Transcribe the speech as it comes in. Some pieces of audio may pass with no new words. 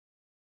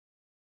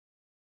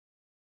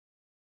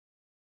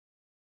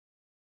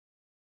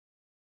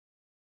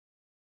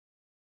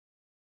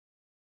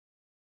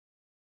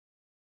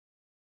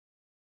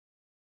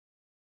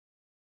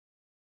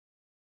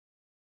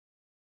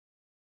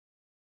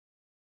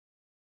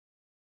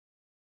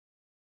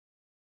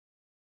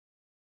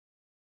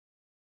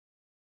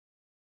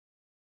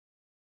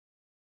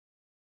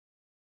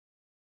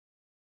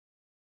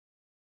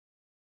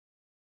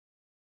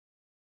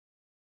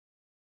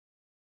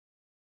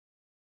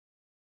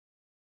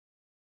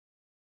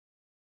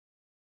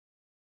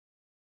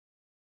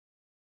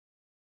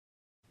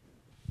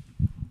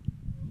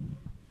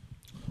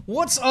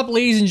What's up,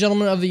 ladies and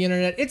gentlemen of the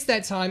internet? It's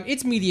that time.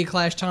 It's Media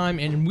Clash time,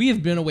 and we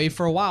have been away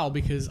for a while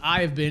because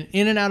I have been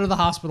in and out of the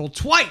hospital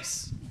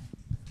twice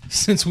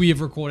since we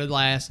have recorded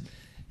last.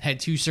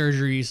 Had 2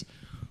 surgeries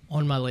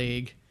on my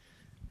leg,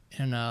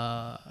 and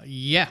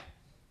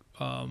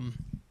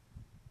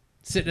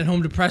sitting at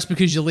home depressed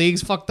because your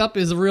leg's fucked up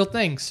is a real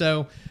thing.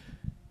 So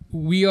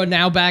we are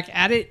now back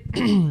at it,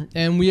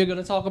 and we are going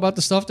to talk about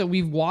the stuff that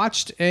we've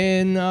watched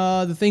and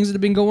the things that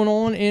have been going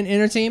on in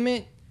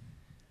entertainment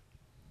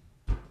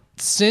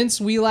since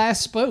we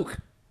last spoke.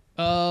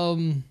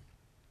 First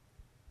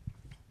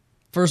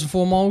and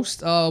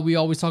foremost, we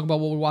always talk about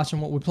what we're watching,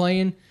 what we're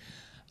playing.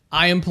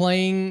 I am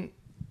playing,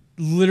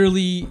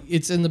 literally,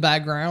 it's in the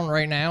background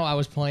right now. I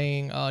was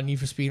playing Need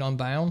for Speed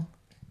Unbound.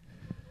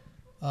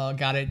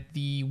 Got it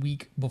the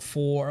week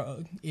before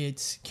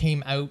it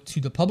came out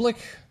to the public.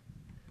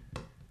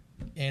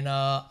 And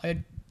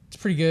it's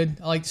pretty good.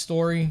 I like the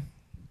story.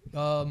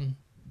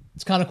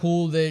 It's kind of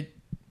cool that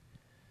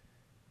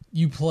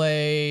you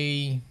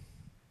play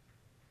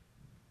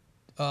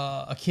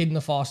a kid in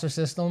the foster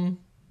system,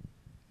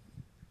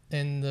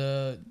 and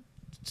the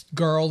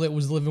girl that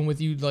was living with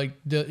you, like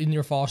in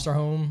your foster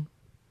home,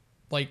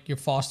 like your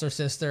foster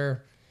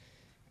sister,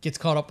 gets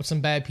caught up with some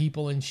bad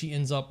people, and she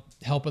ends up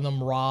helping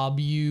them rob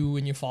you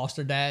and your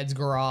foster dad's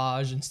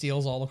garage and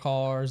steals all the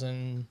cars.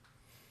 And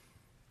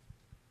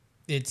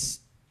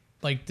it's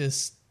like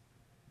this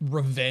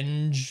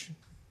revenge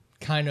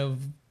kind of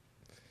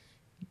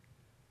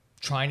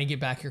trying to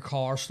get back your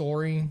car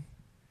story.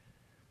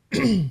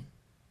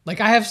 Like,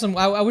 I have some,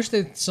 I wish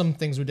that some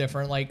things were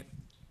different. Like,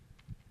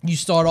 you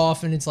start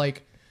off and it's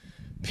like,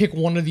 pick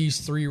one of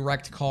these 3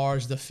 wrecked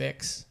cars to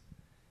fix.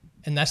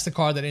 And that's the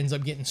car that ends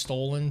up getting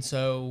stolen.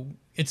 So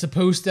it's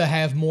supposed to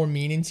have more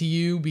meaning to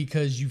you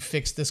because you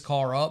fixed this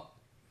car up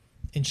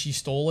and she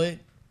stole it.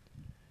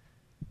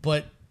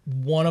 But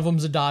one of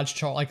them's a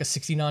Dodge like a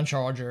 69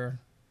 Charger,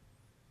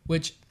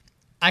 which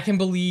I can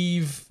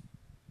believe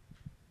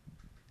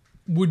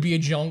would be a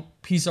junk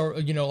piece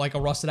of, like a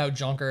rusted out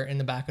junker in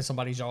the back of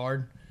somebody's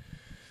yard.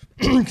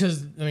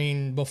 Because, I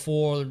mean,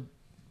 before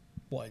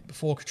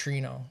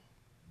Katrina,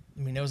 I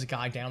mean, there was a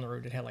guy down the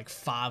road that had like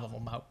 5 of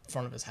them out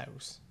front of his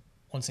house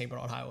on St.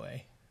 Bernard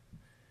Highway.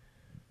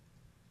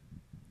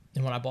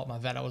 And when I bought my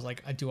vet, I was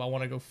like, I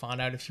want to go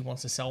find out if she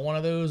wants to sell one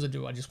of those, or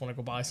do I just want to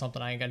go buy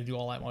something I ain't got to do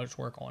all that much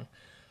work on?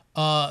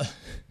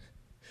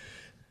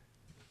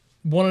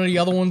 One of the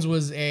other ones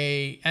was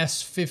a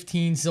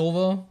S15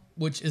 Silva,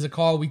 which is a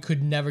car we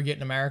could never get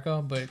in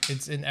America, but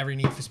it's in every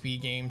Need for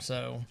Speed game,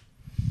 so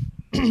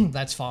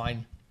that's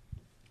fine.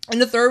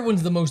 And the third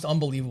one's the most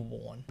unbelievable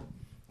one.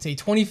 It's a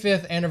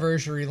 25th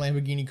anniversary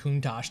Lamborghini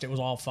Countach that was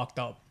all fucked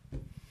up.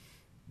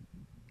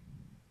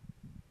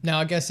 Now,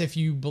 I guess if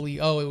you believe,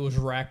 it was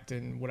wrecked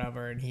and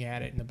whatever, and he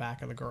had it in the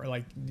back of the garage,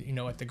 like,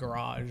 at the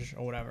garage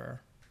or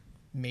whatever,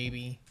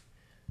 maybe.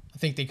 I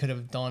think they could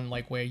have done,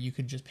 like, where you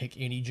could just pick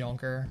any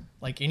junker.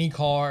 Like, any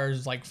car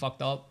is, like,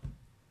 fucked up,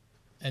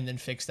 and then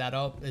fix that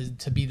up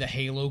to be the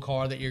Halo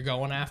car that you're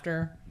going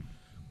after.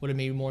 Would have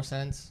made more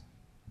sense.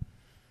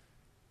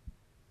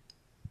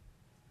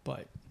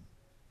 But,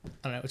 I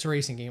don't know. It's a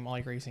racing game. I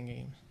like racing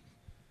games.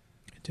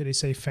 Did he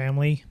say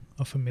family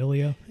or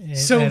familia?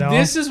 So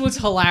this is what's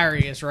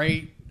hilarious,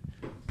 right?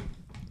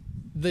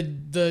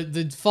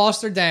 The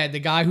foster dad, the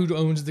guy who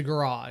owns the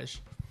garage,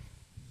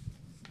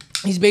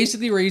 he's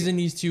basically raising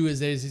these 2 as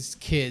his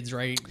kids,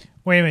 right?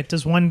 Wait a minute.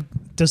 Does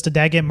the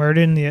dad get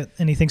murdered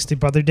and he thinks the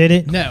brother did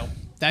it? No.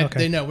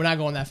 No, we're not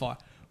going that far.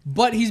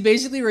 But he's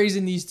basically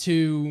raising these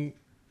 2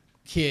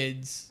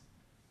 kids.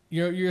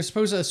 You're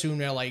supposed to assume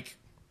they're like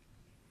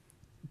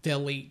their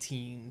late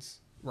teens,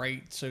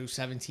 right? So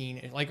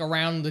 17, like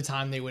around the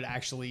time they would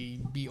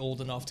actually be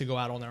old enough to go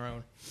out on their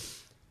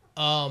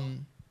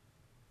own.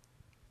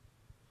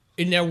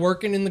 And they're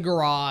working in the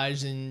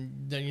garage,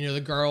 and the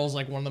girl's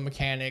like one of the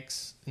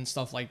mechanics and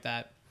stuff like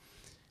that.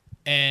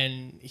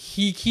 And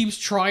he keeps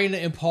trying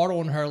to impart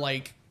on her,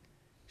 like,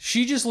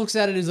 she just looks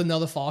at it as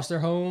another foster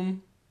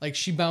home. Like,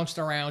 she bounced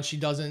around. She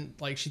doesn't,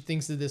 like, she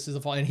thinks that this is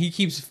a foster. And he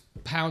keeps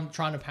trying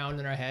to pound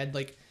in her head,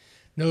 like,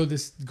 no,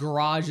 this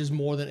garage is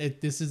more than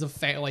it. This is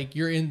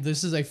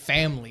this is a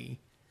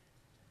family.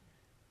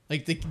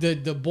 Like,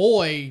 the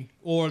boy,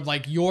 or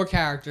like your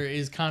character,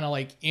 is kind of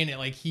like in it.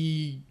 Like,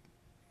 he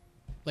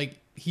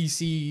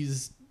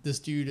sees this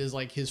dude as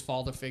like his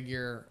father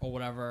figure or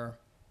whatever.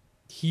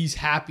 He's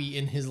happy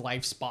in his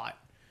life spot.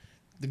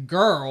 The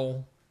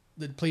girl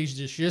that plays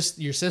just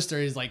your sister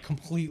is like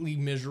completely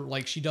miserable.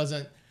 Like, she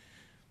doesn't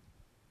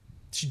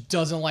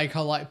like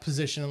her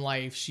position in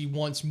life. She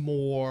wants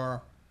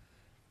more.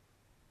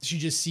 She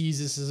just sees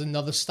this as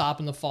another stop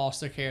in the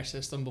foster care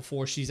system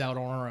before she's out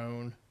on her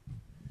own.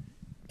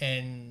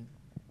 And,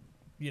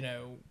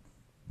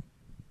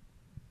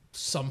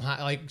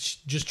 somehow, like,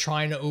 just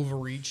trying to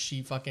overreach,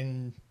 she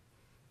fucking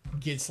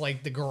gets,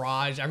 like, the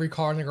garage, every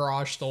car in the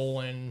garage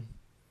stolen.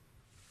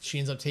 She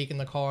ends up taking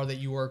the car that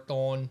you worked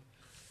on.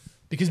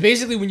 Because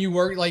basically when you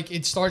work, like,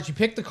 it starts, you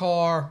pick the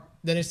car,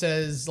 then it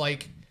says,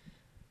 like,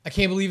 I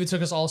can't believe it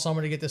took us all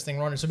summer to get this thing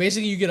running. So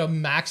basically, you get a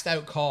maxed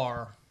out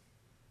car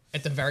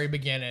at the very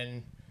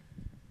beginning.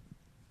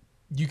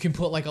 You can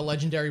put like a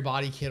legendary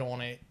body kit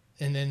on it,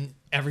 and then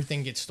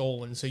everything gets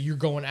stolen. So you're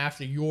going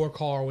after your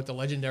car with the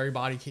legendary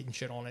body kit and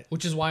shit on it,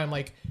 which is why I'm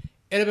like,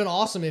 it'd have been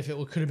awesome if it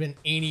could have been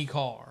any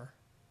car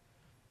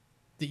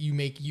that you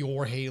make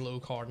your Halo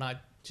car,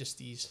 not just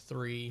these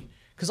 3.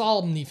 Because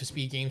all Need for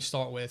Speed games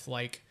start with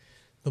like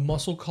the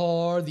muscle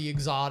car, the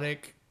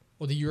exotic,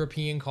 or the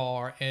European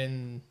car,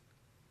 and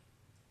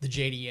the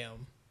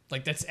JDM.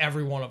 Like, that's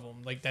every one of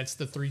them. Like, that's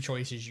the 3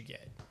 choices you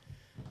get.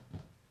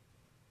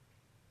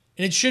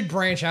 And it should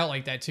branch out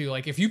like that, too.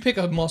 Like, if you pick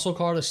a muscle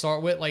car to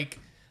start with, like,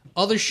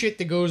 other shit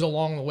that goes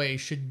along the way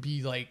should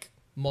be, like,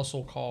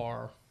 muscle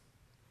car.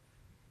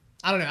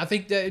 I don't know. I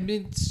think that, I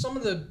mean, some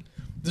of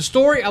the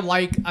story I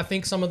like. I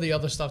think some of the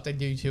other stuff they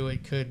do to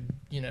it could,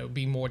 you know,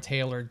 be more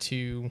tailored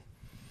to,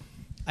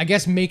 I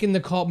guess, making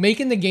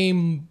the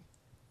game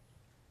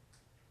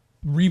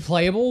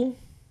replayable.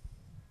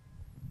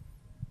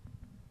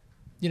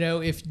 You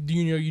know, if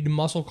you do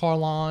muscle car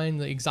line,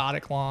 the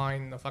exotic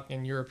line, the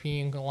fucking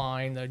European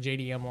line, the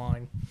JDM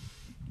line.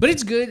 But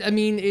it's good. I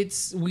mean,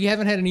 we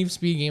haven't had a Need for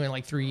Speed game in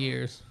like 3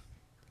 years.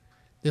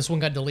 This one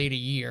got delayed a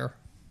year.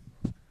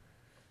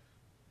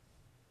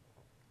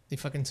 They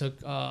fucking took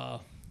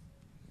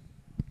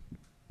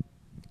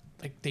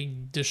like they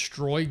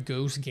destroyed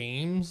Ghost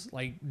Games.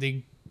 Like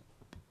the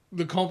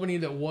company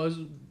that was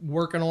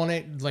working on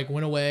it like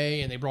went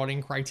away, and they brought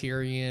in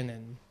Criterion.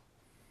 And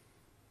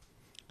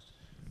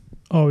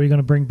oh, are you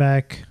gonna bring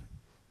back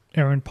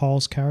Aaron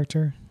Paul's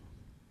character?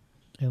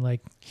 And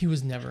like, he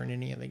was never in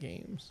any of the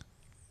games.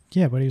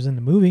 Yeah, but he was in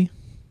the movie.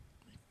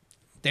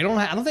 They don't.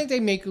 I don't think they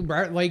make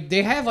like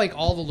they have like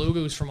all the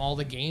logos from all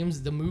the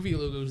games. The movie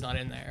logo's not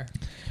in there.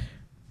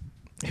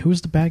 Who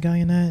was the bad guy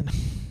in that?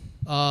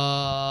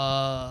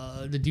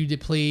 The dude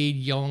that played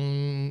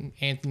young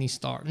Anthony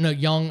Stark. No,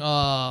 young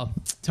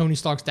Tony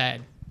Stark's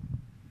dad.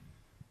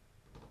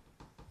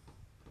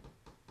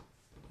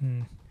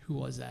 Who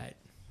was that?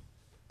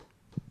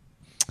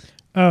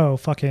 Oh,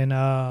 fucking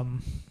oh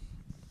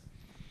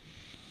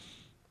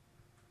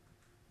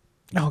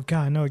god,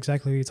 I know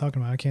exactly what you're talking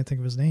about. I can't think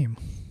of his name.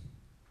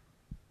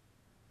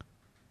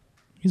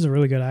 He's a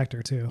really good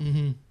actor too.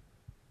 Mm-hmm.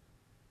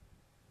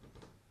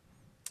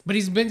 But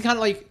he's been kind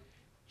of like,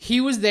 he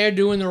was there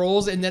doing the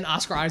roles, and then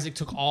Oscar Isaac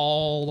took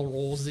all the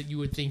roles that you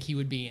would think he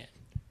would be in.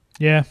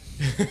 Yeah.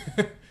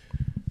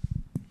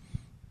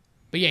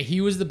 But yeah,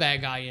 he was the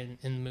bad guy in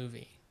the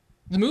movie.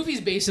 The movie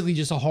is basically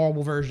just a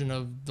horrible version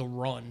of The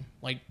Run,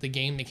 like the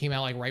game that came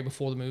out like right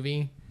before the movie.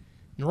 And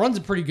The Run's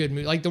a pretty good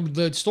movie. Like the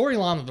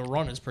storyline of The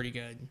Run is pretty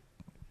good.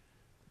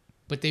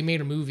 But they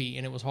made a movie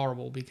and it was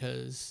horrible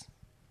because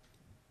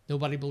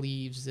nobody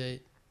believes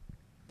that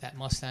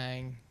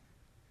Mustang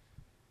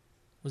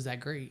was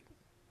that great.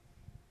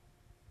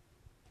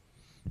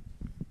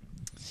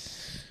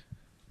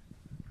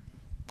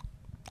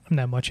 I'm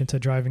not much into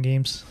driving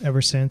games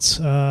ever since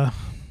either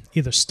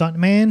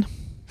Stuntman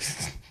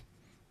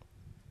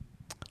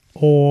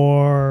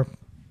or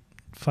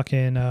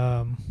fucking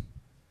what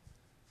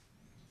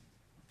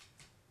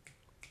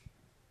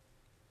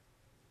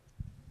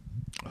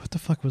the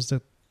fuck was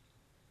the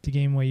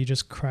game where you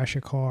just crash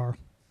a car?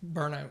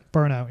 Burnout,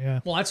 yeah.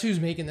 Well, that's who's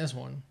making this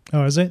one.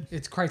 Oh, is it?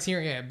 It's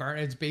Criterion. Yeah,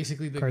 it's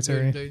basically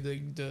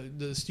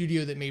the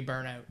studio that made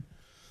Burnout.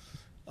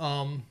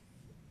 I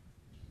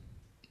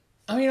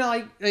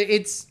mean,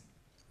 it's.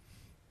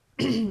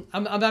 I'm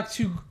not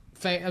too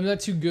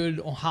good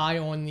or high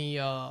on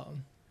the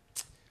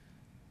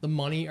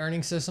money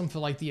earning system for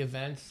like the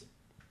events,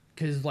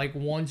 because like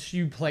once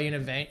you play an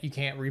event, you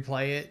can't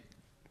replay it.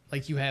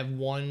 Like you have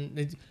one.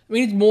 I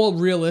mean, it's more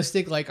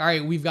realistic. Like, all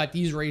right, we've got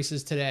these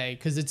races today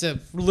because it's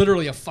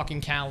literally a fucking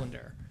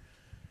calendar.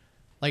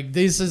 Like,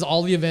 this is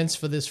all the events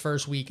for this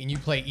first week, and you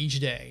play each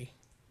day.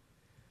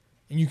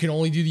 And you can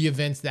only do the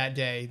events that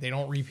day. They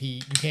don't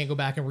repeat. You can't go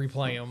back and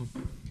replay them.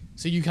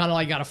 So you kind of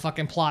like got to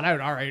fucking plot out.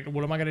 All right,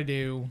 what am I gonna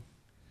do?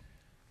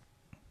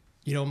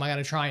 You know, am I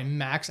gonna try and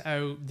max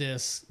out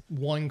this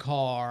one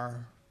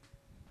car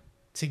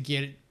to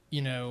get,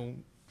 you know?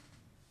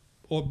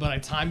 Or by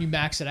the time you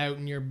max it out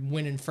and you're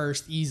winning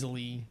first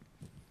easily,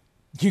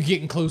 you're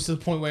getting close to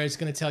the point where it's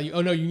going to tell you,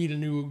 oh no, you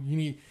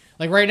need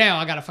like right now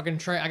I got a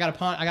fucking I got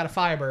a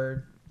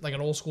Firebird, like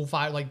an old school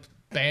like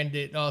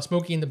Bandit,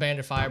 Smokey and the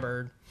Bandit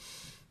Firebird.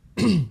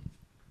 And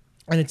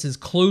it's as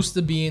close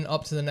to being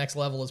up to the next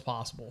level as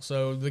possible.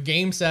 So the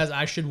game says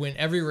I should win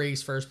every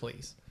race first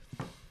place.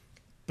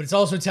 But it's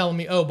also telling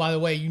me, oh, by the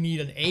way, you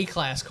need an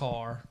A-class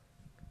car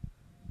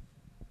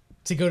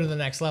to go to the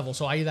next level.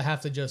 So I either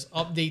have to just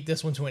update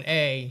this one to an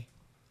A.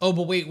 Oh,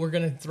 but wait, we're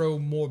going to throw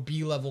more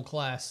B-level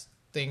class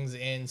things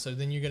in. So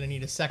then you're going to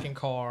need a second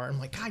car. I'm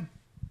like, God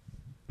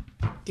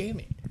damn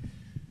it.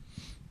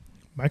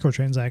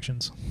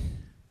 Microtransactions.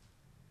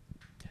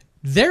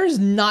 There's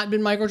not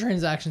been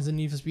microtransactions in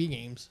Need for Speed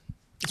games.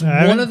 It's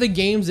one of the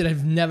games that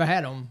have never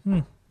had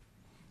them.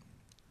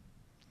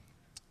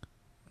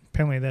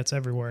 Apparently that's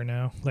everywhere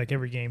now. Like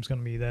every game's going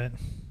to be that.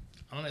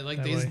 I don't know.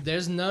 Like That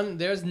there's none.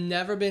 There's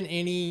never been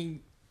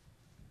any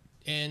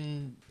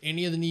in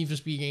any of the Need for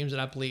Speed games that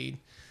I played.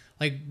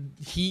 Like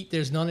Heat,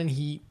 there's none in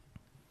Heat.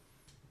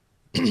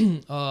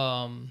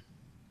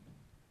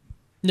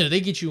 No,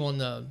 they get you on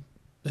the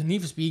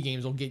Need for Speed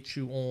games. Will get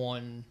you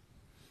on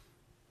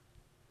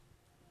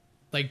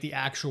like the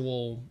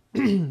actual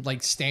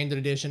like standard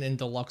edition and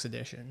deluxe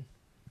edition,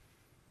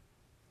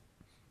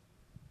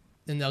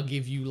 and they'll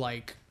give you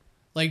like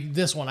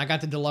this one. I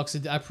got the deluxe.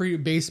 I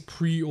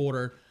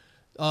pre-ordered.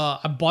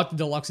 I bought the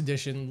deluxe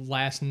edition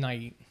last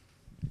night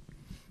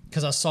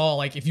because I saw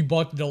like if you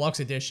bought the deluxe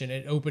edition,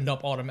 it opened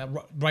up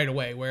right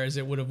away, whereas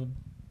it would have.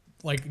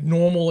 Like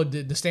normal,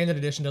 the standard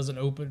edition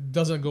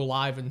doesn't go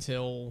live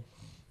until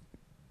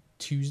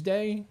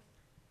Tuesday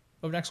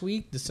of next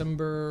week,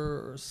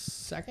 December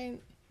 2nd.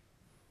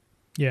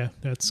 Yeah,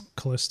 that's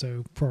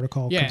Callisto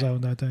Protocol comes out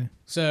that day.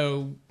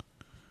 So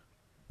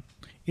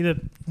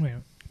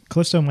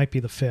Callisto might be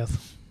the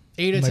 5th.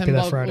 $8 or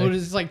 $10. Well,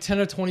 it's like $10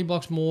 or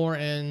 $20 more,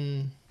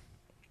 and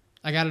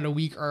I got it a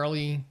week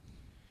early.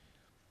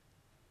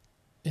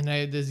 And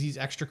there's these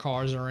extra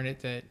cars are in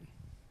it that,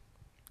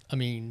 I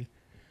mean.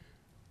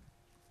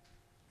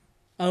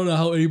 I don't know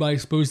how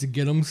anybody's supposed to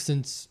get them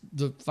since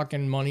the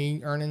fucking money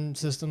earning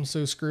system's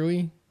so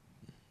screwy.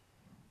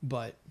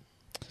 But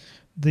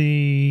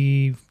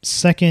the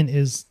 2nd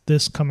is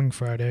this coming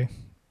Friday.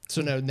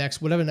 So no,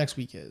 whatever next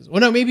week is.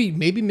 Well, no, maybe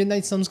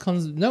Midnight Suns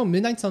comes. No,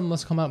 Midnight Sun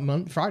must come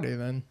out Friday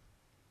then.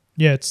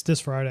 Yeah, it's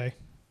this Friday.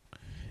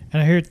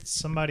 And I heard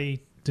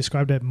somebody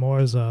described it more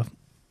as not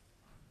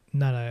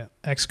a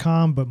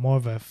XCOM, but more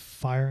of a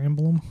Fire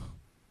Emblem.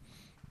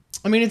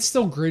 I mean, it's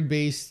still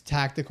grid-based,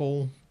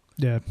 tactical.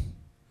 Yeah.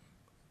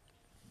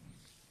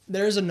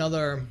 There's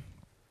another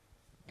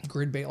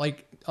grid bait.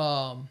 Like,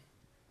 I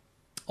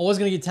was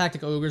gonna get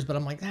Tactic Ogres, but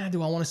I'm like,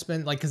 do I want to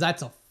spend because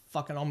that's a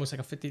fucking almost like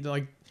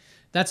a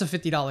that's a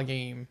 $50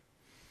 game,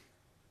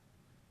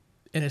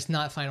 and it's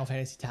not Final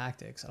Fantasy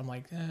Tactics. I'm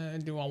like,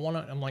 do I want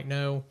to? I'm like,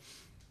 no.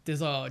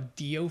 There's a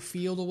Dio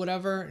Field or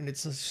whatever, and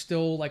it's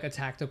still like a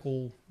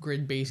tactical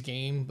grid based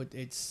game, but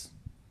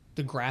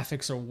the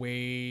graphics are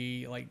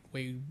way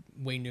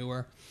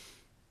newer.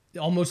 It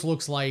almost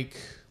looks like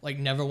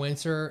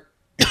Neverwinter.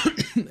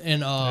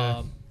 And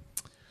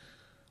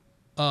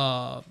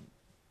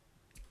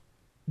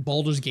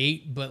Baldur's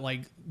Gate, but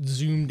like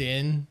zoomed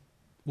in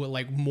with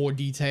like more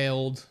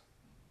detailed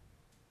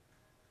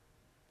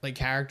like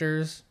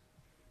characters.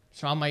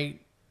 So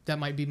that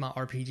might be my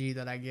RPG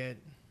that I get.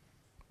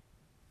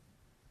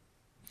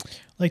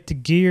 Like the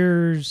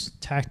Gears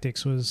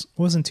Tactics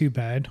wasn't too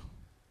bad.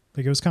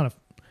 Like it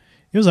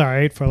was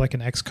alright for like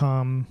an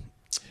XCOM.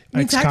 I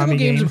mean, tactical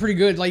games are pretty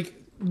good. Like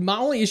my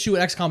only issue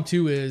with XCOM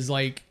 2 is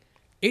like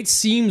it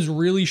seems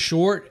really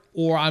short,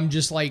 or I'm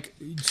just like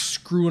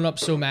screwing up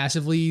so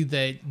massively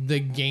that the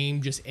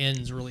game just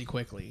ends really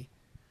quickly.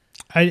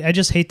 I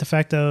just hate the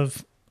fact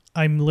of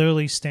I'm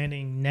literally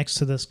standing next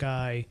to this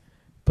guy,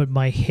 but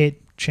my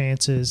hit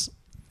chances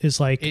is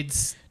like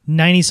it's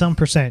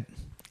 90-some%.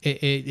 And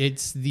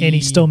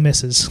he still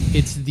misses.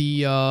 It's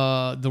the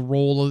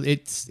role of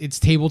it's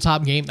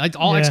tabletop game. Like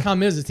all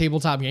XCOM is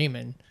tabletop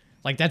gaming.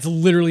 Like that's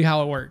literally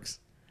how it works.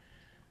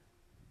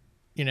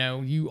 You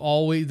know, you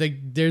always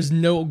there's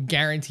no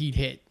guaranteed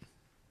hit.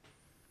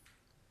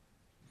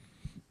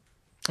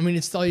 I mean,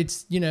 it's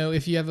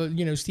if you have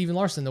a Steven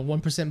Larson, the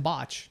 1%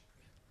 botch.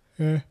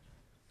 Yeah.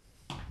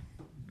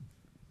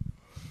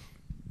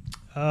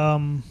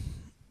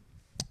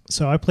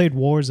 So I played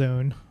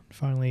Warzone.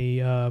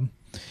 Finally,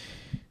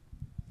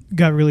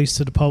 got released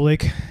to the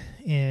public,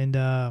 and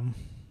it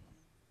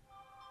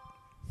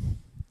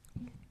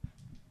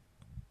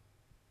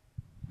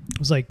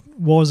was like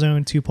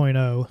Warzone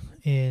 2.0,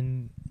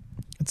 and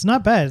it's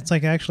not bad. It's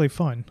like actually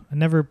fun. I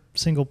never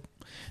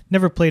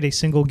played a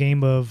single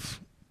game of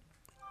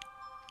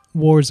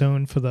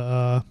Warzone for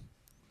the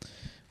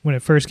when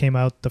it first came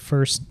out, the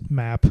first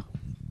map,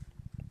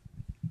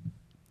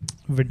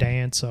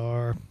 Verdansk,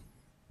 or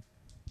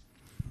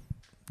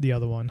the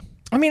other one.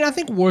 I mean, I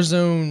think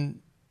Warzone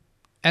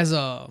as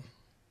a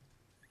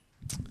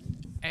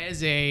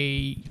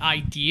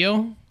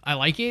idea, I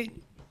like it.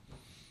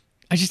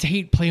 I just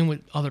hate playing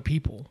with other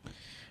people.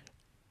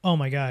 Oh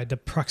my god, the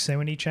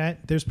proximity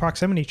chat. There's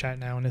proximity chat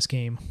now in this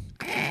game.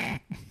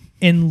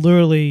 And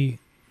literally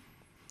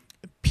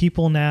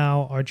people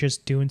now are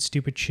just doing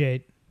stupid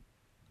shit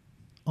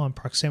on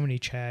proximity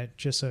chat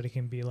just so they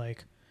can be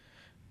like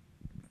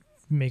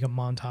make a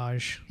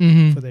montage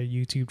for their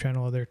YouTube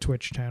channel or their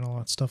Twitch channel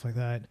and stuff like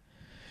that.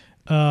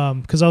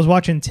 Because I was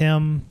watching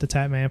Tim the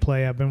Tatman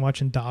play. I've been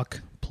watching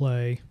Doc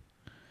play,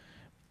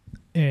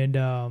 and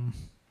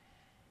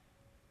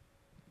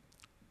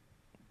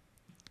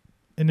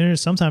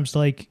there's sometimes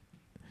like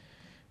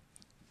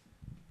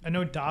I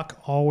know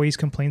Doc always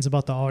complains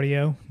about the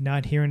audio,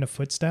 not hearing the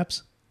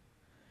footsteps.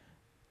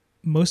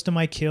 Most of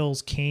my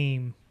kills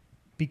came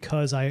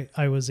because I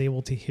was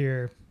able to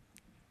hear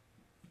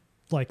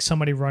like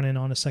somebody running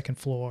on the second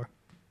floor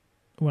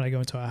when I go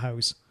into a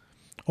house,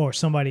 or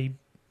somebody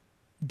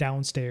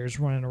downstairs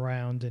running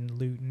around and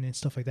looting and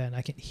stuff like that, and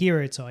I can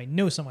hear it, so I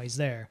know somebody's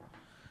there.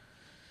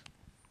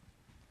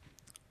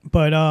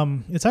 But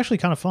it's actually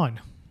kind of fun.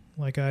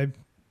 Like, I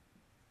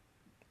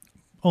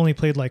only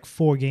played like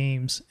 4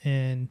 games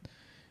and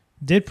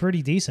did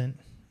pretty decent.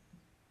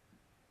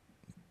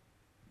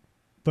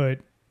 But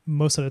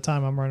most of the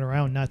time I'm running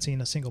around not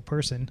seeing a single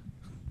person.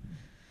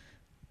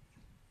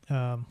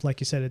 Like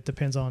you said, it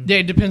depends on... Yeah,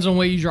 it depends on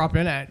where you drop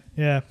in at.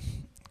 Yeah.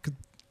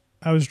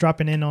 I was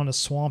dropping in on a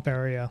swamp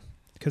area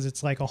because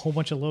it's like a whole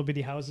bunch of little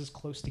bitty houses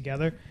close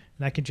together,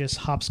 and I can just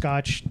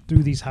hopscotch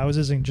through these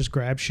houses and just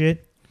grab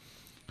shit.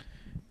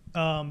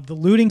 The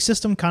looting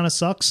system kind of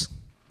sucks,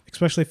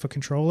 especially for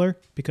controller,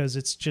 because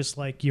it's just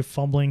like you're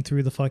fumbling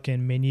through the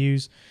fucking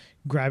menus,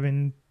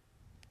 grabbing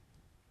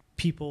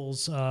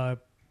people's...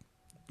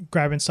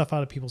 grabbing stuff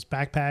out of people's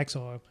backpacks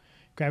or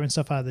grabbing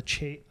stuff out of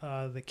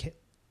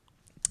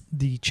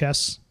the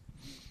chests.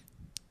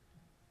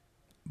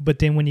 But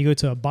then when you go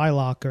to a buy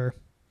locker,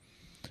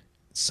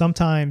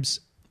 sometimes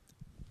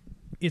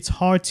it's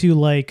hard to,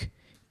 like,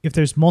 if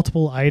there's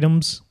multiple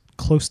items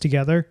close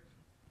together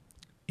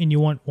and you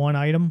want one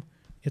item,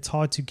 it's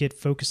hard to get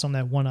focused on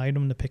that one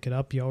item to pick it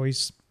up. You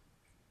always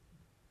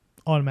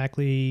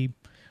automatically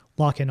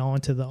locking on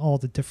to all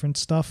the different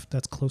stuff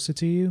that's closer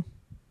to you.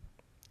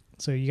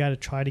 So you got to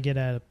try to get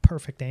at a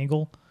perfect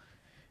angle.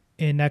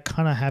 And that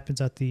kind of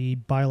happens at the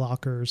buy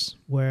lockers,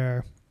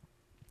 where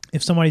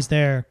if somebody's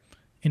there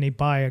and they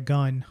buy a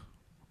gun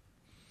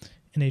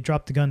and they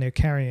drop the gun they're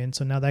carrying,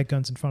 so now that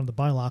gun's in front of the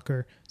buy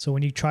locker. So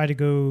when you try to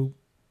go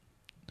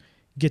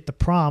get the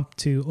prompt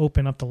to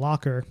open up the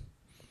locker,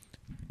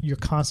 you're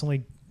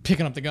constantly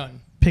picking up the gun.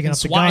 And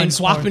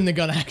swapping the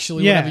gun,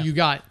 actually, whatever you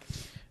got.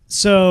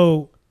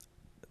 So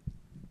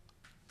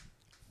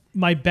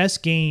my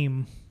best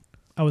game...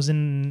 I was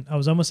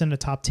almost in the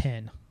top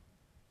 10.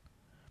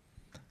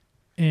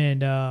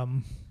 And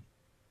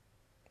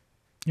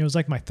it was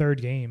like my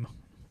third game.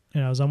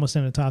 And I was almost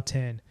in the top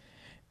 10.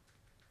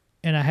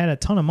 And I had a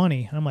ton of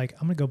money. And I'm like,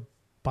 I'm going to go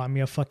buy me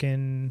a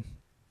fucking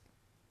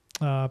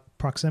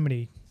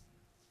proximity.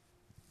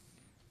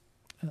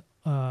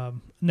 A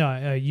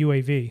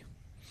UAV.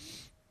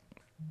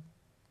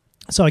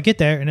 So I get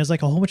there, and there's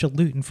like a whole bunch of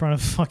loot in front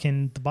of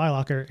fucking the buy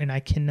locker, and I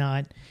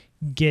cannot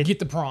get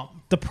the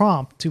prompt. The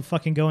prompt to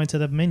fucking go into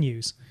the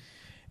menus.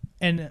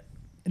 And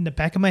in the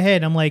back of my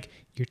head, I'm like,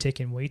 you're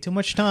taking way too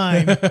much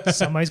time.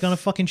 Somebody's going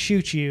to fucking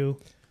shoot you.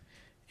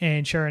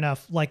 And sure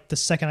enough, like the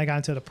second I got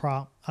into the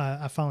prompt,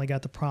 I finally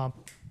got the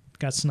prompt,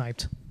 got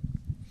sniped.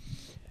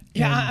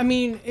 Yeah, I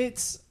mean,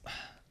 it's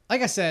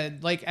like I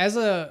said, like as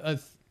an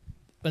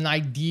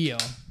idea,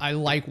 I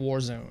like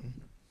Warzone.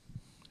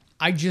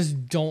 I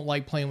just don't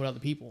like playing with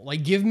other people.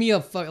 Like, give me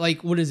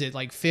like, what is it,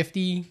 like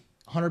 50,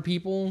 100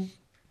 people?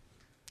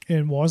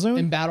 In Warzone?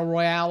 In Battle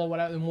Royale or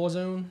whatever, in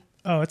Warzone?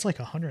 Oh, it's like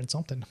 100 and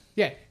something.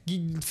 Yeah.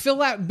 You fill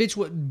that bitch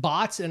with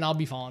bots and I'll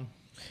be fine.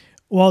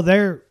 Well,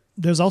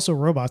 there's also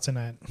robots in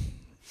that.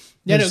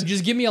 Yeah, no,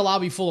 just give me a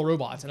lobby full of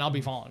robots and I'll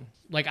be fine.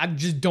 Like, I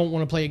just don't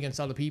want to play against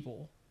other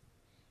people.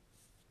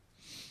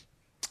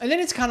 And then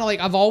it's kind of like,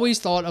 I've always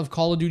thought of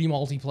Call of Duty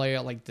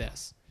multiplayer like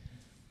this.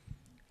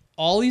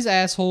 All these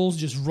assholes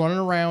just running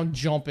around,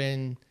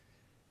 jumping,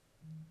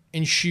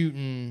 and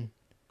shooting.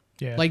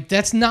 Yeah. Like,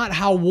 that's not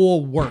how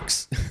war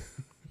works.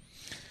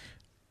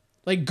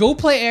 Like, go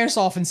play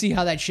Airsoft and see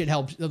how that shit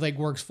helps, like,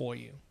 works for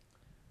you.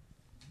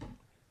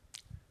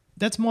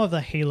 That's more of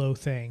the Halo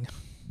thing.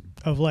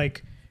 Of,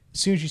 like, as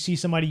soon as you see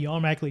somebody, you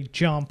automatically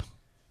jump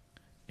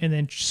and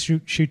then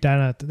shoot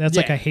down at them. That's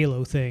like a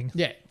Halo thing.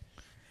 Yeah.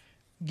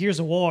 Gears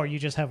of War, you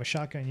just have a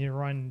shotgun, you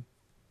run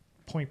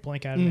point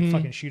blank at them and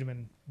fucking shoot them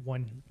in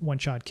one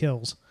shot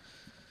kills.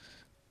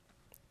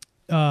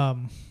 But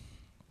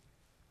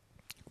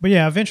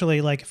yeah,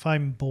 eventually, like, if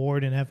I'm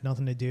bored and have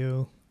nothing to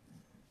do,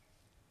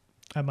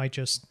 I might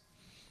just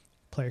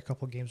play a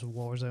couple games of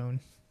Warzone.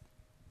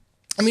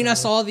 I mean, I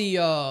saw the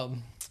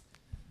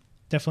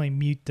definitely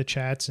mute the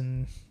chats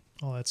and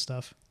all that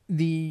stuff.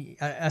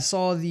 I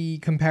saw the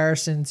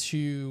comparison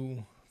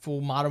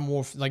for Modern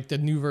Warfare, like the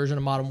new version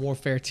of Modern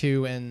Warfare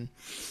 2 and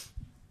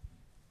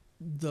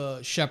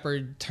the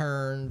Shepard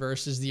turn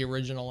versus the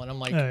original, and I'm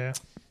like,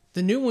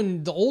 the new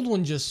one, the old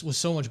one just was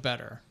so much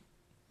better.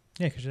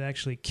 Yeah, because it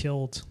actually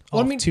killed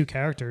 2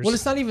 characters. Well,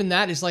 it's not even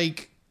that. It's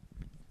like,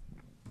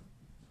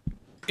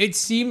 it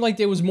seemed like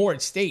there was more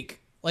at stake.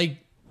 Like,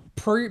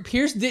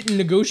 Pierce didn't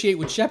negotiate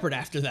with Shepard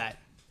after that.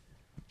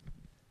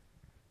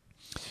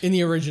 In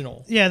the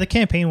original. Yeah, the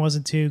campaign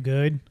wasn't too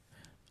good.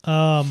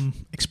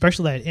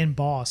 Especially that end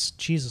boss.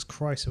 Jesus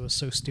Christ, it was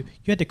so stupid.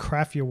 You had to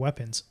craft your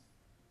weapons.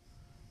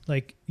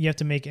 Like, you have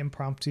to make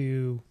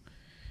impromptu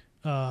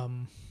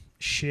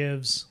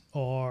shivs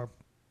or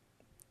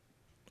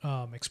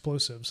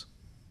explosives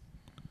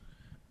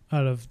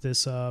out of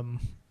this.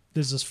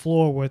 There's this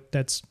floor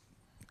that's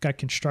got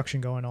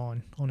construction going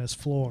on this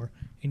floor,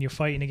 and you're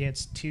fighting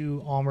against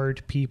 2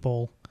 armored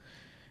people,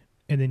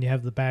 and then you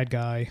have the bad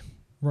guy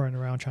running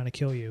around trying to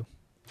kill you.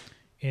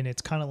 And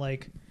it's kind of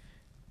like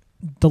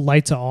the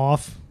lights are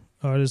off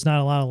or there's not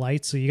a lot of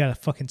lights, so you gotta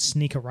fucking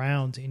sneak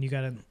around and you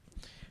gotta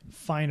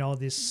find all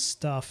this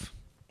stuff.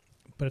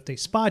 But if they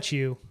spot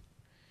you,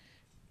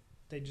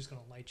 they're just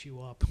gonna light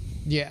you up.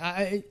 Yeah,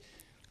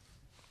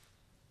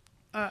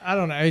 I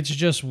don't know. It's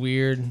just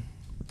weird.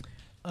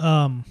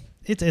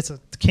 It's the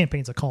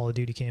campaign's a Call of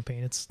Duty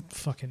campaign. It's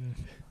fucking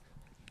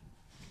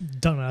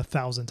done it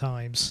 1,000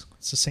 times.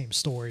 It's the same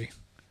story.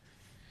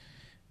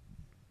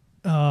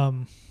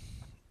 Then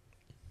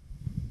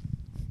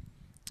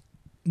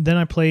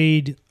I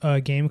played a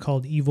game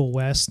called Evil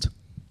West.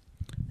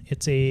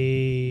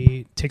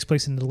 Takes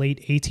place in the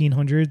late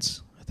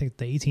 1800s. I think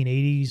the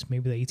 1880s,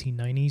 maybe the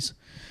 1890s.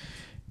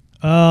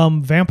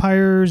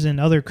 Vampires and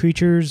other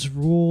creatures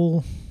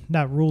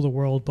not rule the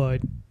world,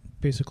 but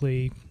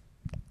basically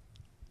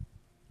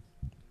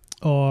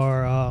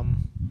are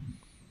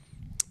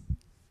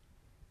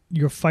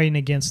you're fighting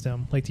against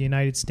them. Like the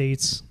United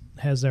States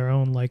has their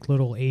own like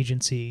little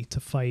agency to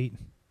fight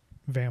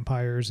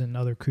vampires and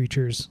other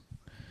creatures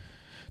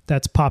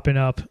that's popping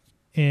up,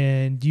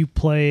 and you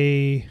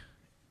play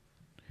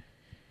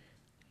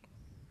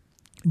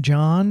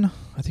John,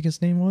 I think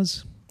his name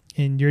was,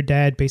 and your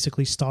dad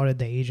basically started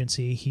the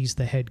agency. He's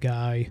the head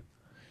guy.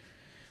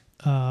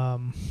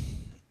 And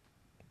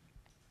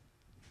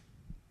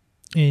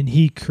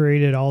he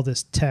created all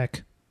this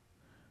tech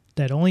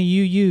that only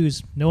you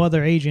use. No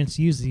other agents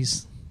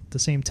use the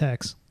same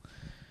techs.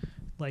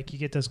 Like you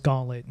get this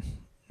gauntlet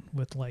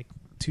with like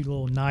 2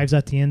 little knives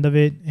at the end of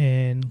it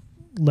and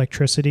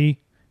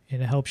electricity,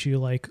 and it helps you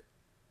like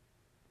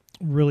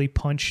really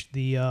punch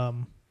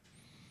do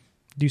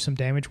some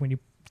damage when you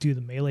do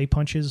the melee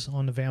punches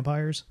on the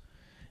vampires.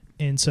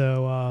 And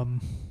so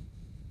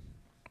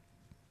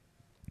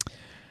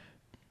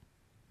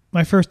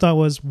my first thought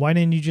was, why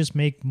didn't you just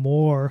make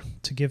more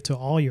to give to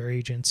all your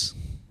agents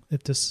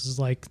if this is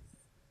like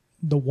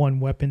the one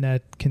weapon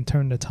that can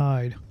turn the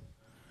tide?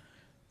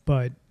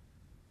 But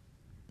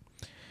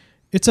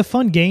it's a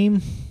fun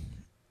game.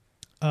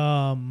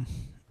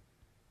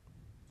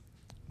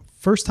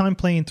 First time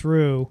playing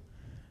through,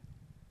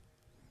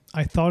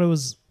 I thought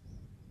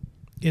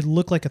it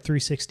looked like a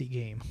 360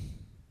 game.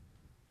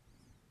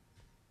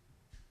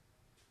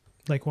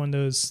 Like one of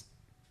those,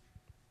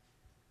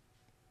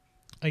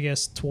 I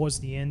guess, towards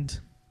the end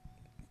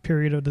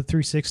period of the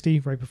 360,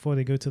 right before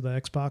they go to the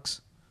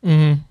Xbox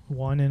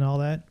One and all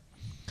that.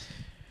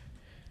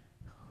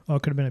 Oh,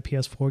 it could have been a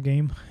PS4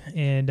 game.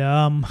 And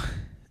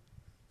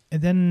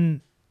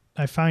then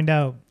I find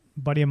out, a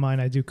buddy of mine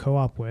I do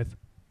co-op with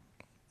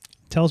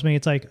tells me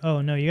it's like,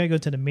 oh no, you gotta go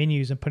to the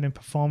menus and put in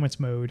performance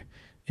mode,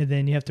 and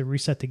then you have to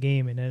reset the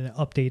game, and then it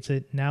updates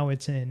it. Now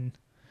it's in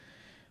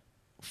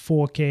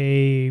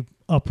 4K,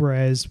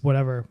 up-res,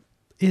 whatever.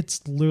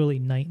 It's literally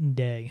night and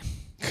day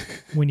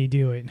when you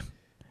do it. And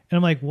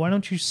I'm like, why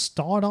don't you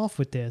start off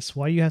with this?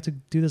 Why do you have to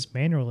do this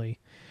manually?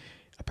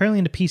 Apparently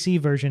in the PC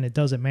version, it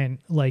doesn't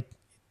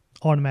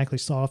automatically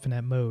start off in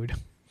that mode.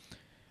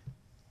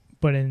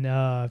 But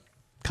in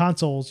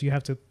consoles, you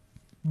have to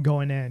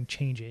go in there and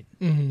change it.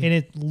 And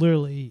it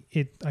literally,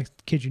 I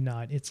kid you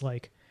not, it's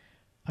like,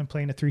 I'm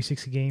playing a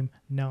 360 game.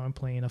 Now I'm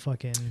playing a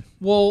fucking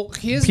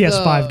here's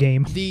PS5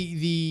 game.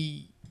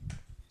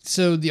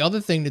 So the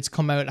other thing that's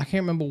come out, I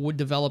can't remember what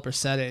developer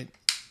said it,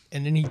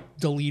 and then he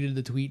deleted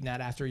the tweet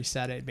that after he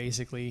said it,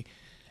 basically.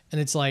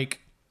 And it's like,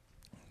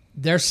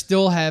 they're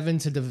still having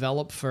to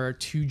develop for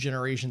 2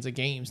 generations of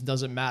games.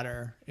 Doesn't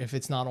matter if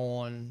it's not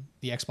on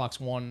the Xbox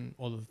One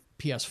or the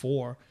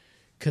PS4,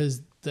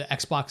 because the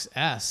Xbox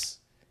S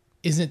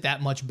isn't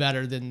that much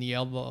better than the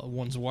other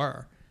ones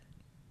were.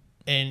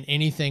 And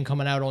anything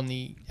coming out on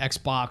the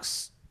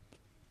Xbox,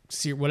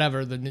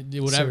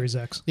 Series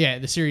X. Yeah,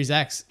 the Series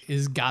X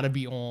is got to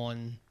be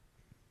on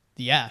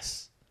the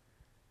S.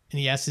 And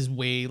the S is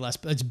way less.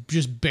 It's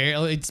just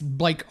barely. It's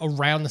like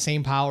around the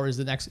same power as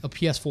a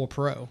PS4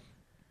 Pro.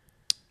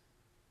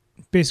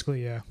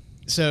 Basically, yeah.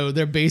 So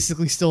they're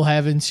basically still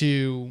having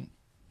to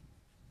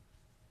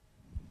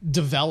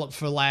develop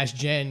for last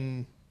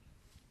gen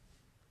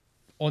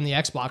on the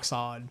Xbox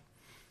side.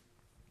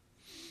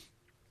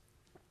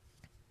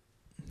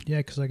 Yeah,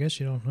 because I guess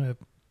you don't have.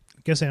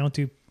 I guess they don't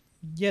do.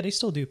 Yeah, they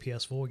still do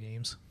PS4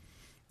 games.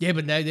 Yeah,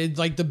 but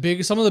like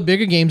some of the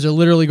bigger games are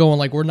literally going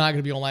like, we're not going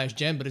to be on last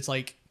gen, but it's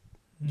like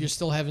you're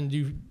still having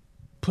to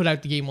put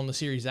out the game on the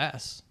Series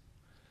S.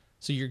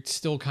 So you're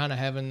still kind of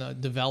having to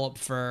develop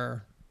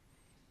for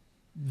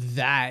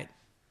that,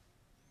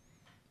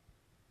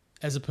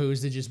 as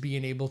opposed to just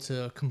being able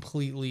to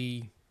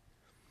completely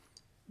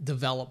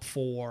develop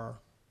for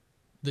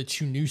the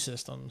 2 new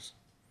systems.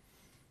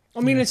 I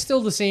mean, it's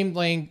still the same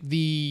thing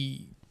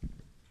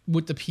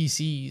with the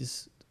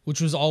PCs, which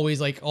was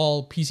always like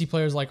all PC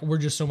players like, we're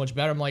just so much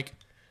better. I'm like,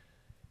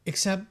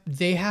 except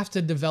they have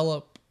to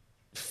develop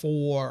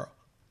for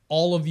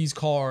all of these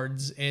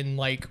cards, and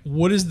like,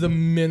 what is the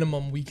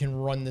minimum we can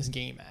run this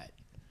game at?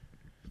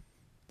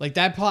 Like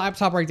that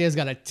laptop right there has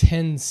got a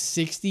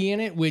 1060 in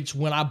it, which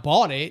when I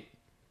bought it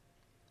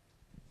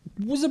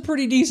was a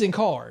pretty decent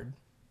card.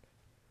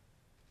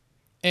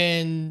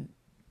 And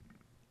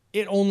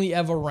it only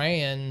ever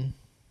ran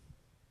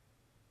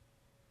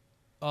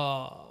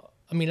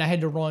I mean, I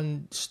had to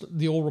run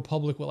the Old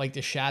Republic with like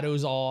the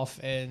shadows off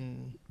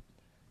and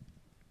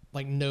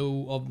like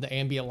no of the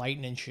ambient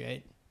lighting and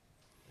shit.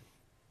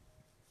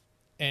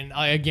 And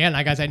I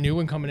got that new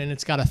one coming in.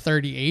 It's got a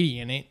 3080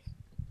 in it.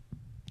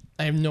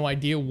 I have no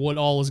idea what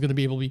all is going to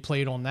be able to be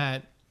played on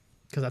that,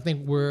 because I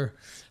think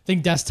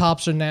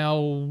desktops are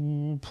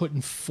now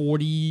putting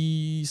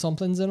 40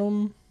 somethings in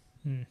them.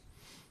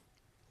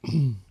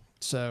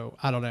 So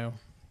I don't know.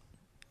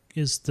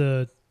 Is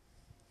the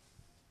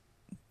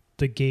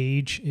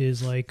gauge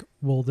is like,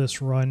 will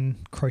this run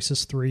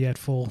Crisis 3 at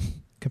full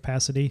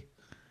capacity?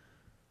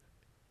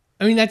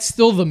 I mean, that's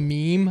still the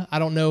meme. I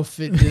don't know if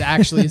it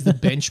actually is the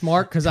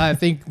benchmark, because I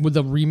think with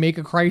the remake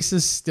of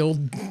Crisis, still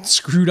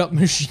screwed up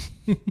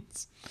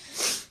machines.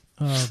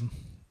 So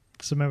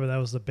remember, that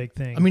was the big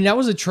thing. I mean, that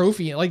was a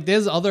trophy. Like,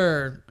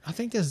 I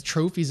think there's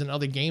trophies in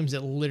other games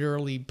that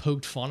literally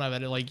poked fun of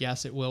it. Like,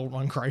 yes, it will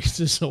run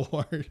Crisis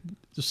or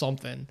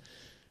something.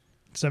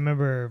 So I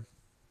remember.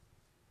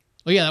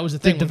 Oh yeah, that was the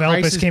thing. The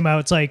developers came out.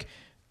 It's like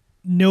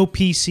no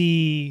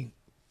PC.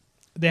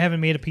 They haven't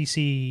made a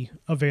PC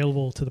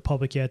available to the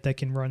public yet that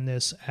can run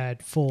this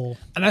at full.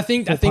 And I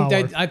think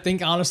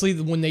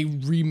honestly, when they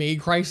remade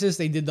Crisis,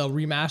 they did the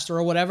remaster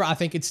or whatever. I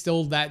think it's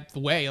still that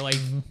way. Like,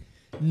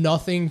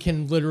 nothing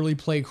can literally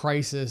play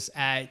Crisis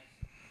at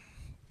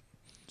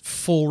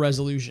full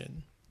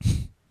resolution.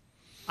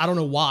 I don't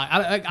know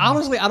why.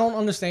 Honestly, I don't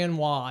understand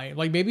why.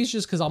 Like, maybe it's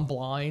just because I'm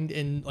blind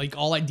and like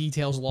all that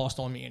detail's lost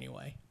on me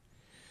anyway.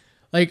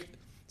 Like,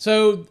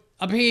 so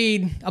I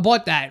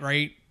bought that,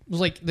 right? It was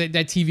like that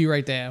TV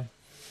right there.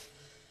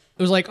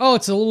 It was like, oh,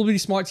 it's a little bitty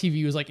smart TV.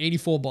 It was like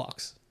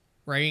 $84,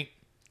 right?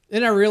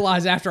 Then I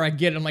realized after I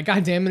get it, I'm like,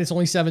 God damn it, it's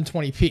only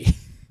 720p.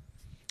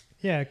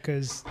 Yeah,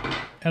 because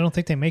I don't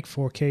think they make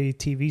 4K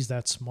TVs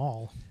that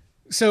small.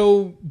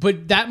 So,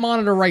 but that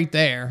monitor right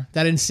there,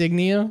 that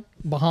Insignia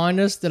behind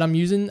us that I'm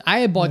using, I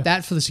had bought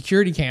that for the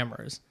security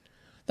cameras.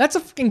 That's a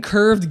fucking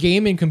curved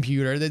gaming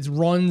computer that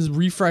runs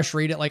refresh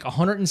rate at like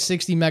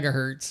 160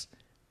 megahertz,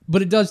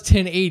 but it does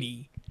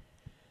 1080.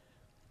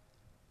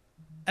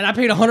 And I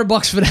paid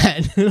 $100 for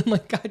that. And I'm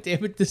like, God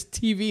damn it, this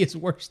TV is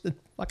worse than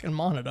fucking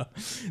monitor.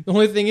 The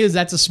only thing is,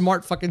 that's a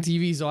smart fucking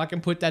TV, so I can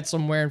put that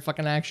somewhere and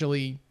fucking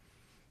actually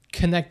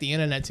connect the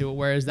internet to it,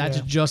 whereas that's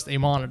just a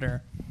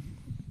monitor.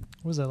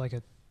 What was that, like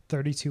a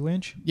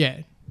 32-inch?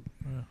 Yeah.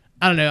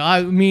 I don't know.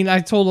 I mean, I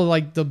told her,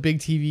 like, the big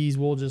TVs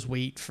will just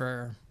wait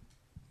for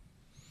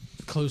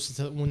close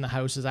to when the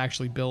house is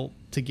actually built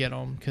to get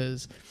them,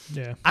 because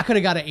I could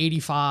have got an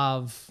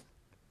 85.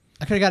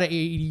 I could have got an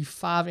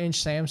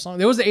 85-inch Samsung.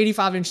 There was an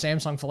 85-inch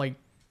Samsung for like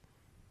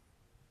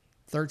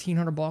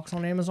 $1,300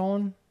 on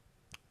Amazon.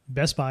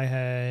 Best Buy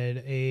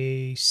had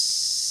a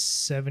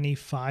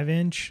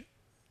 75-inch,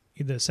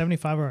 either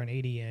 75 or an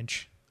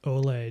 80-inch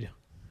OLED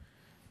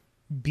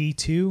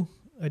B2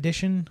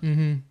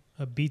 edition,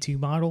 a B2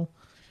 model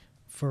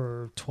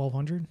for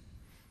 $1,200.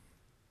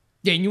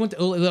 Yeah, and you want the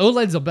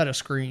OLEDs are better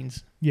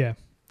screens. Yeah,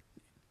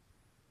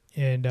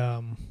 and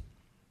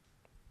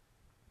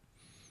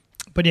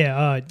but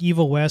yeah,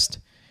 Evil West,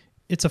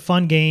 it's a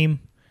fun game.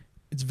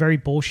 It's very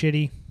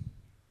bullshitty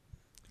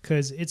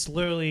because it's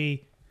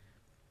literally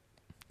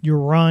you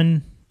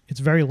run. It's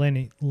very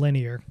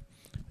linear.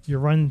 You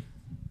run,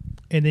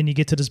 and then you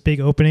get to this big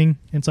opening.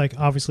 And it's like,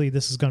 obviously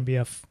this is going to be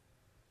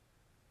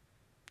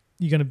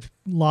you're going to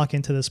lock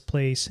into this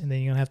place, and then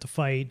you're going to have to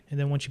fight. And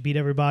then once you beat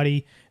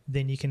everybody,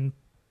 then you can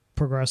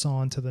progress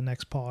on to the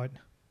next part.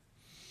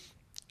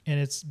 And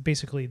it's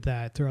basically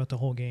that throughout the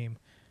whole game.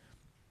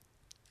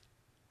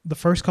 The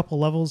first couple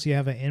levels, you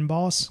have an end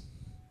boss,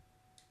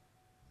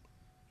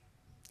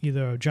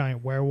 either a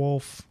giant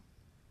werewolf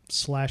 /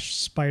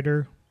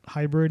 spider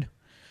hybrid,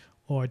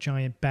 or a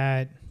giant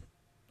bat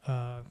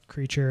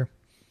creature.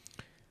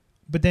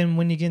 But then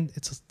when you get,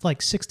 it's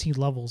like 16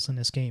 levels in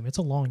this game. It's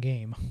a long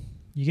game.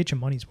 You get your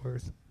money's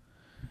worth.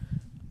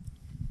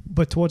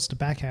 But towards the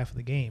back half of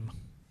the game,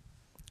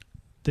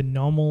 the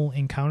normal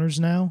encounters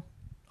now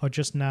are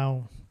just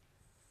now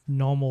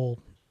normal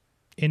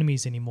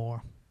enemies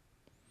anymore.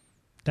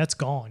 That's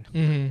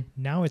gone.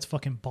 Now it's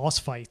fucking boss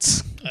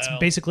fights. It's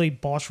basically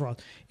boss rush.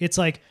 It's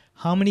like,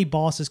 how many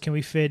bosses can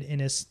we fit in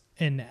this?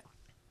 And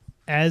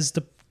as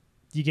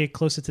you get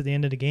closer to the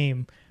end of the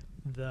game,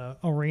 the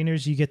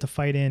arenas you get to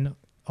fight in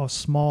are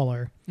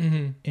smaller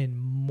and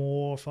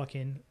more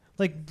fucking,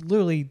 like,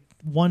 literally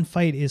one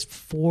fight is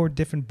 4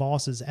 different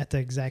bosses at the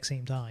exact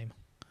same time.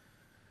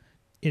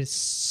 It's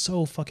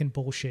so fucking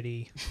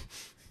bullshitty,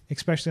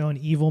 especially on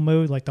evil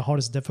mode, like the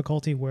hardest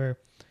difficulty, where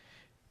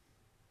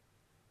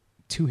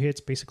 2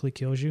 hits basically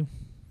kills you.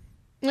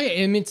 Yeah,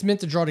 and it's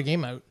meant to draw the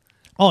game out.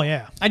 Oh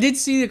yeah, I did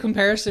see the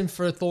comparison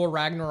for Thor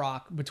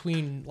Ragnarok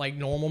between like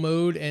normal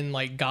mode and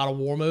like God of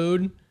War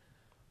mode.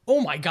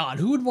 Oh my god,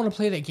 who would want to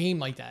play that game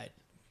like that?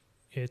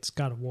 It's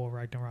God of War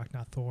Ragnarok,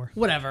 not Thor.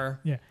 Whatever.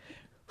 Yeah,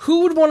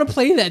 who would want to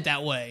play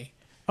that way?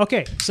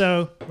 Okay,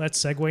 so let's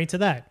segue into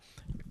that.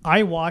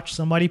 I watched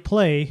somebody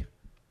play.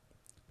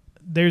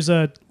 There's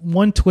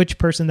one Twitch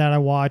person that I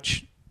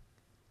watch.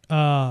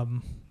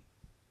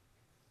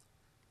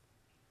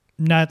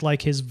 not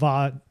like his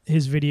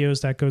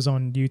videos that goes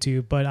on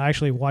YouTube, but I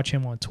actually watch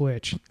him on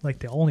Twitch. Like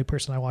the only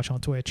person I watch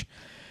on Twitch,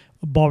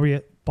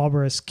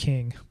 Barbarous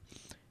King,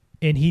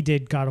 and he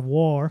did God of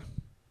War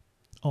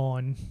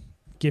on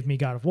Give Me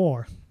God of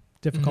War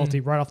difficulty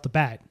right off the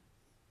bat.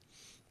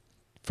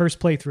 First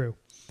playthrough.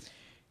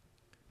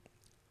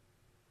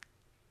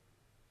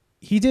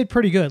 He did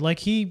pretty good.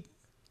 Like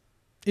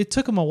it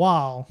took him a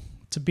while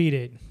to beat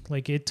it.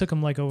 Like it took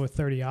him like over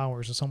 30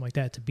 hours or something like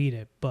that to beat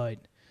it, but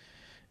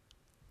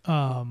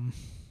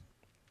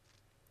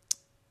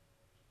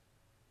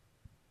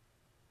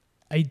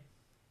I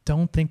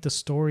don't think the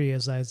story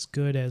is as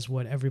good as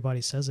what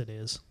everybody says it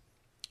is.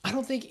 I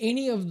don't think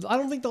the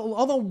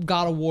other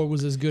God of War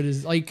was as good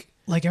as like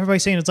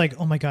everybody's saying it's like,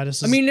 oh my God, this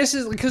is. I mean, this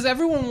is because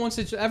everyone wants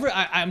it.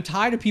 I'm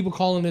tired of people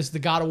calling this the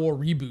God of War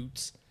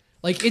reboots.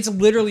 Like it's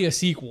literally a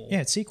sequel.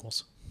 Yeah, it's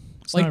sequels.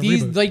 It's like not a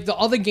these, reboot. like the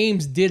other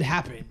games did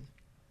happen.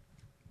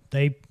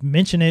 They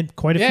mention it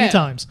quite a few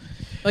times.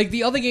 Like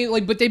the other game,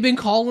 like, but they've been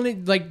calling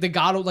it like the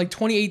God of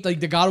 28, like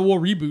the God of War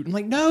reboot. I'm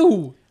like,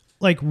 no.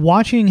 Like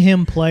watching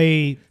him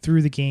play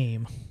through the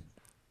game,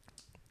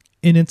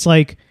 and it's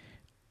like,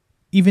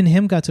 even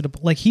him got to the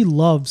like he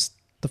loves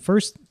the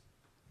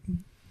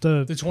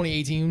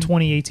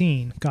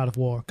 2018 God of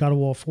War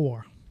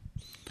 4.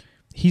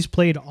 He's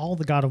played all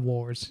the God of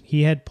Wars.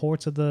 He had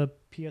ports of the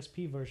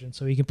PSP version,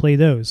 so he can play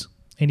those,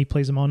 and he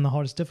plays them on the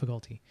hardest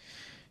difficulty.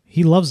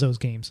 He loves those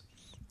games.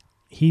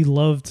 He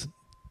loved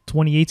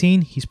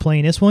 2018. He's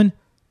playing this one,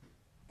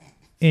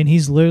 and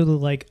he's literally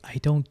like, I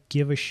don't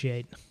give a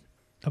shit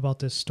about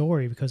this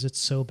story because it's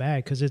so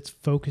bad, because it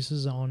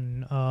focuses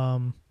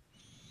on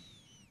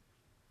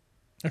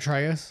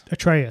Atreus. I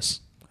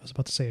was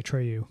about to say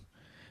Atreus.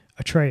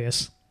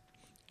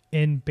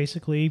 And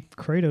basically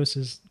Kratos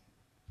is,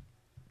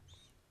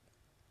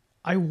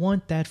 I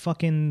want that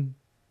fucking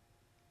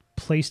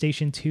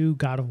PlayStation 2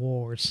 God of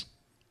Wars.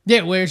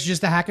 Yeah, where it's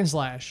just a hack and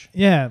slash.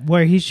 Yeah,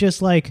 where he's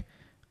just like,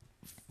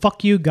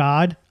 fuck you,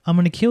 God, I'm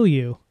gonna kill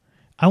you.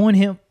 I want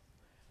him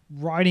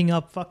riding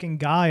up fucking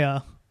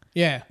Gaia.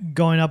 Yeah.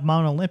 Going up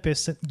Mount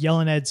Olympus,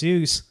 yelling at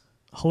Zeus,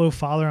 hello,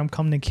 Father, I'm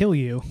coming to kill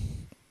you.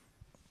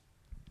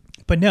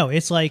 But no,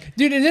 it's like...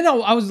 Dude, and then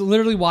I was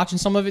literally watching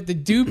some of it. The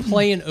dude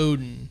playing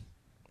Odin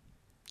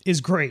is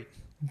great.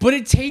 But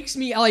it takes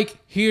me, like,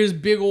 here's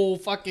big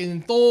old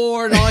fucking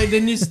Thor, and all,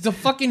 then there's the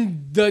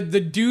fucking... The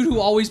dude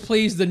who always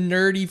plays the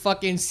nerdy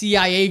fucking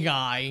CIA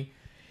guy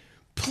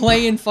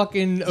playing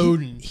fucking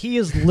Odin. He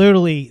is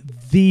literally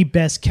the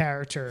best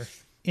character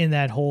in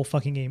that whole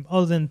fucking game.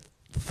 Other than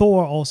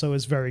Thor also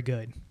is very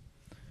good.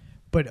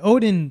 But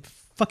Odin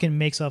fucking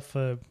makes up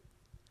for...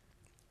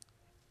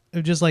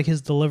 just like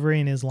his delivery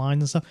and his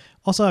lines and stuff.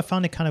 Also, I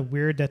found it kind of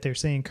weird that they're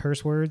saying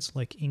curse words,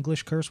 like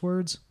English curse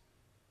words.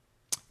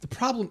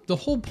 The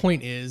whole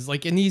point is,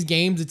 like, in these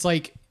games, it's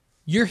like,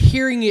 you're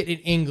hearing it in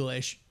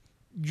English,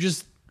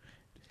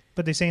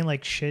 but they're saying,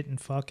 like, shit and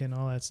fuck and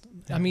all that stuff.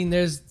 I mean,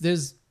 they're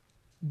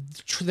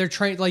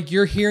trying, like,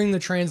 you're hearing the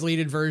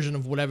translated version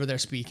of whatever they're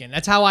speaking.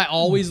 That's how I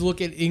always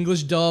look at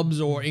English dubs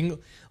or,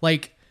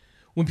 like,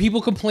 when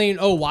people complain,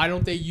 oh, why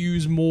don't they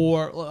use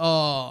more,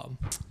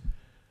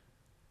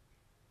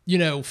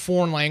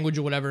 foreign language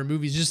or whatever in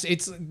movies.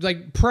 It's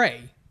like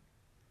Prey.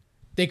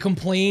 They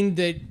complained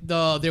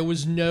that there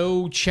was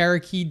no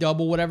Cherokee dub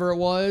or whatever it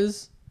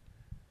was.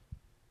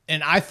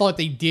 And I thought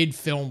they did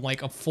film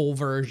like a full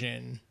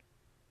version,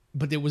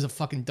 but it was a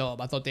fucking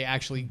dub. I thought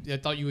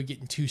you were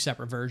getting two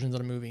separate versions of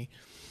the movie.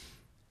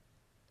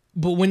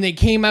 But when they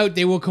came out,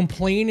 they were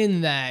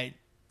complaining that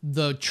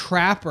the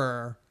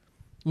trapper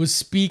was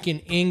speaking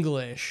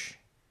English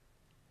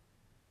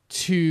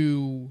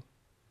to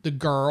the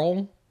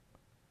girl,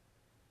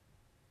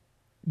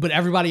 but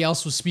everybody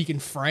else was speaking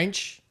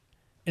French.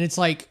 And it's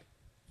like,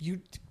 you're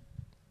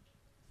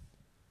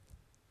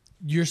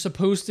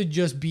supposed to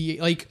just be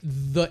like,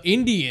 the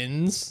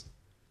Indians,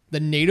 the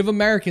Native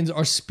Americans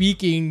are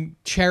speaking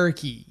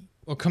Cherokee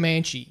or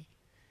Comanche.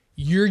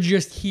 You're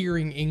just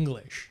hearing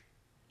English.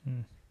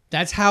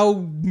 That's how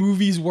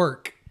movies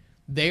work.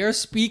 They are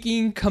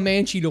speaking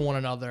Comanche to one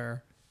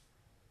another,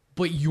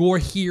 but you're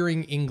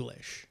hearing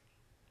English.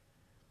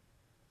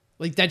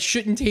 Like, that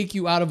shouldn't take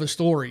you out of a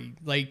story.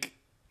 Like,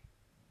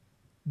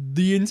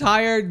 the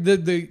entire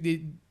the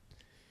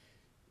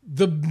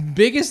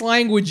biggest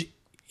language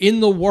in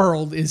the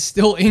world is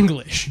still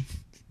English.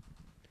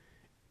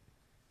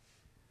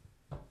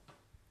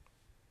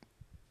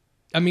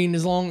 I mean,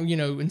 as long,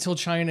 until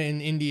China and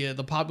India,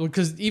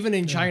 because even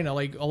in China,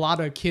 like, a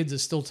lot of kids are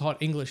still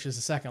taught English as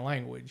a second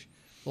language.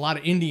 A lot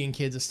of Indian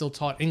kids are still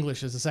taught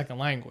English as a second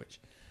language.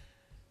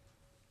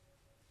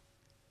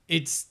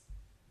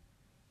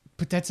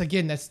 But that's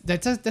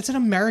an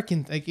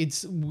American, like,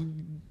 it's,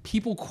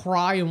 people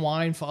cry and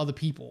whine for other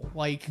people.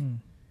 Like,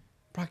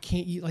 bro,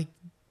 can't you, like,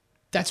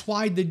 that's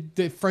why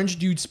the French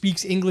dude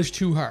speaks English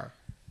to her.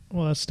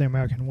 Well, that's the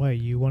American way.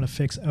 You want to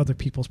fix other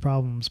people's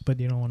problems, but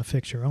you don't want to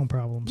fix your own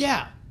problems.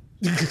 Yeah.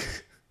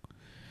 It's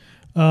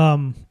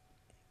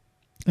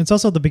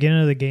also the beginning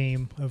of the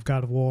game of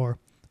God of War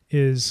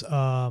is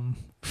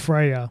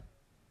Freya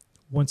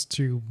wants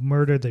to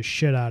murder the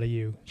shit out of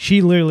you.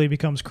 She literally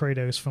becomes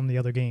Kratos from the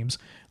other games.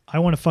 I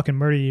want to fucking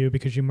murder you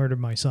because you murdered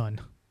my son.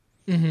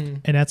 Mm-hmm.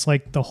 And that's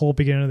like the whole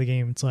beginning of the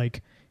game. It's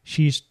like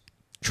she's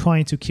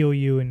trying to kill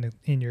you and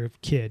your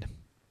kid.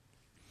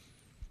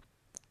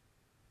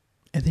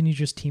 And then you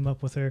just team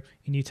up with her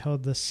and you tell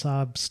the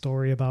sob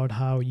story about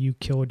how you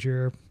killed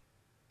your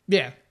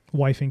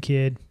wife and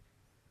kid.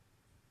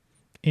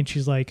 And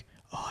she's like,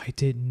 oh, I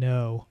didn't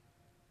know.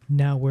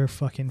 Now we're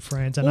fucking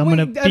friends. And I'm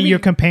going to be your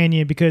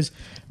companion because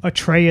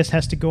Atreus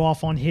has to go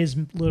off on his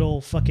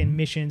little fucking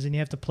missions and you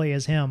have to play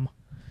as him.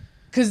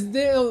 Because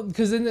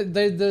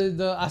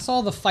then I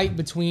saw the fight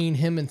between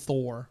him and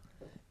Thor.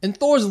 And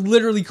Thor's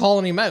literally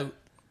calling him out.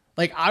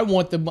 Like, I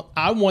want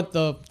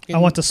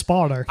the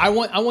Sparta. I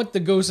want the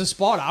ghost of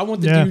Sparta. I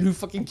want the dude who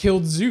fucking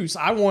killed Zeus.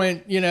 I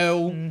want,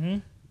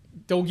 don't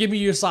give me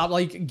your sob,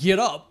 like, get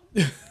up.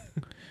 And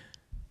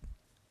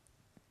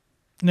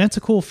that's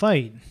a cool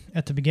fight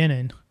at the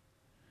beginning.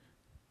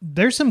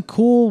 There's some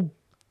cool,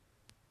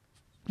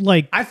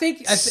 like... I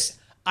think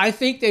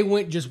they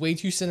went just way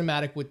too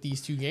cinematic with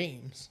these two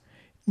games.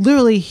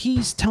 Literally,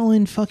 he's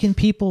telling fucking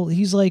people,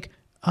 he's like,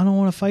 I don't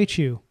want to fight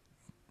you.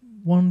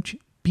 Why don't you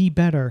be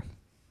better?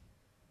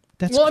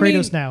 That's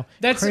Kratos now.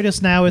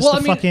 Kratos now is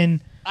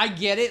fucking... I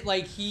get it.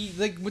 Like,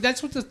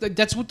 that's what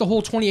the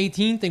whole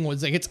 2018 thing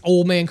was. Like, it's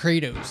old man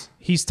Kratos.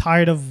 He's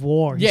tired of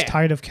war. He's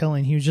tired of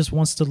killing. He just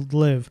wants to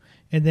live.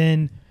 And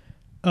then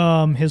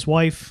his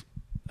wife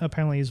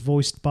apparently is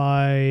voiced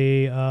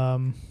by...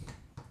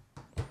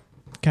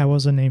 what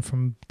was the name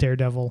from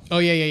Daredevil? Oh,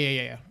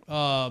 yeah.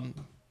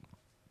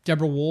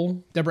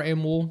 Deborah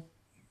Ann Wool.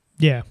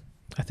 Yeah,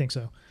 I think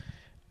so.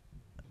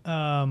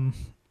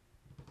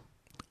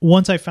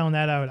 Once I found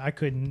that out, I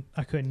could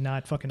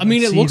not fucking. I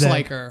mean, it looks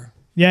like her.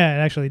 Yeah, it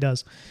actually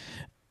does.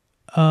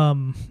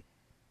 And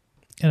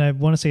I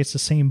want to say it's the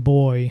same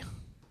boy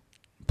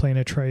playing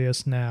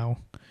Atreus now.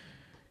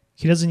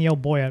 He doesn't yell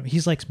boy at him.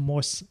 He's like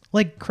more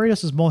like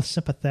Kratos is more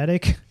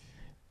sympathetic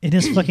in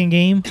his fucking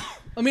game.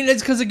 I mean,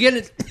 it's because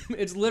again,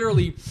 it's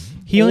literally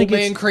old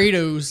man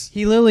Kratos.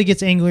 He literally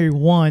gets angry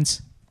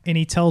once, and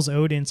he tells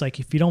Odin, "It's like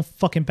if you don't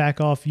fucking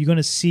back off, you're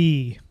gonna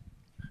see."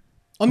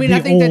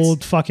 I think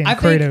old fucking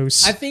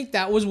Kratos. I think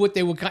that was what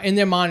they were in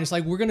their mind. It's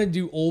like we're gonna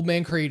do old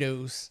man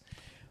Kratos,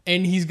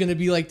 and he's gonna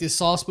be like this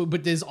soft spot,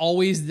 but there's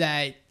always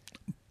that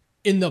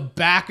in the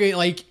back,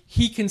 like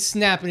he can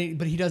snap,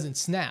 but he doesn't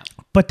snap.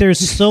 But there's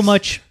so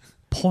much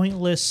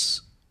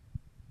pointless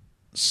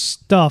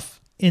stuff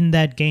in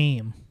that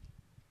game.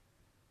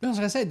 That's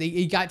what I said.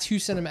 They got too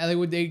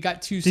cinematic. They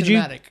got too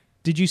cinematic.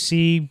 Did you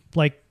see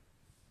like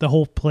the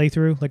whole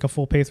playthrough, like a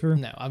full playthrough?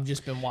 No, I've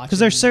just been watching. Because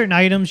there's certain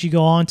items you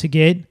go on to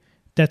get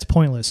that's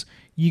pointless.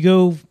 You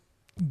go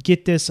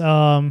get this.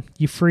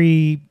 You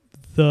free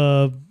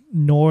the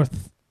Norse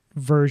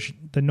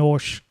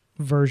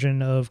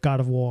version of God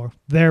of War,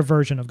 their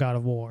version of God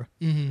of War,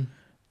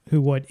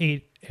 who what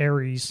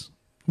Ares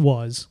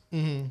was.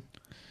 Mm-hmm.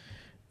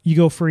 You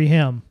go free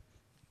him.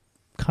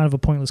 Kind of a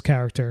pointless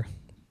character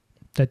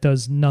that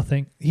does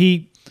nothing.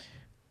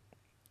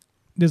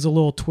 There's a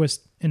little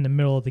twist in the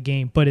middle of the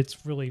game, but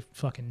it's really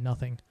fucking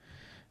nothing.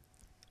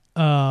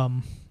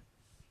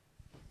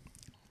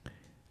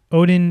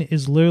 Odin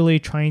is literally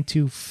trying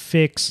to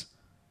fix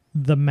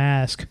the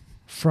mask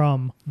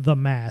from the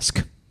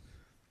mask.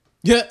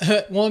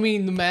 Yeah, well, I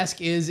mean, the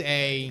mask is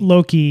a...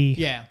 Loki.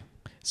 Yeah.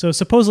 So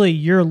supposedly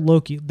you're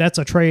Loki. That's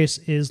Atreus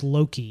is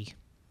Loki.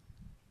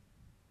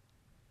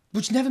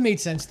 Which never made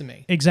sense to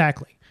me.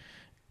 Exactly.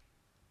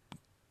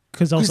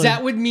 Because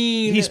that would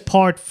mean... He's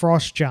part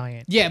frost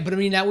giant. Yeah, but I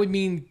mean, that would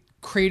mean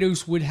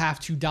Kratos would have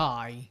to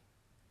die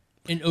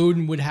and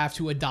Odin would have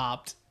to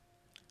adopt.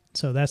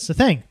 So that's the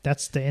thing.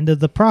 That's the end of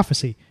the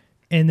prophecy.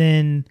 And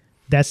then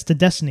that's the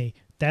destiny.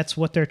 That's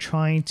what they're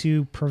trying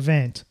to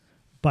prevent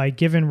by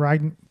giving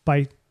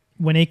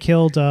when they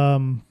killed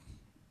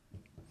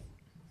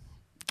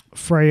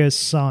Freya's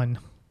son.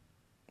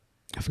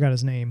 I forgot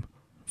his name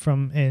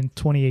in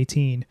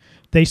 2018.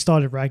 They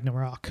started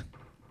Ragnarok.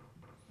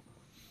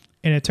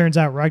 And it turns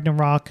out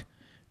Ragnarok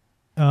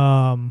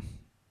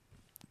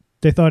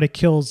they thought it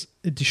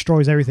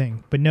destroys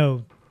everything. But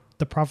no,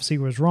 the prophecy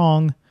was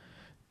wrong.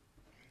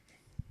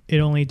 It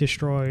only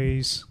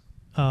destroys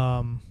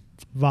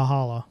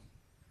Valhalla,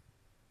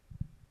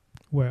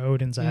 where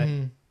Odin's at.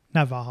 Mm-hmm.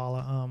 Not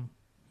Valhalla.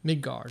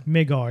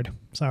 Midgard.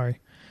 Sorry.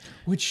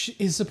 Which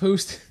is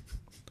supposed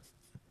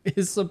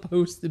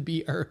to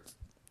be Earth.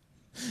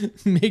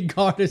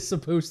 Midgard is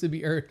supposed to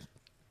be Earth.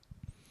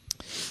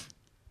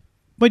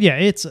 But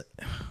yeah,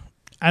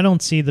 I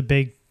don't see the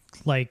big,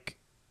 like,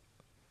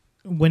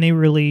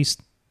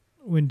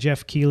 when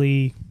Jeff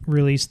Keighley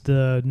released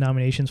the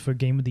nominations for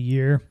Game of the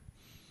Year.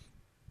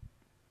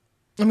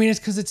 I mean, it's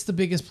because it's the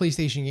biggest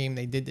PlayStation game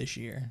they did this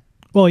year.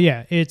 Well,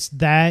 yeah, it's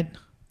that,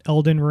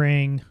 Elden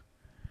Ring,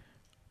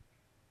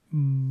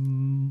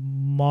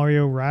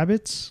 Mario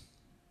Rabbids,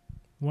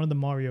 one of the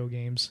Mario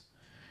games,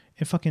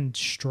 and fucking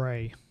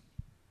Stray.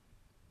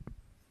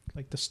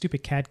 Like the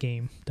stupid cat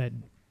game that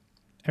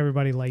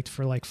everybody liked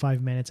for like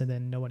 5 minutes and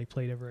then nobody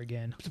played ever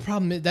again. The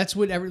problem is that's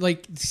what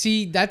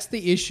that's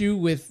the issue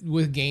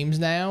with games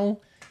now.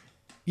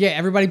 Yeah,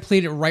 everybody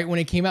played it right when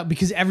it came out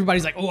because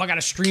everybody's like, oh, I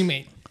gotta stream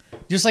it.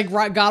 Just like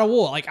God of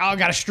War, like, oh, I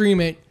gotta stream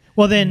it.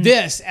 Well, then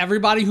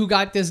everybody who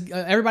got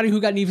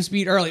Need for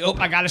Speed early, oh,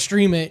 I gotta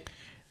stream it.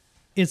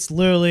 It's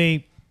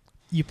literally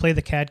you play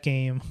the cat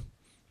game,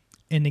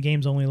 and the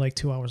game's only like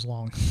 2 hours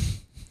long.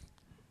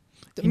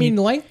 I mean,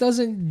 length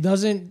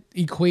doesn't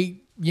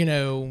equate,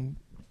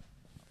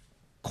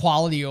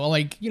 quality or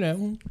But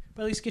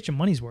at least get your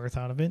money's worth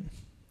out of it.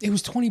 It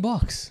was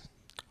 $20.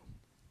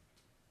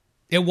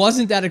 It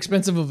wasn't that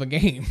expensive of a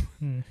game,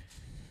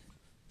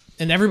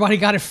 and everybody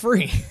got it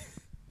free.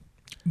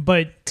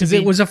 But because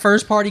it was a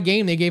first-party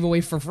game, they gave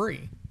away for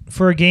free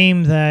for a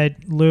game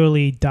that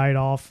literally died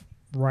off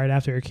right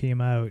after it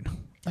came out.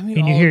 I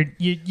mean, and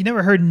you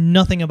never heard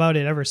nothing about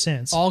it ever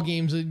since. All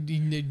games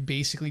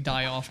basically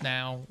die off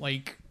now.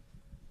 Like,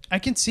 I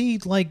can see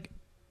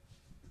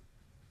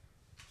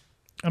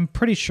I'm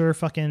pretty sure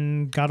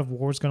fucking God of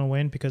War is gonna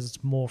win because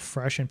it's more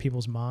fresh in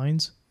people's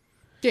minds.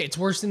 Yeah, it's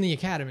worse than the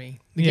Academy.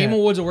 The Game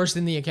Awards are worse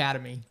than the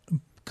Academy.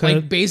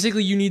 Like,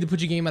 basically, you need to put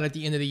your game out at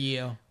the end of the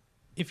year.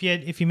 If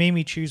you made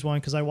me choose one,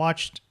 because I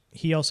watched,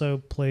 he also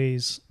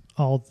plays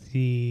all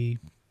the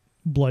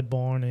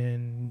Bloodborne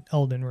and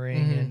Elden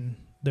Ring and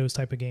those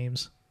type of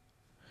games.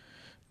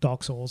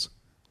 Dark Souls.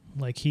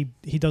 Like, he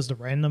does the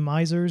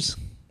randomizers,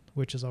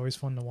 which is always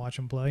fun to watch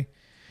him play.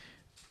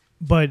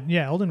 But,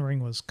 yeah, Elden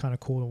Ring was kind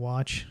of cool to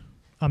watch.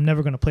 I'm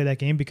never going to play that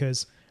game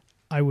because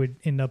I would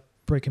end up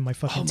breaking my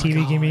fucking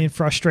TV, getting me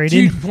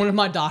frustrated. Dude, one of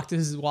my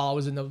doctors, while I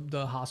was in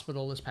the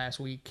hospital this past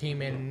week,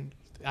 came in.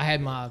 I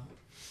had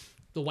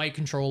the white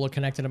controller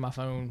connected to my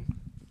phone.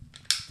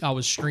 I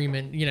was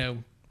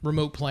streaming,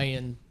 remote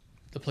playing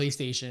the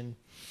PlayStation.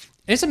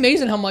 It's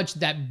amazing how much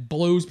that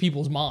blows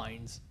people's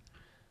minds.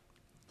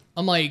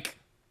 I'm like...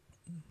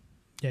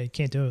 Yeah, you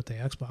can't do it with the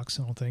Xbox,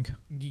 I don't think.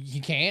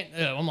 You can't?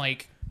 I'm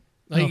like...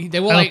 They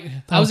were like,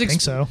 I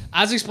think so.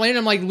 I was explaining,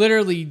 I'm like,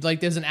 literally, like,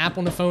 there's an app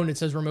on the phone that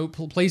says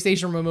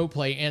PlayStation Remote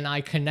Play, and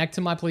I connect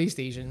to my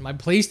PlayStation. My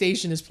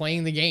PlayStation is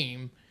playing the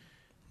game.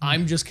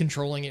 I'm just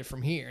controlling it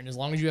from here. And as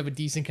long as you have a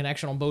decent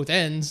connection on both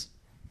ends,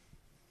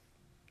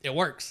 it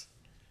works.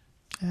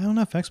 I don't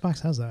know if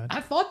Xbox has that.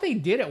 I thought they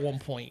did at one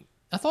point.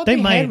 I thought they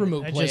had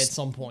Remote Play at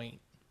some point.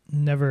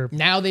 Never.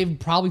 Now they've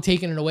probably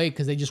taken it away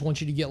because they just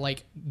want you to get,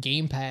 like,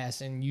 Game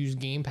Pass and use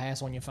Game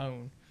Pass on your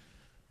phone.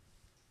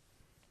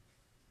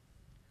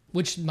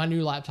 Which my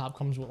new laptop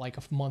comes with like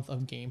a month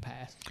of Game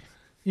Pass.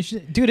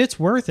 Dude, it's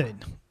worth it.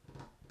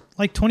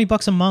 Like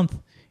 $20 a month,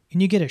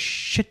 and you get a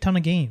shit ton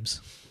of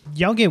games.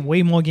 Y'all get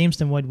way more games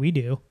than what we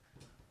do.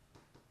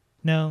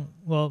 No,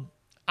 well,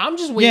 I'm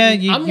just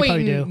waiting. Yeah, I'm you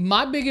waiting. do.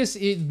 My biggest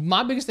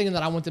thing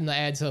that I want them to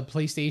add to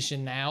PlayStation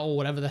Now or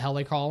whatever the hell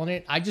they're calling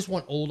it. I just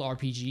want old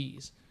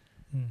RPGs.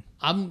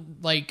 I'm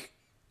like,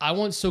 I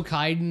want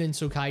Sokaiden and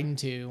Sokaiden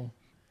 2.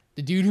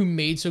 The dude who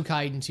made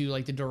Sokaiden 2,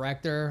 like the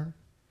director,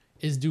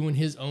 is doing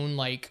his own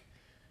like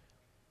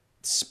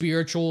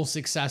spiritual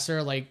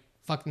successor, like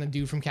fucking the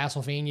dude from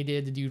Castlevania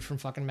did, the dude from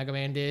fucking Mega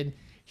Man did.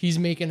 He's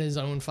making his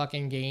own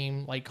fucking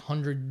game, like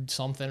 100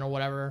 something or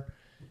whatever,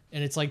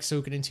 and it's like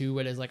Sokaiden 2,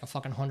 where there's like a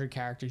fucking 100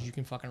 characters you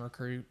can fucking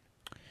recruit.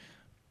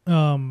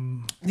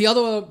 The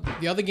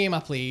other game I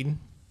played,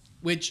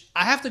 which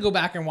I have to go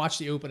back and watch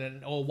the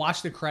opening or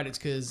watch the credits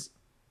because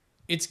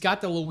it's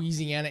got the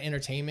Louisiana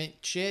Entertainment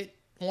shit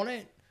on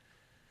it.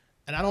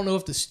 And I don't know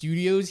if the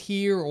studio's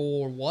here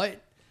or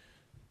what,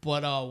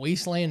 but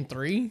Wasteland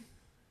 3,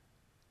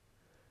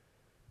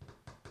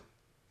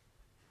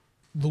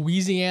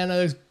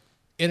 Louisiana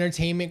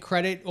Entertainment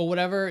credit or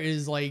whatever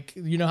is like,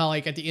 you know how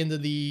like at the end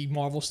of the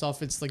Marvel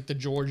stuff, it's like the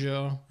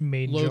Georgia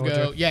logo.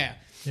 Georgia. Yeah.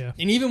 Yeah.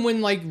 And even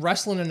when like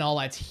wrestling and all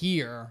that's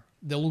here,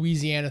 the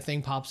Louisiana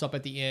thing pops up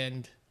at the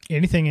end.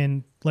 Anything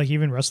in like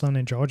even wrestling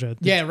in Georgia.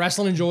 Yeah,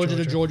 wrestling in Georgia,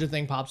 the Georgia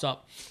thing pops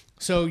up.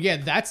 So, yeah,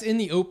 that's in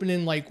the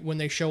opening, like, when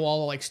they show all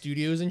the, like,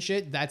 studios and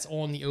shit, that's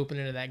on the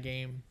opening of that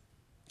game.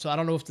 So, I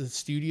don't know if the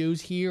studio's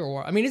here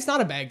or... I mean, it's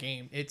not a bad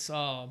game. It's,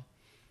 again,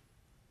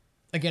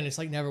 it's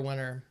like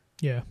Neverwinter.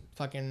 Yeah.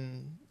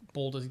 Fucking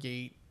Baldur's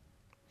Gate.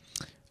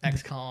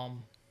 XCOM.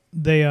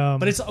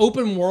 But it's an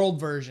open world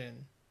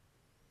version.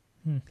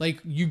 Like,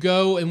 you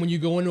go, and when you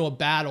go into a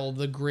battle,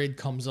 the grid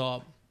comes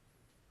up,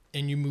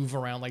 and you move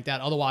around like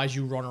that. Otherwise,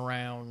 you run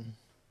around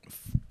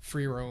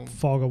free roam.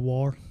 Fog of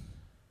War.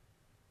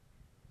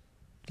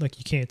 Like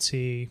you can't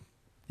see,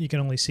 you can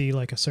only see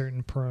like a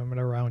certain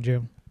perimeter around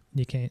you.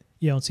 You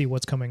don't see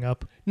what's coming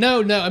up.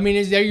 No. I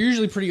mean, they're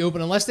usually pretty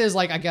open unless there's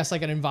like, I guess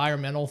like an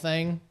environmental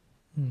thing.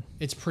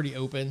 It's pretty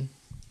open.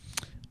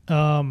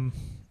 AEW's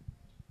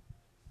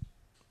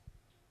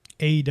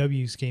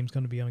game's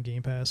going to be on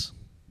Game Pass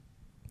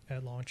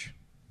at launch.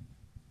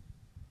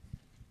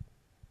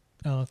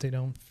 I don't know if they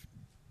don't.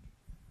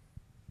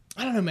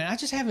 I don't know, man. I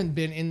just haven't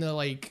been in the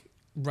like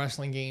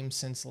wrestling games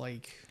since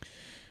like...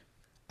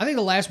 I think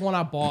the last one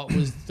I bought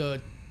was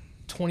the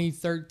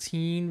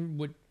 2013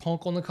 with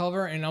Punk on the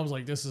cover, and I was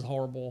like, this is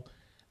horrible.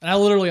 And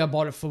I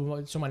bought it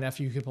so my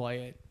nephew could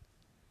play it.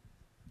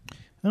 I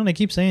don't know, they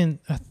keep saying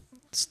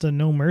it's the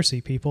No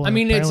Mercy people. I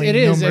mean, it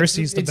is. No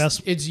Mercy is the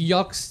best. It's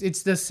yucks.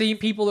 It's the same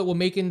people that were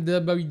making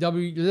the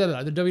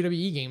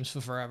WWE games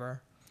for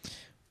forever.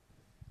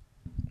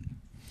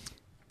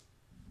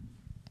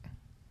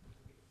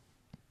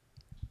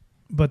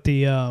 But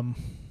the other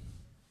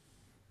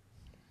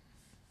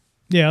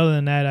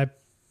than that,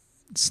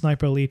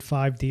 Sniper Elite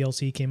 5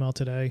 DLC came out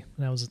today,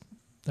 and I was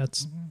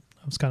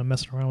kind of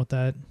messing around with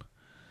that. And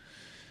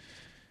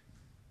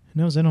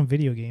that was it on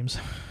video games.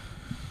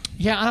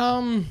 Yeah,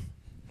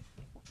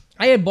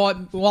 I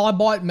bought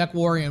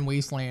MechWarrior and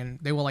Wasteland.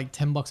 They were like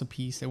 $10 a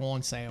piece. They were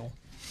on sale.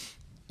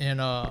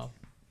 And I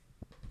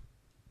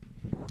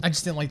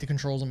just didn't like the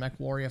controls of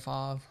MechWarrior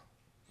 5.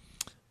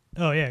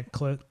 Oh yeah,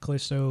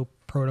 Callisto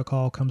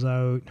Protocol comes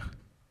out.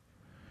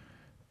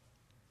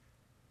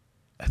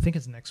 I think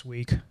it's next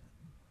week.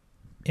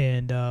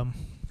 And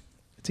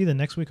it's either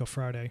next week or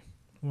Friday,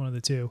 one of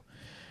the two.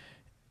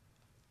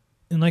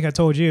 And like I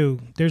told you,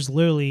 there's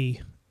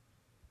literally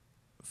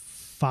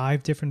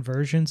 5 different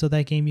versions of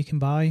that game you can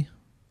buy.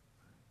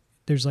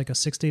 There's like a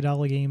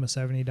 $60 game, a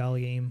 $70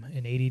 game,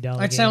 an $80 game.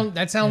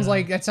 That sounds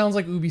like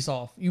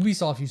Ubisoft.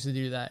 Ubisoft used to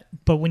do that.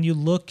 But when you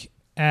look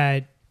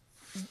at,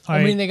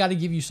 I mean, they got to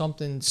give you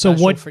something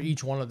special for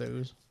each one of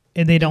those.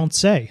 And they don't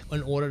say.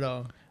 In order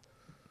to.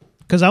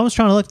 Because I was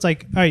trying to look, it's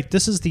like, all right,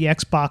 this is the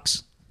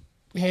Xbox.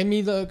 Hand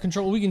me the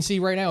controller. We can see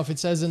right now if it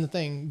says in the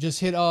thing. Just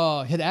hit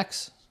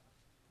X.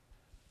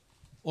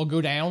 Or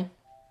go down.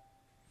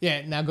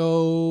 Yeah, now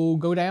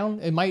go down.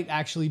 It might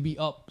actually be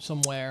up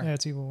somewhere. Yeah,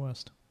 it's Evil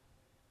West.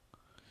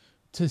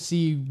 To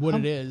see what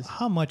it is.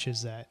 How much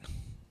is that?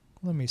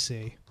 Let me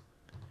see.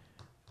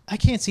 I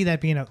can't see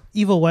that being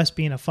Evil West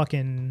being a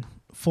fucking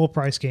full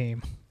price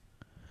game.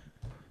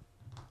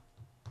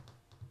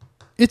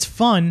 It's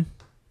fun.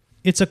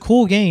 It's a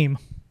cool game.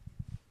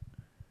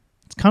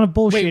 It's kind of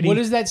bullshitty. Wait, what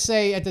does that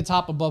say at the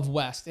top above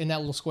West in that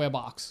little square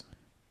box?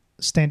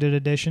 Standard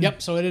edition.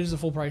 Yep, so it is a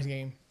full price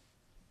game.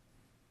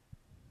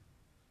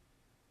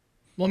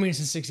 Well, I mean, it's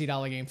a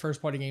 $60 game.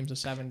 First party game's a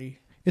 $70.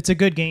 It's a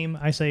good game.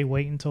 I say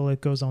wait until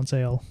it goes on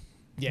sale.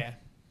 Yeah.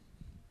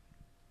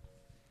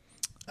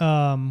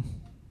 Oh,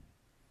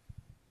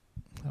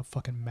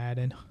 fucking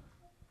Madden.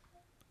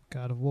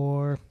 God of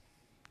War.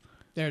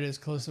 There it is,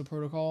 Callisto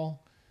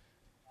Protocol.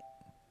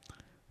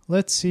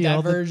 Let's see.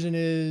 That version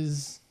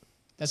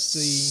that's the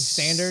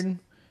standard.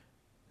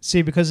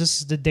 See, because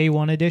this is the day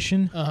one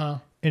edition. Uh-huh.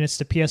 And it's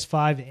the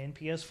PS5 and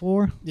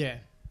PS4. Yeah.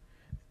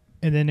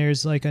 And then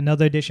there's like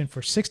another edition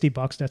for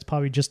 $60. That's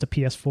probably just a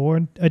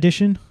PS4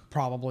 edition.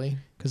 Probably.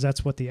 Because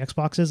that's what the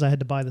Xbox is. I had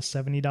to buy the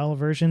 $70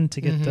 version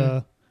to get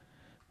the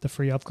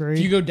free upgrade.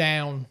 If you go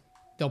down,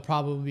 they'll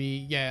probably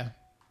be,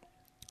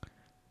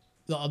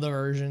 the other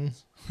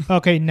versions.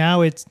 Okay,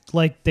 now it's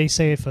like they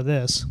say it for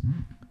this.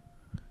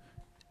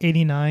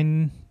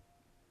 89.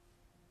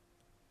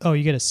 Oh,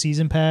 you get a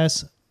season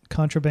pass,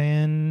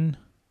 contraband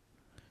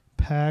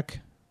pack,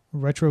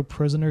 retro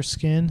prisoner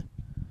skin.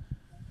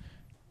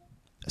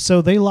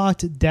 So they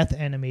locked death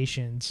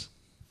animations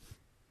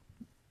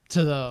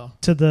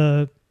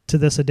to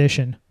this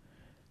edition.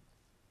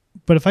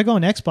 But if I go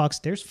on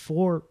Xbox,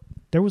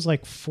 there was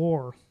like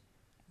 4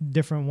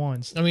 different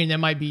ones. I mean, there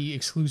might be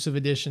exclusive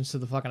editions to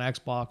the fucking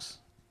Xbox.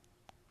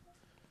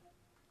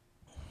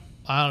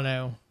 I don't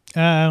know.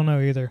 I don't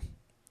know either.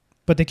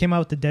 But they came out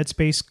with the Dead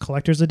Space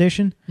Collector's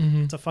Edition.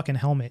 Mm-hmm. It's a fucking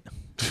helmet.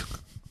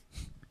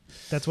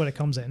 That's what it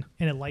comes in.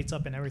 And it lights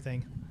up and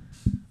everything.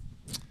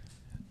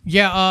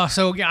 Yeah,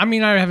 I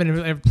mean, I haven't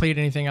ever played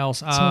anything else.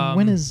 So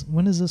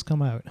when does this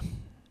come out?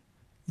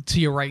 To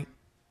your right.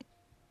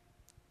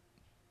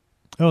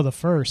 Oh, the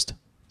 1st.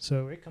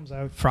 So it comes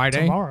out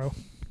Friday? Tomorrow.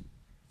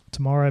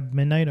 Tomorrow at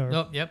midnight? Or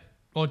Oh, yep.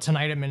 Or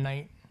tonight at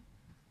midnight.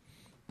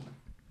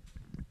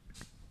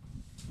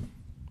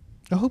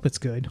 I hope it's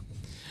good.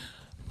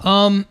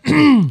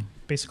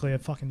 Basically a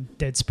fucking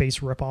Dead Space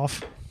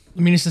ripoff. I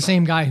mean, it's the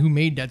same guy who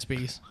made Dead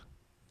Space.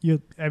 You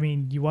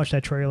watch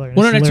that trailer. And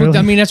Well, no,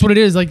 that's what it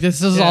is. Like,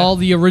 this is all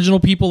the original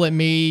people that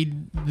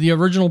made the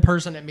original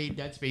person that made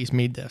Dead Space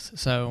made this.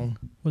 So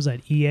was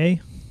that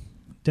EA?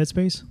 Dead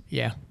Space?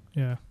 Yeah.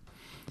 Yeah.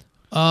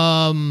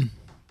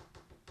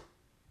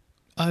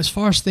 As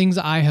far as things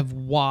I have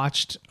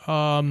watched,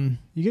 you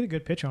get a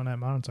good picture on that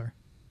monitor.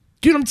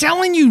 Dude, I'm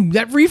telling you,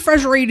 that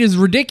refresh rate is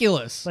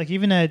ridiculous. Like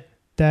even at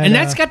that, and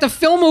that's got the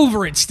film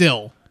over it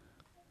still.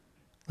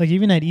 Like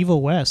even at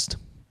Evil West,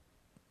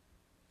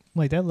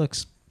 like that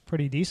looks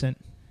pretty decent.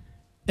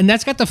 And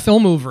that's got the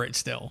film over it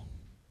still.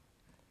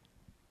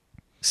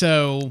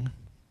 So,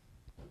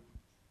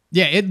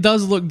 yeah, it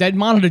does look. That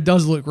monitor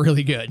does look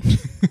really good.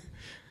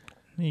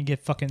 You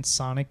get fucking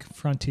Sonic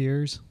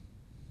Frontiers.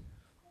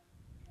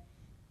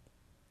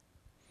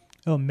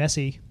 Oh,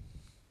 Messi.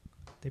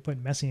 They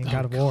put Messi in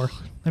God of War.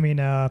 I mean,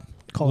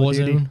 Call of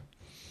Duty.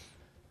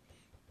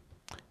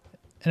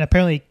 And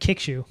apparently it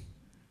kicks you.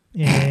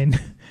 And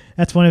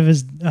that's one of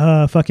his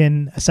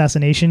fucking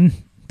assassination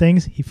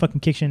things. He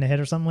fucking kicks you in the head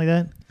or something like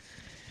that.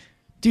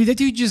 Dude, that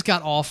dude just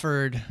got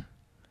offered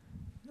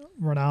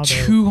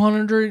Ronaldo.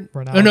 200?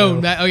 Ronaldo. Oh,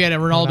 no.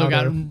 Ronaldo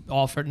got Ronaldo. him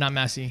offered, not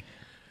Messi.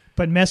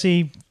 But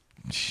Messi,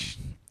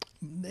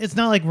 it's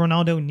not like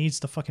Ronaldo needs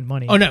the fucking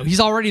money. Oh, no.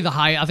 He's already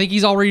I think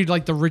he's already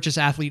like the richest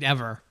athlete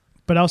ever.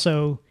 But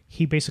also,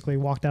 he basically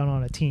walked out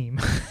on a team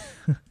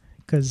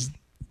because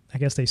I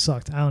guess they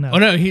sucked. I don't know. Oh,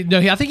 no.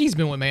 I think he's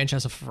been with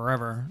Manchester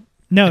forever.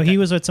 No, he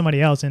was with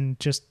somebody else and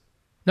just...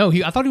 No,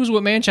 I thought he was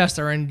with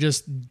Manchester and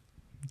just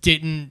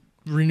didn't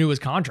renew his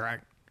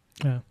contract.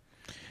 Yeah.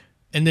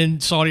 And then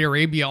Saudi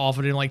Arabia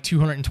offered him like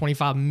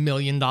 $225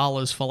 million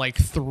for like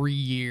 3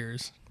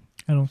 years.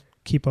 I don't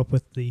keep up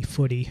with the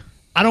footy.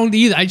 I don't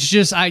either. It's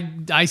just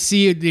I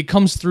see it. It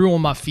comes through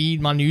on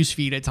my news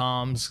feed at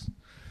times,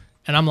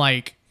 and I'm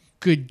like,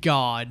 good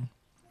God.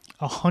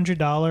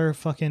 $100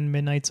 fucking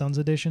Midnight Suns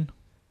edition.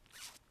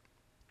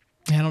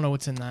 I don't know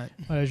what's in that.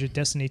 Oh, there's your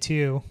Destiny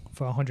 2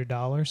 for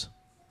 $100.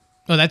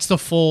 Oh, that's the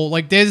full.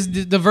 Like, there's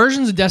the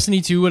versions of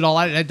Destiny 2 and all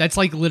that. That's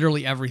like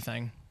literally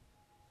everything.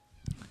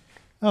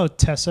 Oh,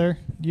 Tesser,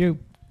 you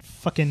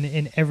fucking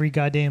in every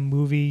goddamn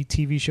movie,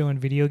 TV show,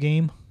 and video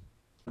game.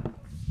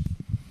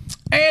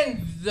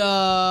 And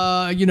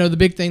the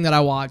big thing that I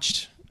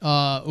watched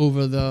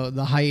over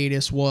the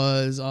hiatus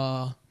was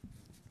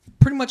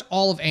pretty much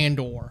all of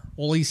Andor,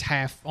 or at least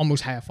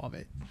almost half of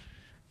it,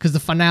 because the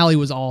finale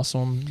was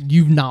awesome.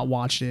 You've not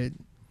watched it.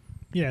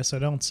 Yeah, so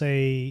don't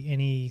say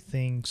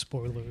anything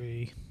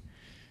spoilery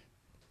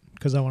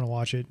because I want to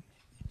watch it.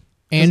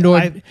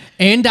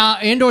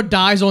 Andor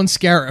dies on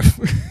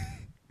Scarif.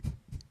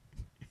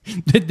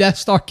 The Death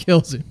Star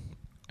kills him.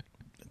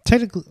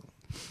 Technically,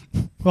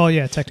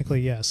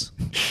 yes.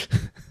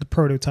 The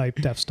prototype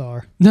Death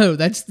Star. No,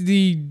 that's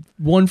the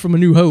one from A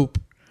New Hope.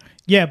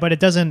 Yeah, but it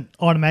doesn't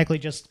automatically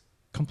just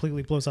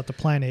completely blows up the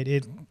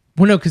planet.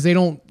 Well, no, because they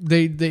don't.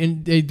 They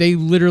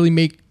literally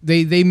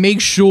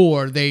make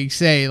sure they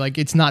say like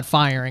it's not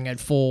firing at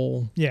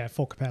full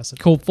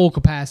capacity. Full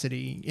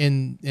capacity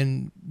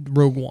in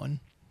Rogue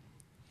One.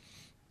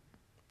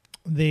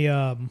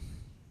 Because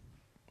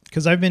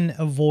I've been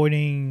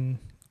avoiding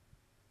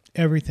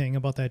everything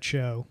about that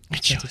show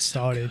since it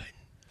started.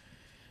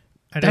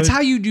 That's how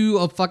you do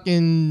a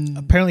fucking...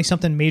 Apparently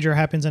something major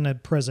happens in a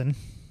prison.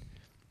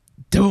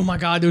 Oh my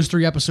God, those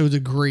 3 episodes are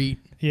great.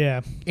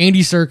 Yeah.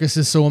 Andy Serkis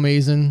is so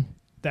amazing.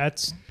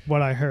 That's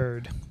what I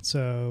heard.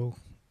 So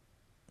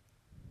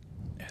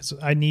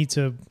I need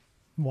to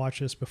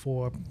watch this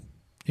before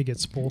it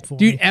gets spoiled for me.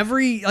 Dude,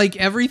 every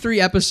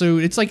 3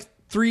 episodes, it's like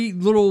 3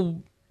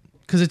 little...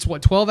 Because it's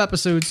 12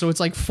 episodes, so it's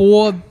like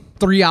 4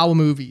 3-hour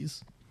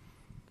movies.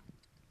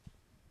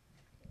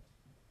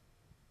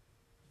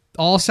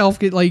 All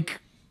get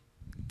like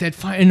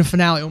that in the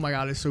finale. Oh my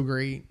God, it's so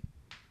great.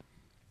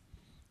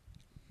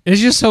 It's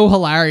just so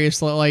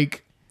hilarious.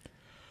 Like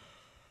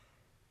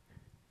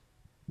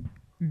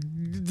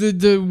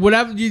the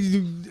whatever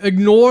you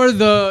ignore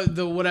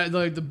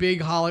the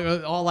big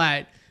hollow, all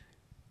that.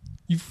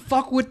 You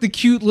fuck with the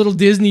cute little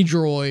Disney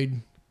droid,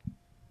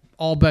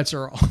 all bets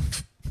are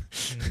off.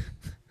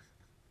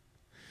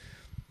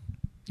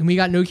 And we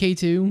got no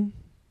K2,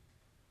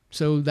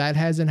 so that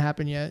hasn't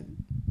happened yet.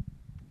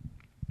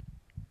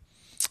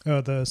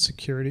 Oh, the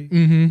security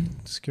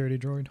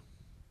droid.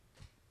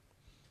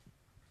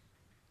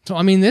 So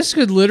I mean, this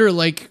could literally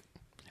like,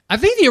 I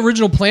think the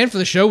original plan for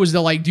the show was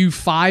to like do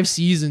 5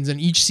 seasons, and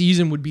each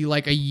season would be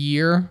like a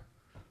year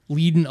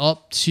leading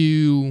up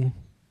to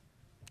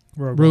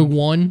Rogue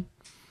One.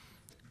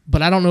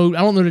 But I don't know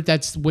that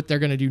that's what they're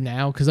gonna do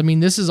now, because I mean,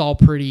 this is all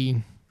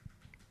pretty.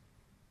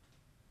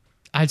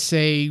 I'd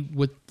say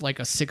with like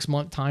a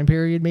 6-month time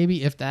period,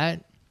 maybe, if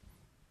that.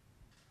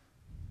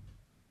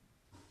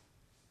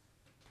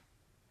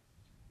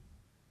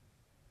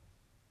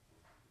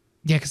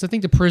 Yeah, because I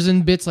think the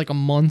prison bit's like a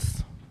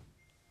month.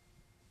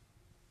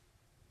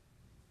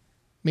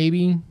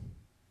 Maybe.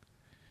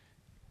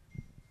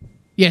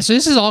 Yeah, so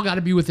this has all got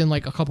to be within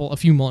like a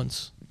few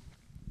months.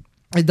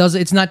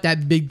 It's not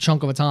that big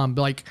chunk of a time,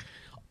 but like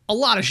a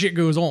lot of shit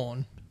goes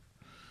on.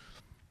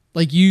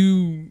 Like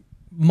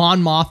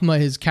Mon Mothma,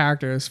 his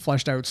character is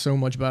fleshed out so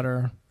much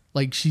better.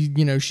 Like she's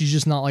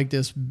just not like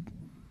this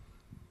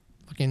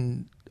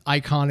fucking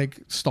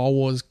iconic Star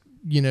Wars,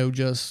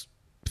 just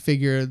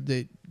figure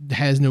that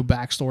has no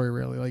backstory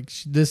really. Like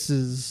this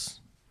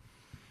is,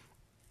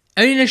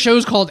 I mean, the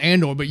show's called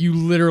Andor, but you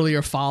literally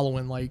are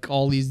following like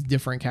all these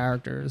different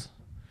characters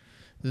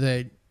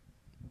that,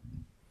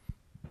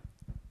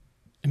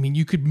 I mean,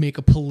 you could make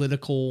a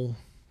political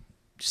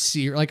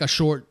like a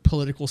short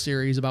political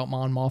series about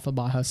Mon Mothma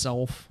by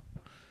herself.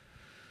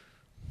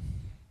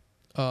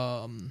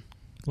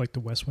 Like the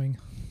West Wing.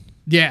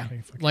 Yeah,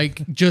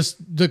 like just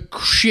the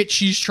shit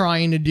she's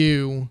trying to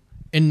do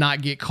and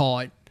not get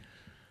caught.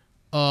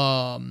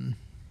 The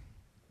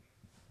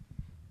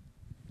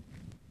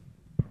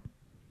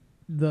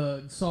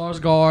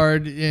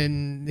Sarsgaard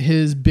and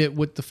his bit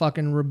with the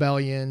fucking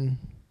rebellion.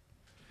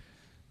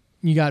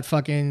 You got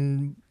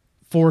fucking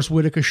Forrest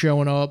Whitaker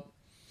showing up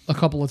a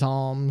couple of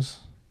times.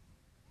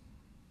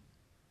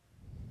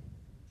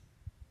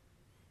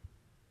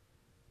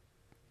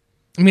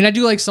 I mean, I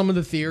do like some of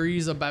the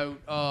theories about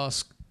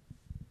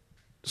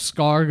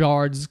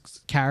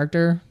Skarsgård's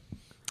character.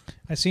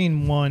 I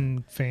seen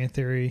one fan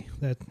theory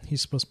that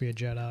he's supposed to be a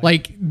Jedi.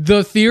 Like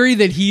the theory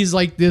that he's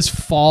like this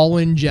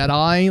fallen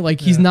Jedi, like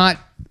he's not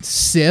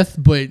Sith,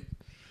 but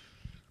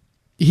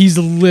he's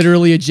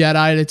literally a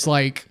Jedi that's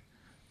like,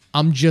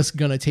 I'm just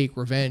gonna take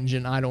revenge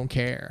and I don't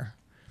care.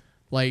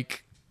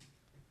 Like,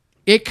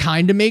 it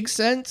kind of makes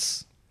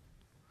sense,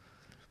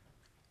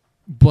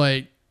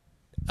 but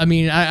I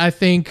mean, I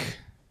think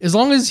as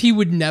long as he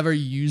would never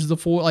use the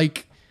Force,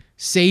 like,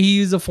 say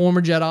he's a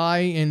former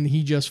Jedi and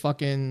he just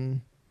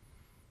fucking,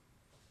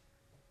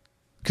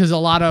 because a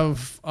lot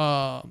of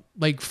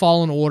like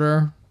Fallen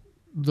Order,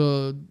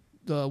 the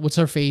what's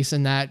her face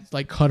in that,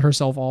 like, cut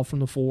herself off from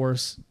the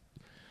Force.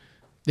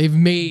 They've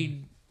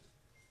made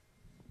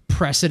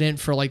precedent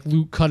for like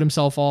Luke cut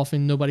himself off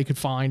and nobody could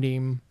find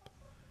him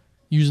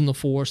using the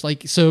Force.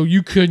 Like, so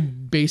you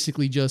could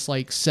basically just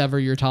like sever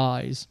your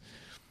ties.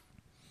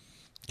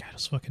 God,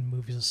 those fucking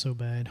movies are so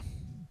bad.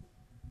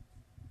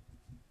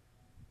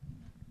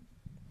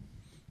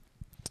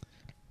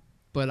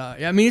 But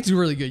yeah, I mean, it's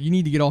really good. You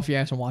need to get off your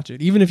ass and watch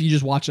it, even if you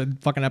just watch a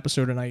fucking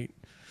episode a night.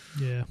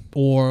 Yeah.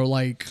 Or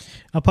like,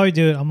 I'll probably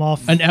do it. I'm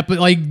off.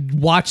 Like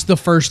watch the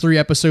first 3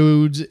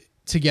 episodes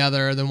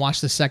together, then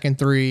watch the second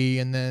 3,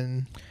 and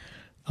then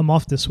I'm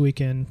off this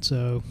weekend,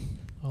 so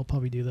I'll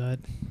probably do that.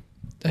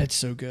 That's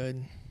so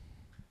good.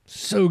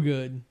 So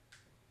good.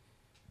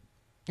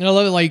 And I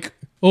love it, like,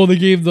 oh, they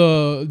gave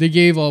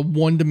a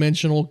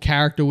one-dimensional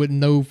character with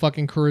no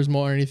fucking charisma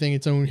or anything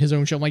his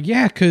own show. I'm like,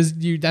 yeah, because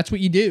that's what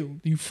you do.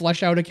 You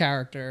flesh out a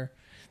character.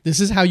 This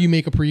is how you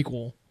make a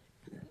prequel.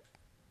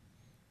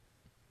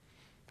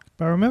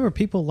 But I remember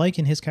people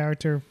liking his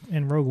character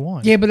in Rogue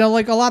One. Yeah, but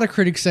like a lot of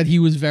critics said he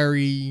was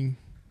very,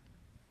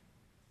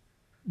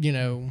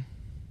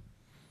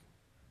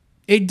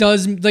 it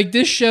does, like,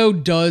 this show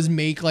does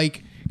make,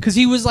 like, because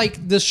he was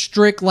like the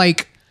strict,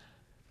 like,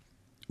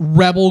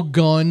 rebel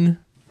gun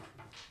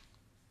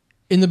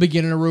in the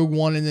beginning of Rogue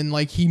One, and then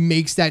like he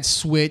makes that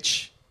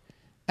switch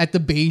at the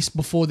base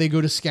before they go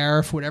to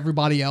Scarif with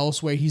everybody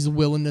else, where he's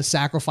willing to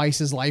sacrifice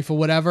his life or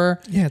whatever.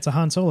 Yeah, it's a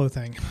Han Solo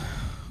thing.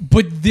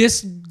 But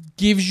this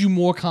gives you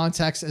more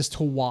context as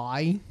to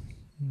why,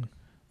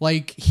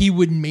 like, he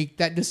would make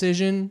that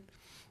decision.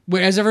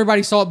 Whereas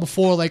everybody saw it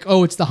before, like,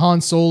 oh, it's the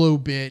Han Solo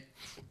bit.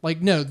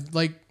 Like, no,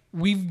 like,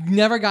 we've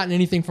never gotten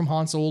anything from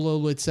Han Solo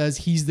that says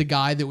he's the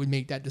guy that would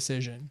make that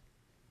decision.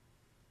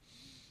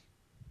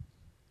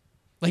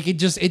 Like,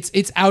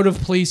 it's out of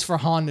place for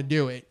Han to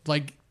do it.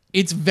 Like,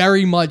 it's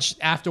very much,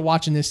 after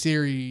watching this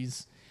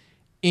series,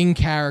 in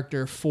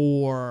character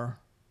for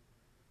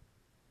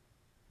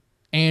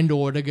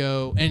Andor to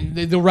go, and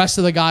the rest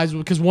of the guys,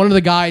 because one of the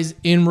guys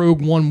in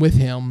Rogue One with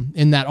him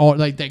in that,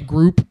 like, that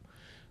group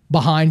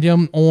behind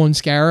him on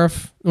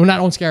Scarif, well, not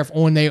on Scarif,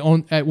 when they're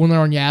on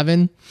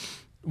Yavin,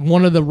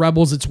 one of the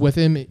rebels that's with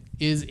him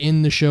is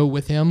in the show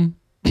with him.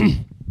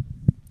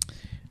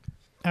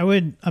 I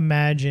would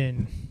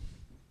imagine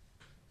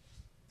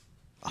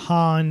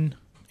Han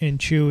and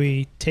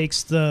Chewie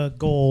takes the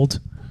gold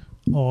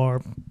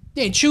or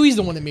Chewie's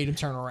the one that made him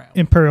turn around.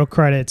 Imperial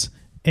credits,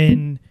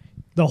 and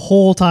the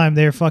whole time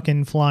they're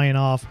fucking flying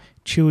off,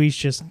 Chewie's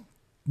just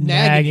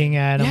nagging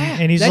at him,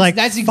 and he's like,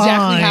 "That's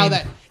exactly how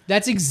that.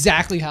 That's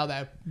exactly how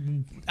that.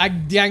 I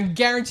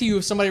guarantee you,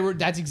 if somebody were,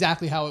 that's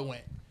exactly how it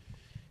went.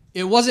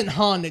 It wasn't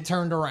Han that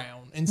turned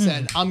around and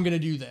said, "I'm gonna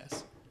do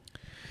this."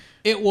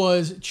 It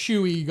was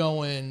Chewie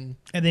going,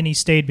 and then he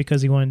stayed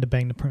because he wanted to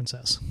bang the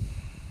princess.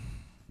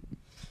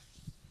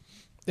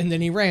 And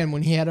then he ran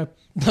when he had a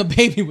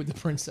baby with the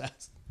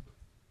princess.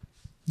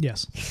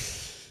 Yes.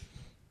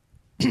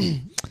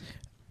 Was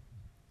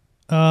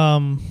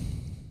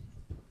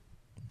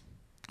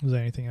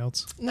there anything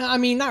else? No, I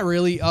mean, not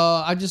really.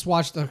 I just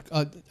watched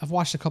I've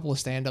watched a couple of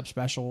stand-up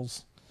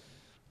specials.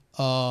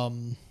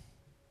 Trevor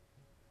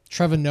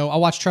Noah. I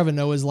watched Trevor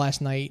Noah's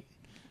last night.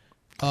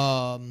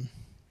 I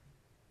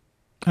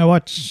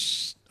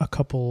watched a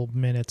couple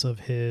minutes of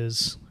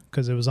his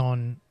because it was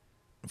on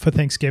for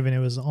Thanksgiving. It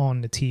was on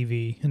the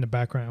TV in the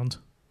background.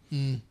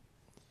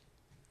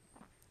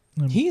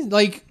 He's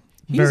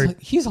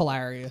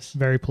hilarious.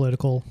 Very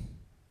political.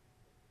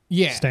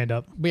 Yeah, stand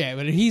up. Yeah,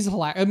 but he's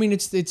hilarious. I mean,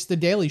 it's the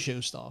Daily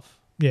Show stuff.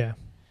 Yeah.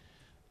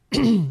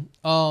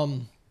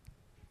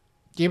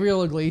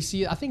 Gabriel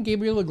Iglesias. I think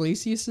Gabriel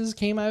Iglesias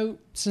came out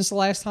since the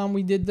last time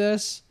we did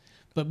this,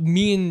 but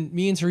me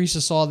and Teresa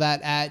saw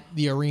that at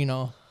the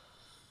arena.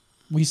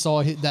 We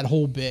saw that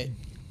whole bit,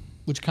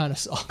 which kind of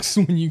sucks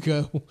when you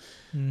go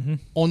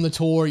on the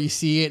tour, you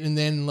see it, and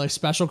then like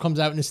special comes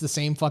out and it's the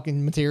same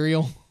fucking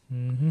material.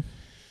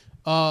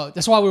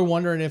 That's why we were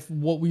wondering if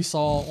what we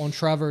saw on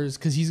Trevor's,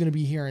 because he's going to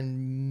be here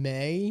in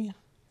May,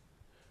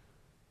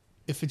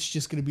 if it's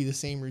just going to be the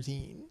same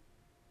routine.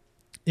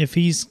 If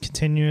he's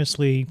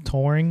continuously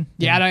touring,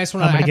 yeah, I just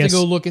want to have to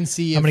go look and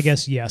see. I'm going to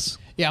guess yes.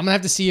 Yeah, I'm going to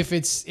have to see if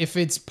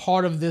it's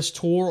part of this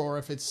tour or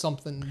if it's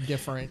something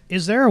different.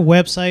 Is there a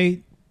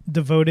website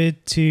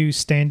devoted to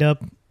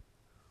stand-up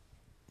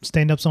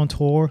stand-ups on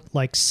tour,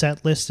 like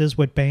set listers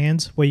with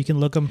bands where you can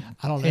look them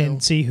I don't know.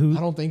 and see who.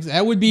 I don't think so.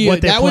 That would be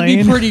what they're that would be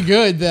playing. pretty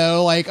good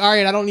though. Like, all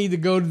right, I don't need to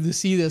go to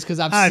see this because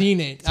I've seen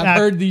it. I've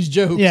heard these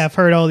jokes. Yeah, I've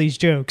heard all these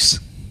jokes.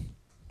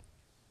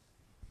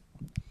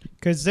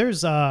 Because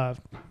there's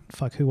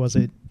who was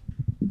it?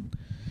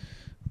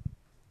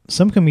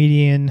 Some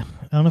comedian. I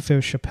don't know if it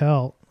was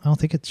Chappelle. I don't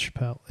think it's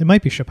Chappelle. It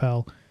might be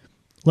Chappelle.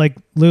 Like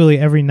literally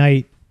every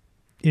night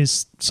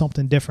is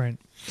something different,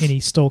 and he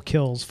still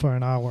kills for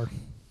an hour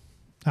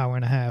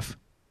and a half.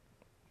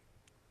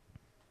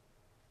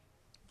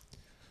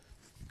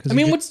 I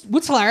mean,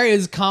 what's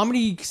hilarious is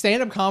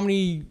stand-up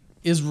comedy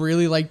is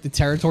really like the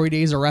territory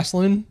days of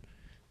wrestling,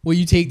 where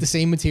you take the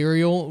same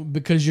material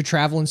because you're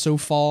traveling so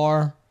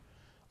far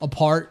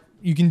apart.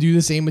 You can do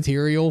the same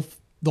material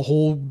the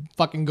whole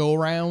fucking go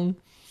around.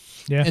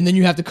 Yeah. And then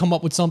you have to come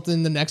up with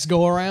something the next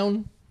go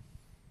around.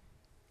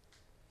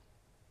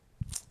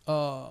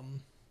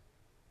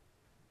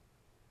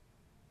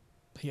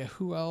 Yeah,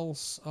 who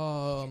else?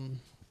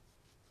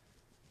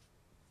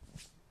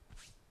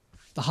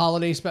 The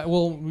holiday special.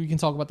 Well, we can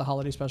talk about the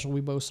holiday special.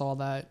 We both saw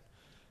that.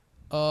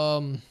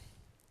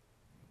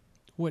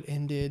 What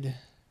ended?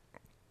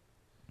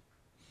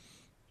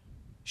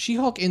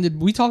 She-Hulk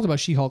ended. We talked about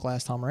She-Hulk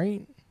last time,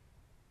 right?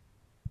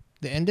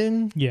 The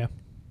ending? Yeah.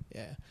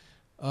 Yeah.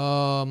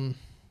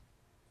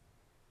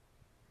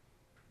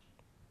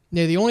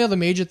 Yeah, the only other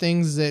major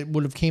things that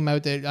would have came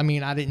out that, I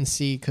mean, I didn't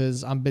see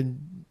because I've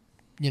been,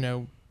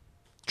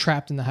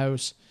 trapped in the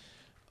house.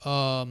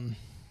 Wakanda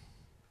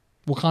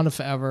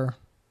Forever.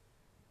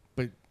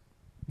 But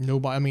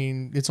nobody, I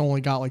mean, it's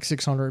only got like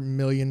 $600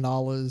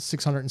 million,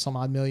 600 and some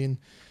odd million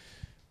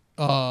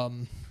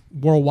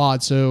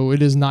worldwide, so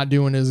it is not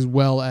doing as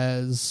well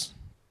as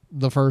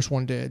the first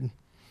one did.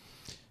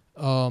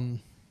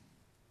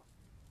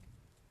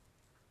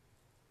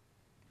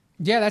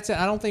 Yeah, that's it.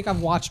 I don't think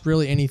I've watched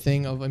really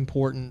anything of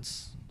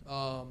importance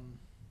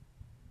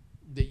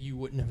that you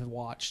wouldn't have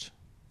watched.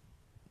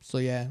 So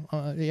yeah,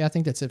 I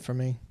think that's it for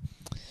me.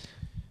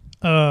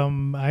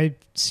 I've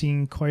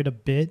seen quite a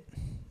bit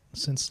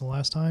since the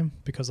last time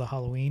because of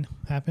Halloween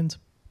happened.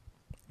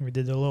 We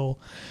did a little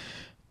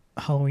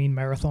Halloween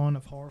marathon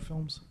of horror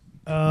films.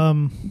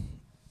 I'll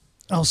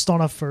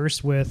start off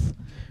first with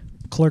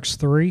Clerks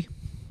 3.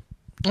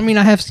 I mean,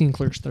 I have seen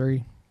Clerks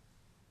 3.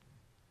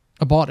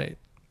 I bought it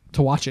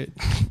to watch it.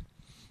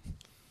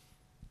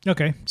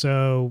 Okay,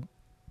 so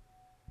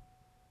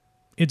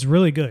it's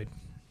really good.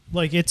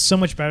 Like, it's so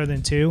much better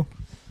than 2.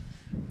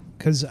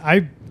 Because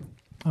I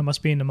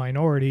must be in the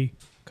minority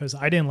because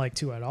I didn't like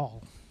 2 at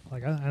all.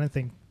 Like, I didn't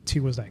think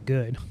 2 was that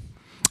good.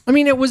 I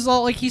mean, it was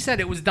all, like he said,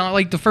 it was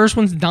like the first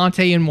one's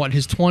Dante in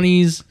his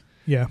 20s.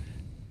 Yeah.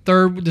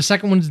 The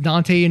second one's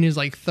Dante in his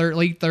like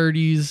late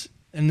 30s,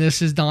 and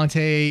this is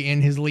Dante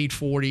in his late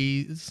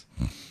 40s.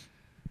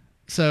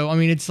 So, I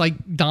mean, it's like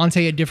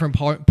Dante at different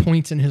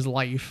points in his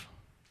life.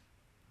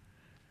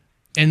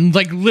 And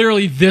like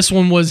literally this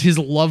one was his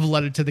love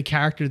letter to the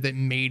character that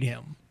made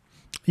him.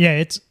 Yeah,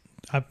 it's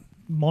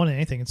more than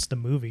anything, it's the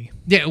movie.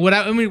 Yeah,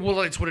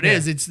 it's what it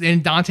is.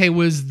 And Dante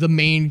was the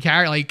main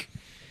character. Like,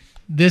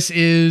 this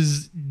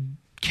is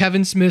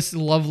Kevin Smith's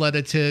love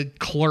letter to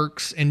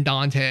Clerks and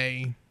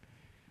Dante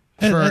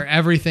for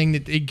everything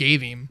that it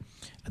gave him.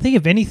 I think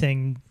if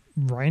anything,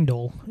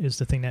 Randall is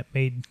the thing that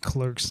made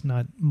Clerks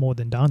not more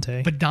than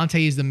Dante. But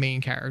Dante is the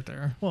main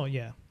character. Well,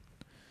 yeah.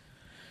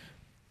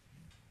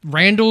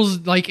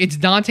 Randall's like, it's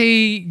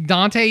Dante.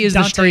 Dante is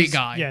the straight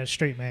guy. Yeah,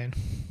 straight man.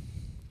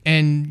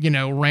 And,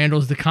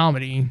 Randall's the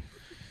comedy.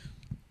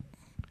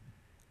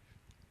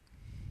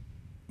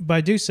 But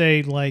I do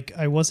say, like,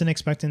 I wasn't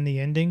expecting the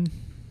ending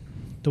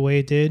the way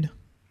it did,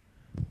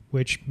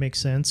 which makes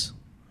sense.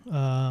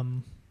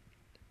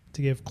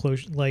 To give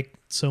closure, like,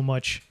 so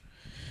much.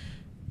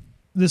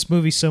 This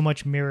movie so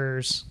much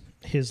mirrors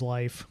his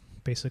life,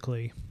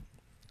 basically,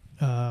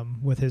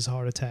 with his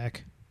heart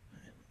attack.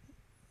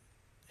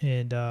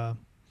 And it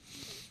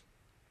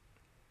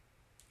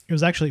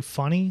was actually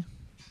funny.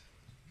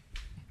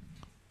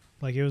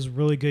 Like, it was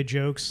really good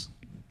jokes.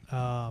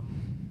 I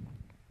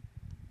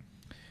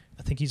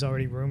think he's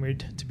already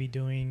rumored to be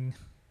doing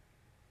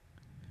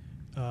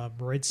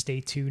Red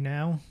State 2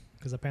 now,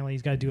 because apparently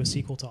he's got to do a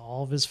sequel to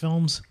all of his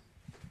films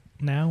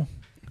now.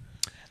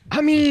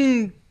 I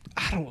mean,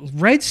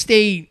 Red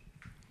State,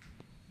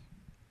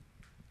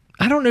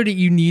 I don't know that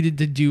you needed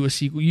to do a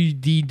sequel. You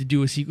need to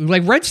do a sequel.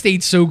 Like, Red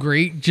State's so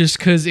great just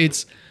because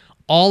it's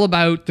all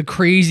about the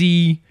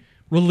crazy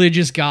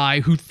religious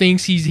guy who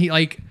thinks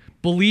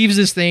believes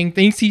this thing,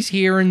 thinks he's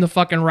hearing the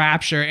fucking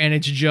rapture, and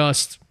it's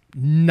just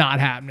not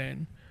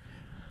happening.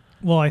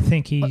 Well, I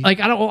think he... Like,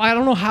 I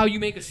don't know how you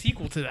make a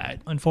sequel to that.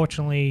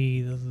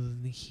 Unfortunately,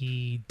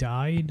 he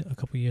died a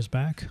couple years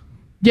back.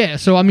 Yeah,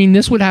 so, I mean,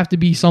 this would have to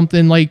be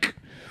something like...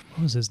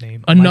 What was his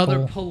name?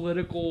 Another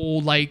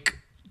political, like,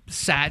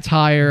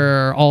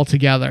 satire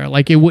altogether.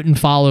 Like, it wouldn't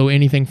follow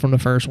anything from the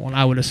first one,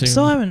 I would assume.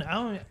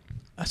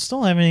 I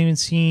still haven't even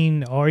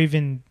seen, or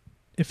even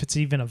if it's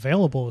even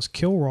available, is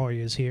Kilroy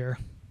is here.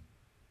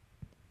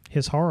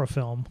 His horror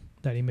film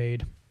that he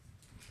made.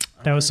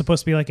 That was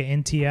supposed to be like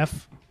an NFT.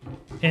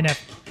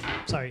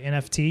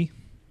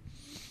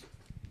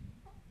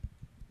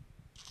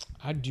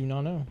 I do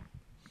not know.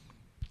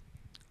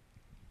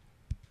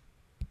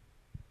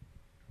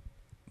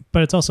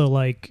 But it's also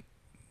like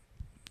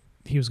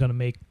he was gonna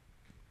make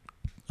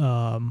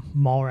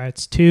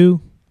Mallrats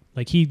 2.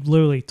 Like he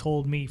literally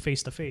told me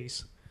face to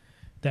face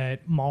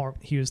that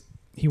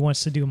he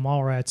wants to do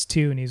Mallrats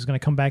 2, and he's gonna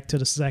come back to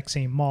the exact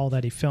same mall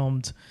that he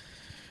filmed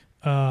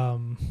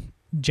Jalen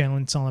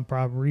and Silent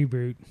Bob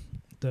Reboot,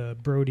 the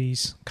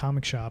Brody's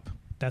comic shop.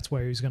 That's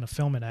where he was gonna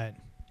film it at.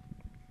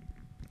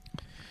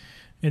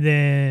 And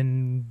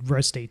then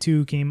Red State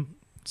 2 came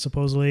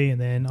supposedly, and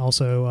then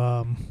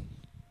also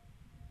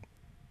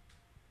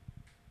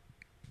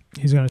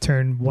he's going to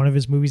turn one of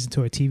his movies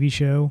into a TV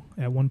show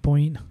at one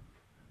point.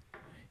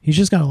 He's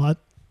just got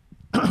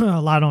a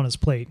lot on his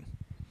plate.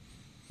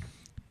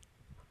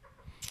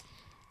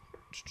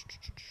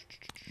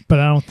 But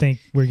I don't think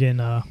we're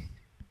getting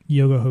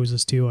Yoga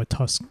Hoses 2 or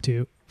Tusk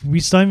 2. We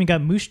still haven't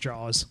got Moose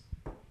Jaws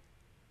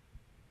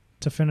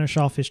to finish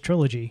off his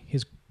trilogy,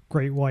 his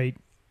Great White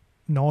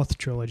North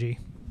trilogy.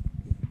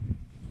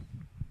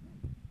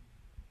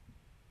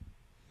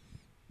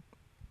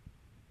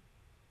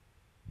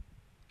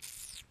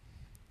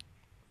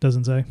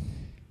 Doesn't say.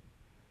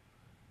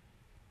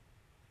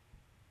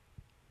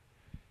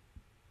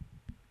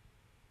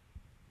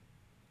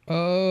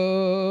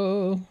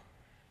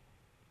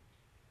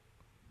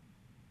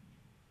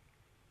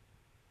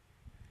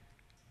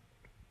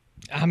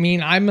 I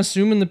mean, I'm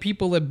assuming the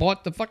people that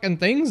bought the fucking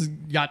things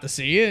got to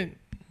see it.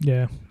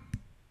 Yeah.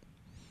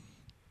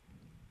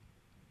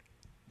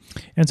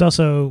 And it's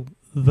also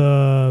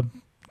the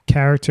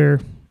character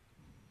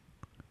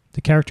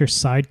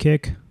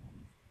sidekick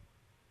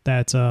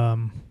that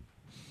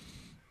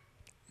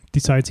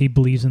decides he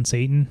believes in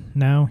Satan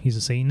now. He's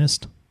a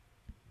Satanist.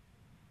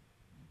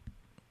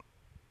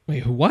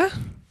 Wait, what?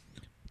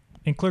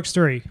 In Clerks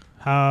 3,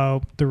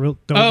 how the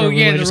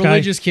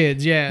religious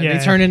kids. Yeah,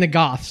 they turn into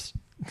goths.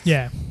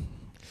 Yeah,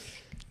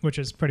 which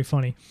is pretty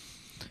funny.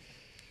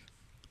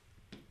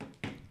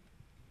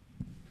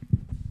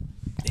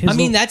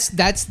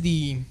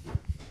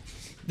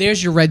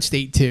 There's your Red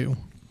State 2.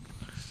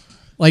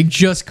 Like,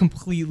 just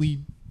completely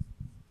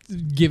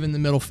giving the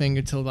middle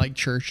finger to, like,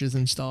 churches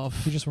and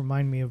stuff. He just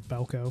reminded me of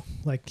Belko.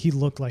 Like, he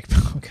looked like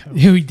Belko.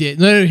 Yeah, he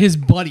did. No, his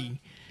buddy.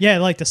 Yeah,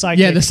 like the sidekick.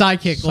 Yeah, the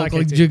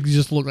sidekick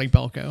just looked like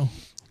Belko.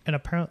 And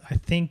apparently, I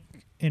think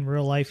in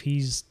real life,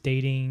 he's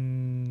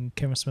dating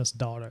Kevin Smith's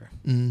daughter.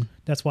 Mm.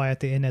 That's why at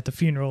the end, at the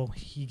funeral,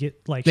 he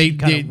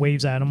kind of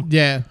waves at him.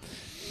 Yeah.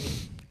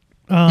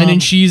 And then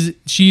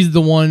she's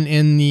the one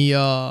in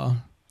the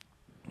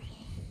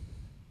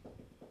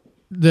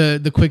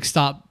quick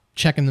stop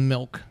checking the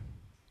milk.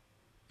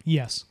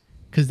 Yes.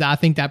 Because I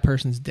think that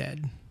person's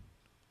dead.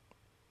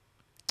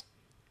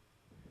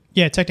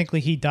 Yeah, technically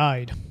he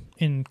died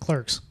in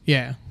Clerks.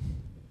 Yeah.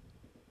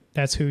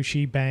 That's who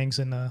she bangs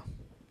in the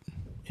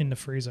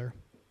freezer.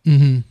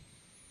 Mm-hmm.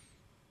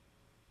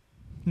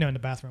 No, in the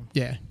bathroom.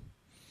 Yeah.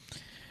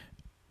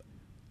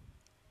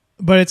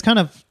 But it's kind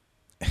of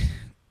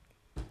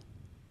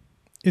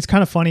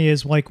funny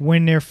is like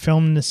when they're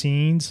filming the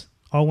scenes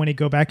or when they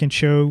go back and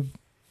show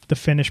the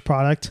finished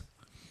product,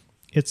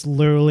 it's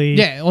literally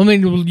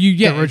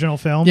the original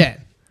film. Yeah.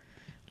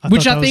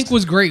 Which I think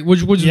was great,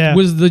 which was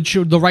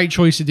the right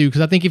choice to do,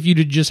 because I think if you'd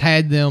have just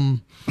had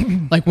them,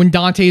 like when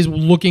Dante's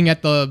looking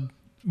at the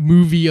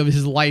movie of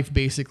his life,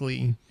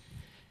 basically,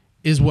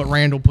 is what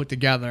Randall put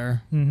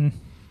together. Mm-hmm. And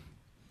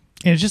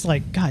it's just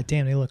like, God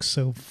damn, they look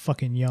so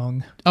fucking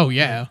young. Oh,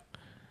 yeah.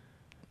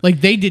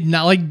 Like, they did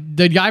not, like,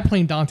 the guy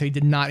playing Dante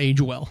did not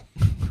age well.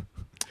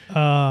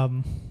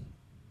 God,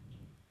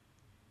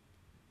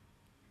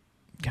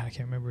 I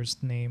can't remember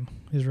his name.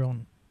 His real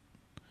name.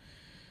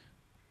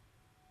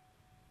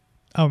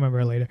 I'll remember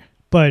it later.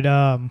 But,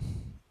 and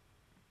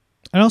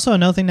also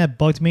another thing that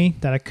bugged me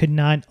that I could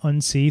not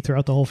unsee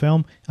throughout the whole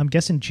film, I'm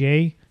guessing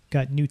Jay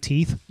got new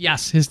teeth.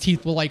 Yes, his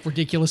teeth were, like,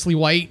 ridiculously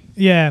white.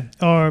 Yeah,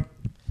 or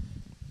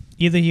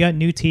either he got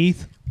new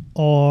teeth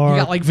or... He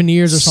got, like,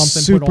 veneers or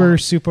something put on.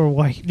 Super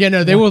white. Yeah,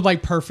 no, they were,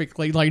 like, perfect.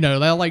 Like no,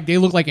 they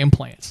look like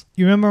implants.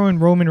 You remember when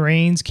Roman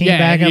Reigns came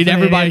back up and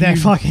everybody that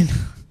fucking...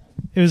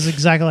 It was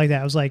exactly like that.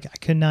 I was like, I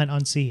could not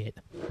unsee it.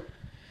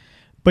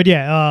 But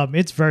yeah,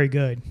 it's very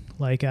good.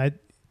 Like, it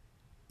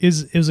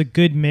was a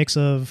good mix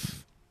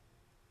of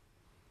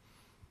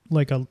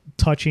like a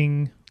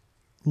touching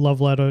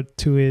love letter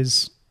to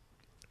his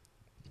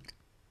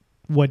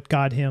what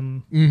got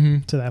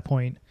him to that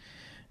point,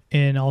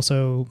 and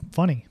also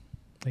funny.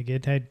 Like,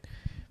 it had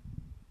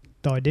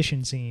the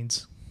audition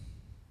scenes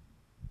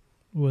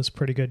was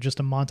pretty good. Just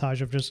a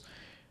montage of just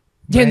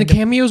and the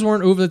cameos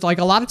weren't over. Like,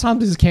 a lot of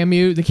times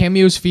the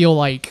cameos feel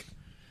like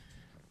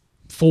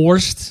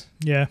forced.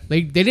 Yeah,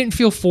 they didn't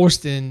feel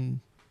forced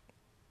in.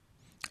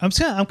 I'm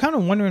kind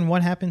of wondering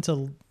what happened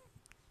to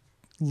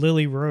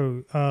Lily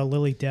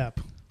Depp.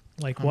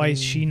 Like, why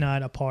is she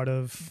not a part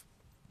of?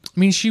 I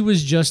mean, she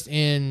was just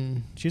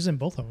in. She was in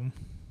both of them.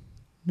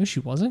 No, she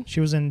wasn't. She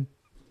was in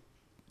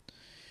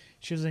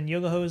She was in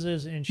Yoga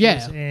Hoses and she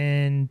was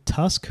in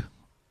Tusk.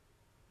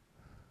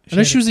 I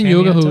know she was in cameo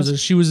Yoga in Hoses.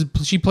 Tusk.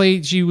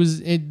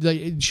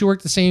 She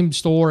worked the same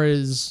store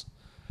as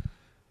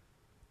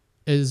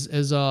his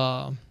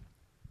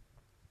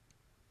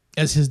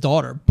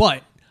daughter.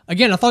 But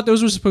again, I thought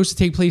those were supposed to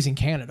take place in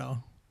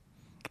Canada.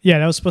 Yeah,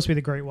 that was supposed to be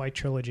the Great White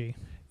Trilogy.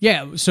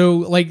 Yeah, so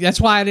like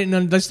that's why I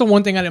didn't. That's the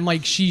one thing I didn't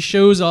like. She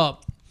shows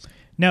up.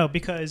 No,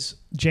 because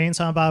Jay and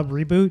Silent Bob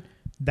Reboot,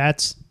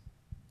 that's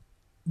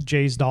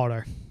Jay's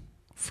daughter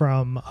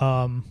from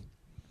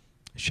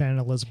Shannon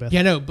Elizabeth.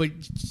 Yeah, no, but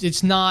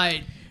it's not.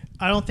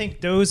 I don't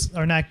think those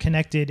are not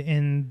connected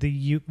in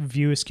the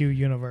View Askew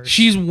universe.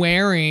 She's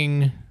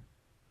wearing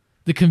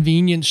the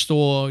convenience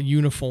store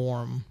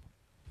uniform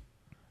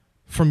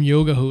from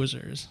Yoga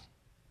Hosers.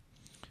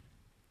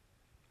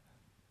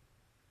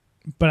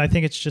 But I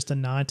think it's just a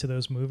nod to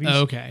those movies.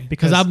 Okay,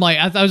 because I'm like,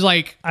 I was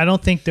like, I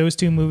don't think those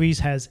two movies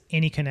has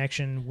any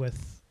connection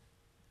with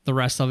the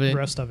rest of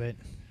it.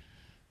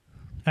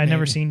 I've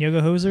never seen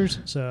Yoga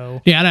Hosers,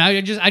 so yeah,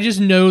 I just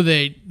know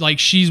that like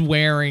she's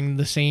wearing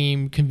the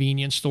same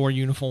convenience store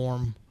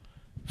uniform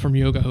from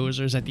Yoga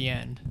Hosers at the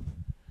end.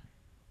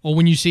 Or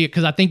when you see it,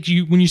 because I think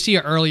when you see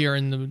it earlier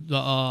in the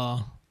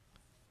I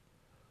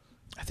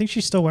think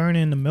she's still wearing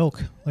it in the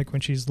milk, like when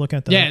she's looking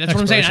at the yeah, that's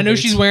what I'm saying. I know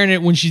she's wearing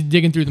it when she's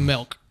digging through the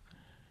milk.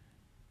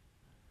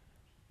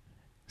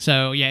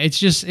 So yeah, it's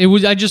just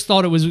I just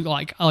thought it was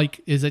like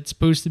is it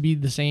supposed to be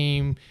the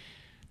same?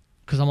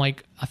 Because I'm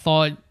like I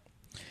thought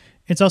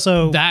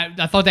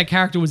that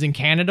character was in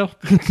Canada.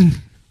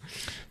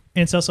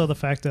 It's also the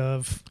fact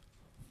of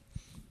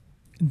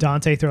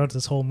Dante throughout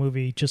this whole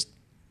movie just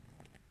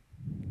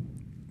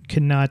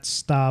could not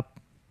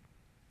stop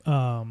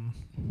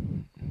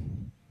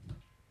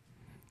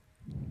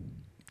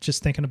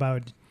just thinking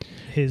about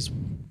his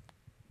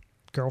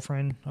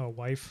girlfriend or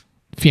wife,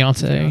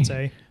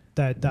 fiance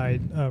that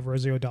died of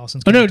Rosario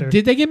Dawson's character. No,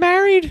 did they get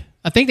married?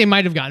 I think they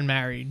might have gotten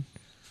married.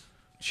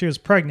 She was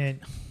pregnant.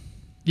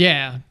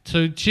 Yeah,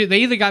 so they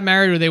either got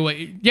married or they were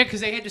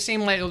because they had the same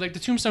like the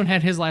tombstone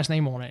had his last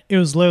name on it. It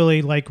was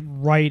literally like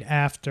right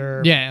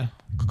after yeah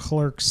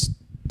Clerks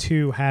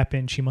 2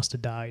 happened. She must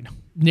have died.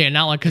 Yeah,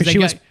 not like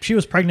because she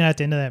was pregnant at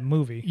the end of that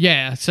movie.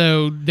 Yeah,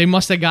 so they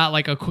must have got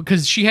like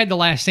because she had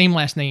the same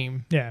last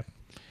name. Yeah,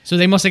 so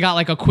they must have got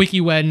like a quickie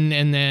wedding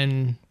and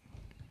then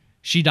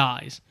she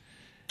dies.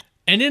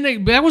 And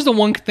then that was the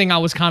one thing I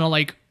was kind of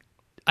like,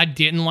 I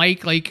didn't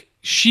like. Like,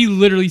 she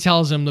literally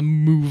tells him to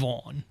move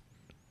on.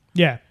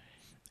 Yeah.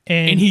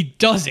 And he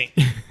doesn't.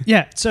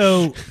 Yeah.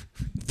 So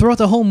throughout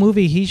the whole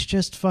movie, he's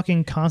just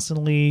fucking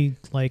constantly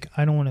like,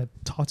 I don't want to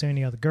talk to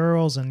any other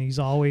girls. And he's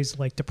always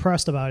like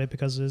depressed about it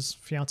because his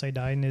fiance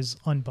died and his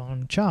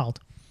unborn child.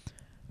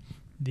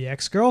 The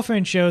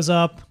ex-girlfriend shows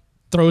up.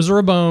 Throws her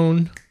a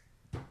bone.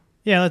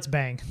 Yeah, let's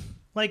bang.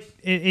 Like,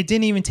 it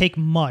didn't even take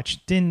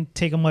much. Didn't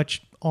take a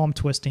much arm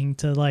twisting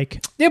to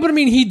like. Yeah, but I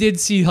mean, he did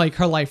see like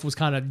her life was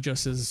kind of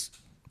just as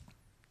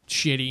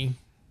shitty.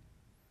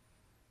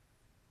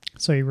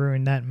 So he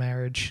ruined that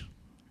marriage.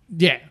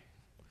 Yeah.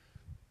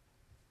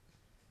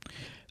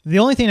 The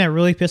only thing that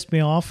really pissed me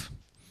off,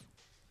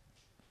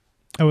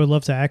 I would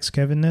love to ask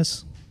Kevin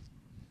this,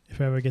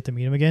 if I ever get to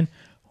meet him again.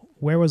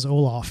 Where was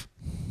Olaf?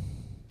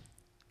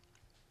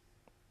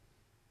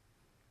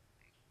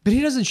 But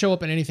he doesn't show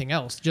up in anything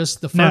else,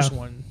 just the first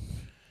one.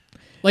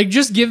 Like,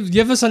 just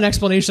give us an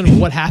explanation of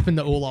what happened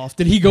to Olaf.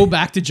 Did he go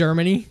back to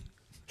Germany?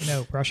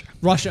 No, Russia.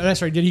 Russia,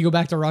 that's right. Did he go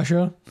back to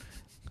Russia?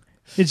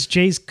 It's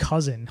Jay's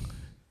cousin.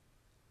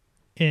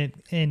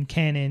 In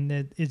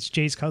canon, it's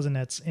Jay's cousin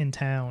that's in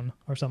town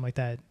or something like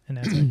that. And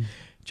that's like,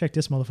 check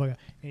this motherfucker.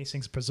 And he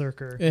sings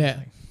Berserker. Yeah.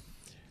 Like,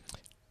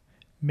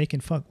 making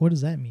fuck. What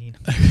does that mean?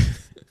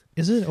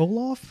 Is it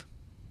Olaf?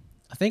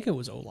 I think it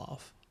was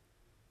Olaf.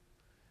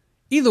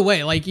 Either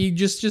way, like you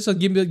just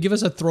give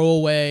us a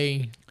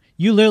throwaway.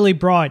 You literally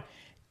brought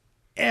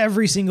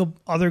every single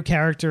other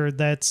character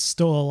that's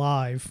still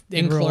alive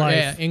in real life.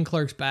 Yeah, in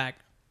Clerks back.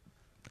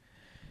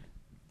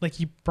 Like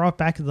you brought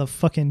back the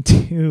fucking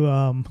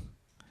two.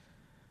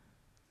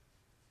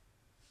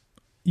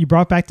 You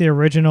brought back the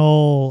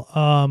original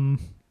gum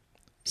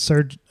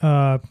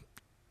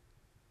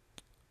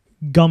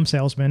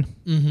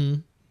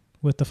salesman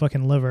with the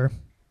fucking liver.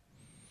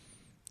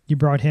 You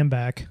brought him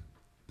back.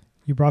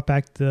 You brought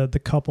back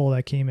the couple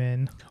that came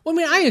in. Well, I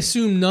mean, I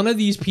assume none of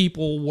these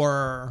people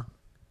were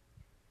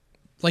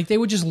like they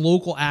were just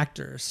local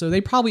actors, so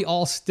they probably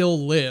all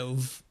still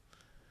live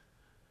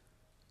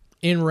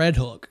in Red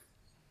Hook.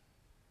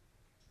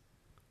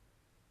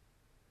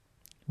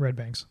 Red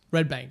Banks.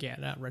 Red Bank, yeah,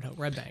 not Red Hook,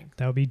 Red Bank.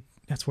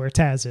 That's where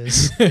Taz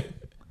is.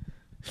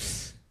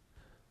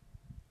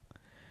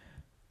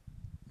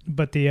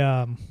 But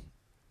yeah,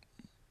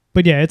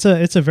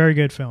 it's a very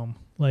good film.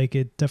 Like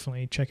it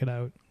definitely check it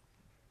out.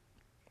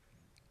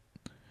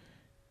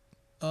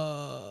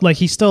 Like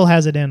he still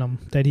has it in him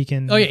that he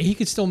can. Oh yeah, he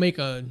could still make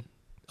a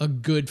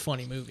good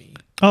funny movie.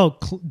 Oh,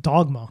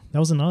 Dogma. That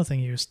was another thing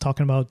he was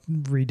talking about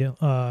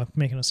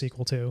making a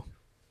sequel to.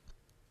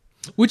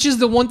 Which is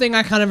the one thing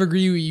I kind of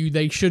agree with you.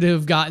 They should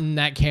have gotten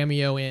that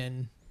cameo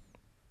in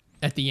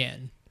at the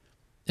end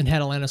and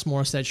had Alanis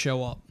Morissette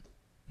show up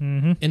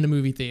Mm-hmm. in the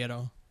movie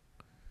theater.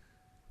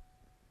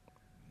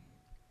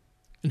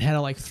 And had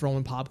to like throw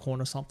in popcorn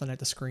or something at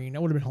the screen.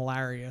 That would have been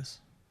hilarious.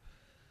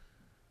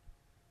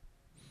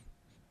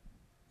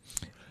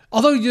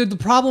 Although the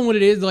problem with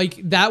it is, like,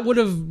 that would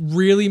have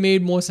really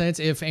made more sense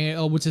if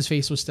what's his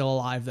face was still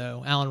alive,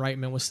 though. Alan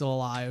Reitman was still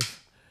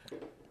alive.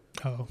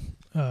 Oh.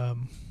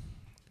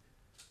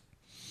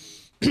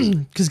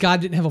 Because God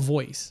didn't have a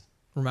voice,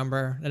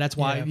 remember? And that's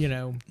why,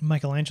 Yeah.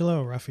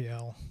 Michelangelo or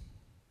Raphael?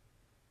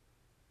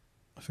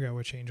 I forgot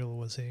which angel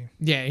was he.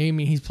 Yeah, I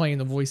mean, he's playing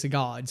the voice of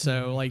God.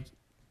 So, like,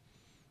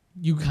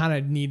 you kind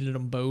of needed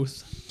them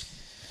both.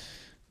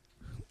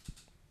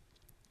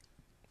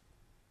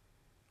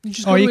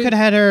 You could have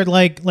had her,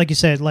 like you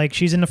said, like,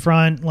 she's in the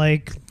front,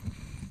 like,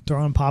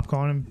 throwing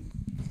popcorn and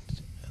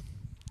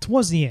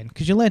towards the end,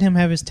 because you let him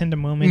have his tender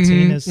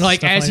moments,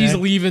 like as he's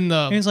leaving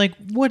the. And he's like,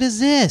 "What is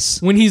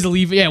this?" When he's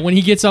leaving, yeah, when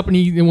he gets up and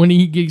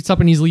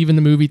he's leaving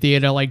the movie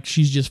theater, like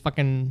she's just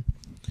fucking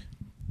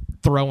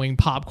throwing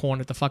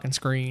popcorn at the fucking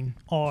screen.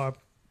 Or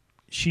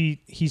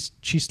she's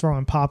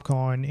throwing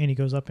popcorn, and he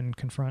goes up and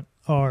confront.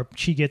 Or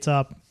she gets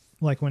up,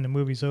 like when the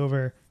movie's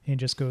over, and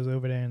just goes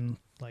over there and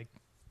like,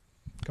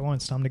 "Go on,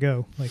 it's time to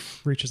go." Like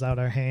reaches out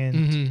her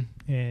hand,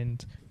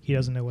 and he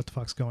doesn't know what the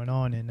fuck's going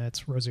on, and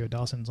that's Rosie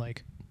O'Dawson's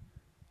like,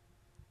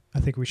 I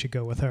think we should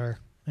go with her,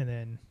 and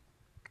then.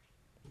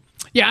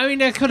 Yeah, I mean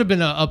that could have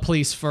been a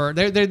place for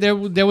there could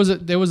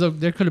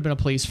have been a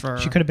place for.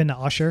 She could have been the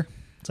usher.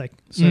 It's like,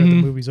 sir, the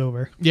movie's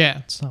over. Yeah,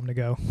 it's time to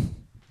go.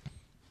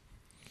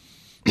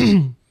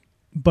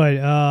 But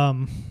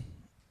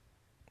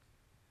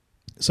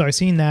so I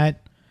seen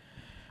that.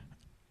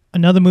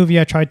 Another movie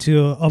I tried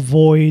to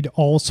avoid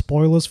all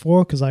spoilers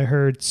for because I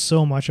heard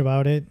so much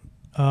about it.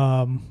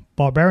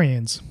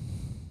 Barbarians.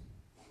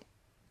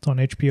 It's on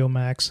HBO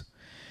Max.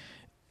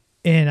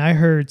 And I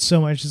heard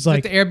so much. It's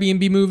like the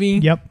Airbnb movie?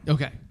 Yep.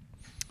 Okay.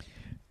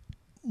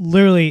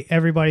 Literally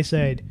everybody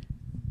said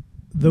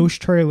those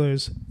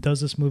trailers does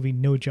this movie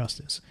no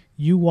justice.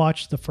 You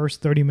watch the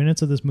first 30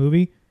 minutes of this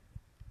movie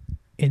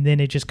and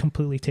then it just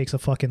completely takes a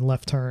fucking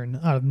left turn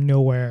out of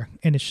nowhere,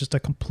 and it's just a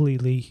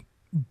completely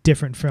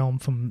different film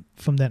from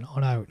then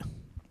on out.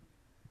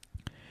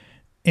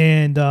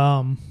 And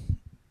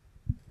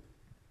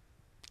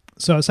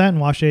so I sat and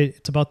watched it.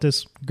 It's about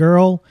this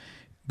girl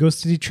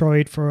goes to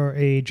Detroit for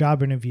a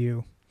job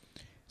interview,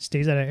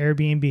 stays at an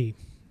Airbnb,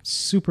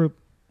 super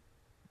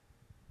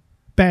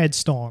bad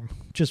storm,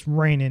 just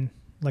raining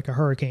like a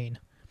hurricane.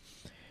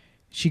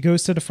 She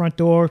goes to the front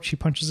door, she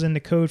punches in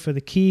the code for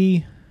the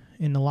key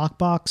in the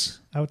lockbox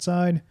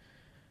outside,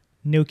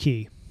 no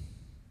key.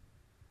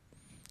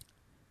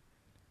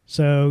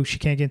 So she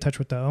can't get in touch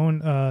with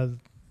the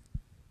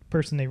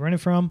person they rented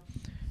from,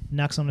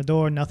 knocks on the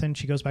door, nothing.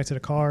 She goes back to the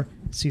car,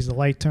 sees the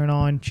light turn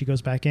on, she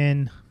goes back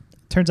in.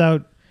 Turns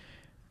out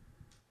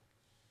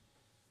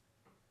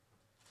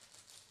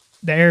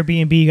the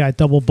Airbnb got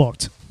double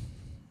booked.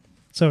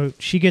 So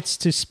she gets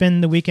to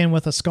spend the weekend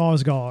with a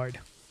Skarsgård,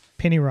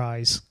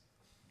 Pennywise.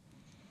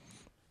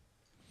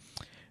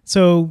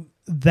 So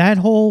that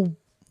whole,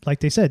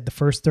 like they said, the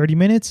first 30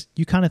 minutes,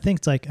 you kind of think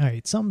it's like, all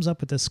right, something's up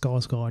with this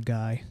Skarsgård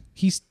guy.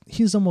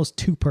 He's almost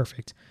too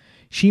perfect.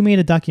 She made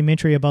a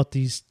documentary about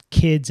these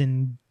kids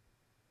in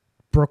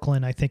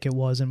Brooklyn, I think it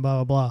was, and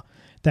blah, blah, blah,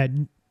 that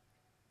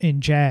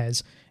in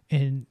jazz,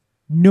 and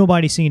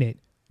nobody seen it,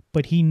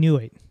 but he knew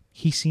it.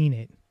 He seen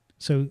it.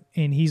 So,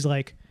 and he's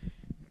like,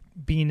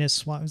 being this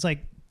swap, it's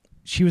like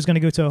she was going to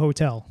go to a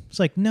hotel. It's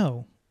like,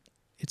 no,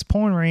 it's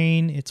pouring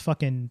rain. It's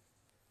fucking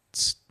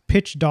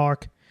pitch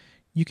dark.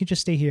 You can just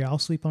stay here. I'll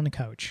sleep on the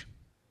couch.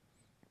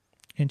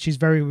 And she's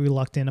very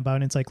reluctant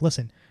about it. It's like,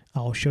 listen,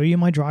 I'll show you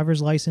my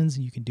driver's license.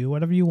 You can do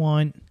whatever you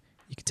want.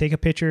 You can take a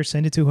picture,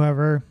 send it to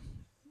whoever.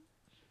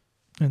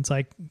 And it's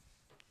like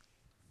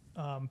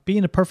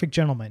being a perfect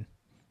gentleman.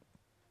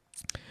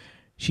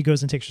 She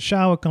goes and takes a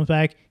shower, comes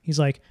back. He's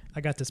like,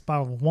 I got this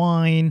bottle of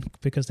wine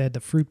because they had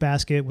the fruit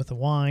basket with the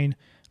wine.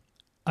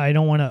 I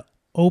don't want to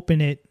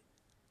open it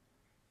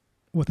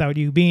without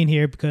you being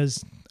here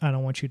because I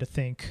don't want you to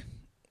think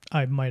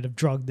I might have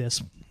drugged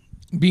this.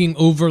 Being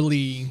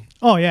overly...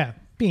 Oh, yeah.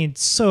 Being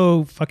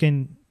so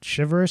fucking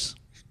chivalrous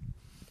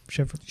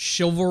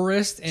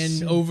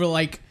and over,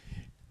 like,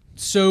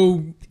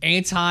 so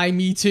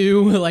anti-Me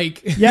Too.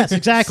 Like... Yes,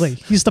 exactly.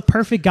 He's the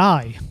perfect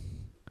guy.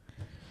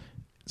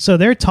 So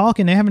they're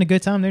talking, they're having a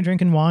good time, they're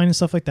drinking wine and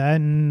stuff like that,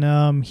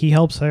 and he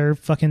helps her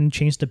fucking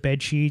change the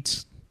bed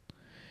sheets,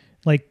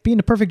 like being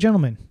a perfect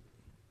gentleman.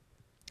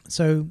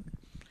 So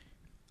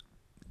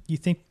you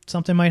think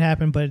something might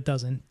happen, but it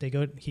doesn't.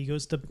 He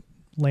goes to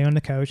lay on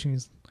the couch,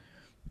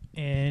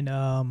 and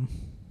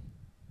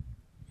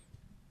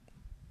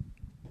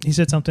he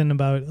said something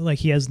about like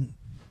he has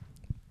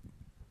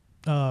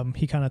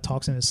he kind of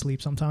talks in his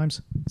sleep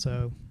sometimes.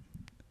 So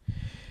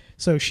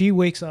she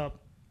wakes up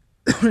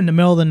in the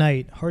middle of the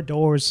night, her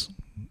door's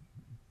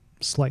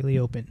slightly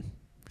open.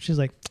 She's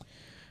like,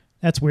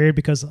 that's weird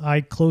because I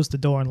closed the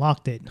door and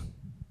locked it.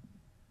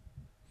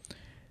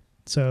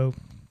 So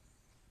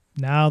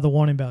Now the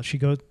warning bell. She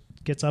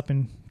gets up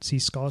and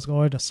sees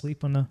Skarsgård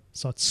asleep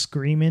starts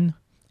screaming.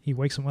 He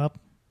wakes him up,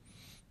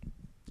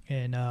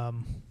 and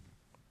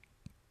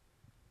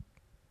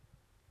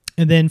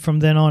then from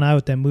then on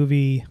out, that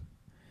movie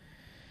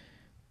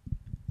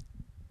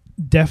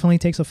definitely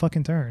takes a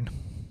fucking turn.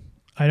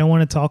 I don't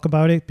want to talk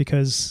about it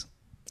because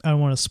I don't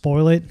want to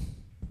spoil it.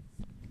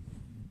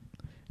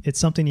 It's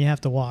something you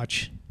have to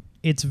watch.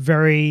 It's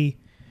very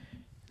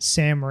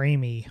Sam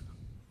Raimi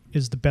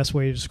is the best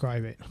way to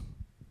describe it.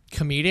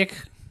 Comedic?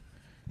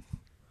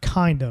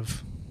 Kind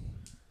of.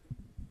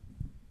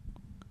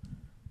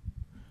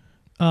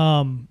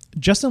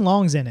 Justin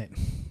Long's in it.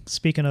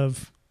 Speaking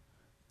of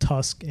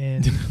Tusk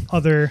and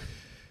other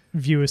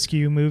View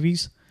Askew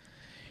movies,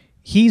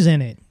 he's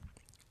in it.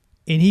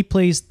 And he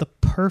plays the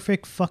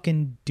perfect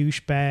fucking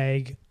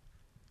douchebag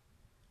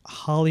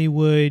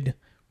Hollywood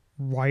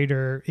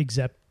writer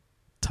exec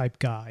type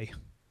guy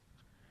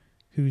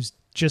who's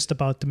just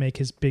about to make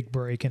his big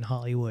break in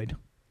Hollywood.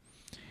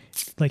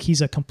 Like,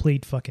 he's a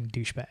complete fucking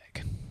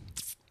douchebag.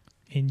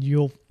 And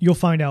you'll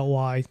find out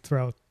why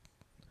throughout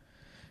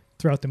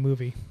the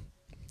movie.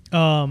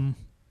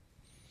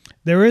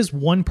 There is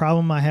one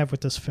problem I have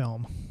with this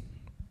film.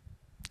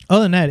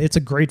 Other than that, it's a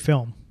great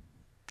film.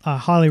 I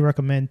highly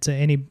recommend to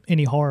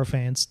any horror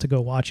fans to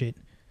go watch it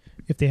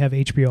if they have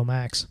HBO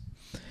Max.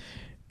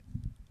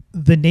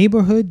 The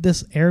neighborhood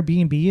this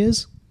Airbnb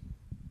is,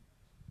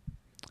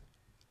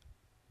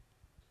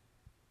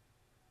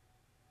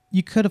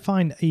 you could have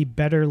found a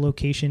better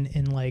location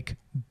in like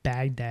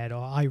Baghdad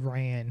or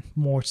Iran.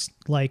 More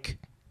like,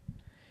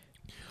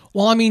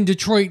 well, I mean,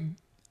 Detroit.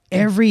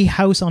 Every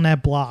house on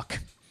that block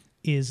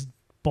is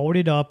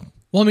boarded up.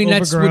 Well, I mean,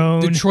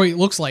 overgrown. That's what Detroit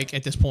looks like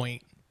at this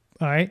point.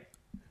 All right.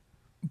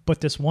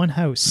 But this one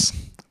house,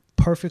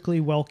 perfectly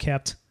well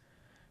kept,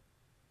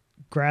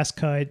 grass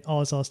cut, all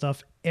this other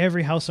stuff.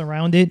 Every house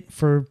around it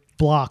for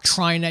blocks.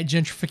 Trying that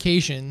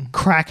gentrification.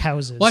 Crack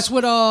houses. Well, that's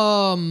what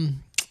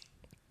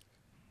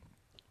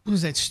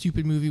was that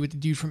stupid movie with the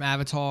dude from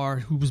Avatar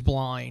who was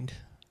blind?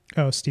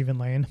 Oh, Stephen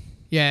Lane.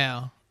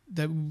 Yeah,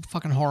 that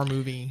fucking horror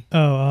movie.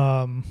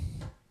 Oh,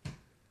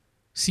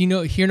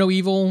 Hear No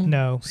Evil.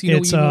 No, See No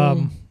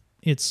Evil.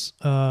 It's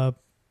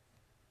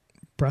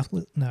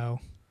Breathless. No,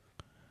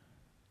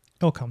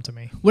 it'll come to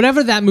me.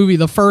 Whatever that movie,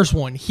 the first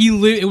one,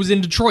 it was in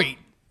Detroit,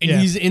 and Yeah.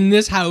 he's in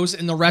this house,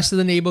 and the rest of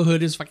the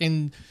neighborhood is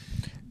fucking.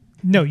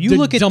 No, you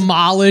look at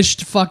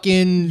demolished.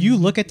 Fucking. You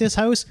look at this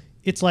house.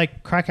 It's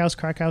like crack house,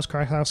 crack house,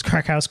 crack house,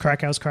 crack house,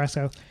 crack house, crack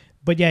house.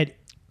 But yet,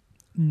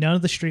 none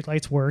of the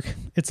streetlights work.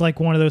 It's like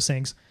one of those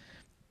things.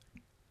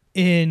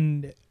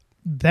 And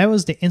that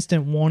was the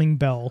instant warning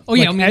bell. Oh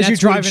yeah, like, I mean as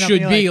that's you're driving what it up, should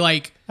you're be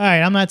like, like. All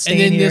right, I'm not staying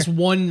here. And then here. this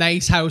one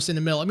nice house in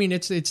the middle. I mean,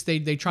 it's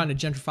they trying to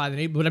gentrify the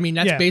neighborhood. I mean,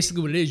 that's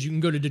basically what it is. You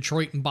can go to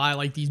Detroit and buy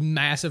like these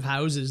massive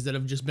houses that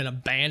have just been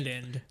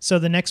abandoned. So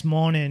the next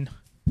morning,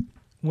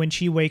 when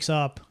she wakes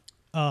up,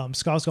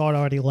 Skarsgård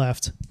already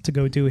left to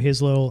go do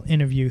his little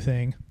interview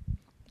thing.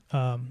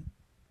 And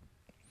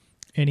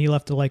he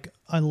left a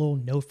little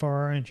note for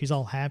her, and she's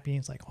all happy. And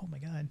it's like, oh my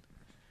God,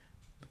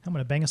 I'm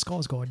gonna bang a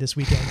Skarsgård this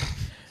weekend.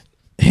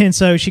 And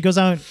so she goes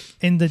out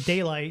in the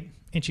daylight,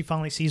 and she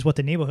finally sees what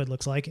the neighborhood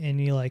looks like,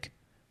 and you're like,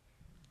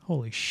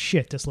 holy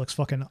shit, this looks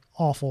fucking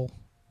awful.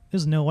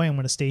 There's no way I'm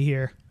gonna stay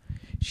here.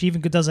 She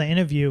even does an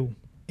interview,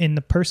 and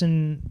the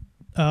person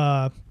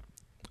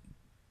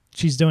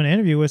she's doing an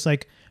interview with is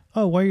like,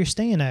 oh, where are you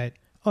staying at?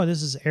 Oh,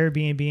 this is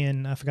Airbnb,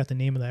 and I forgot the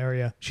name of the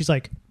area. She's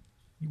like,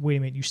 wait a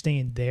minute, you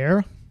staying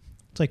there?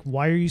 It's like,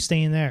 why are you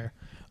staying there?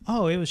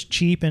 Oh, it was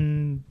cheap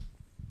and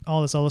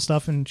all this other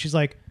stuff. And she's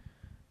like,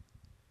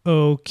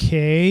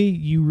 okay,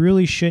 you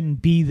really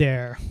shouldn't be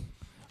there.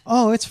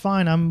 Oh, it's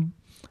fine.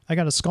 I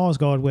got a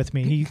Skarsgård with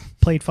me. He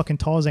played fucking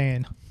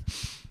Tarzan.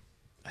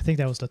 I think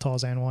that was the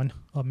Tarzan one.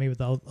 Or maybe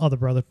the other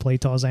brother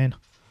played Tarzan.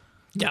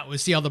 Yeah, it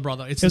was the other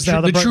brother. It's the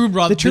true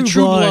brother. The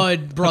true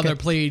blood brother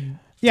played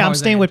Yeah, Tarzan. I'm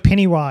staying with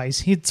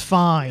Pennywise. It's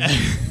fine.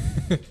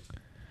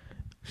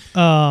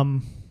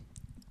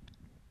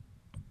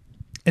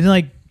 And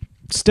then,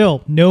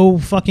 still, no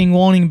fucking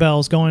warning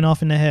bells going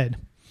off in the head.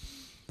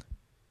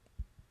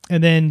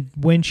 And then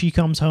when she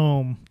comes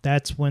home,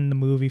 that's when the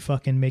movie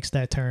fucking makes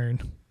that turn.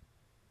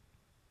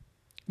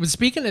 But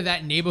speaking of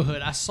that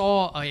neighborhood, I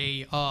saw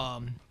it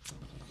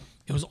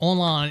was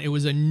online. It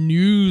was a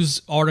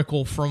news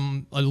article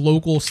from a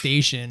local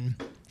station.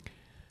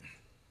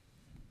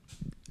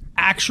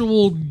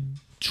 Actual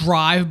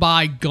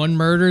drive-by gun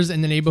murders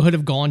in the neighborhood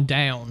have gone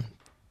down.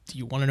 Do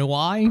you want to know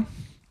why?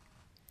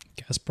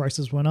 Gas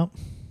prices went up.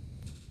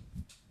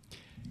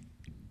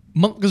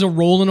 Motherfuckers are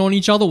rolling on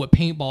each other with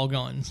paintball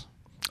guns.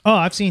 Oh,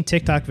 I've seen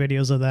TikTok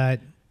videos of that.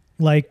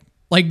 Like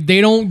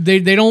they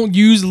don't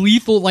use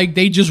lethal. Like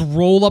they just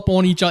roll up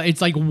on each other.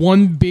 It's like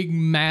one big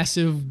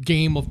massive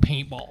game of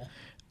paintball.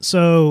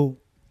 So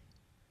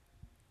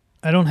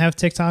I don't have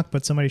TikTok,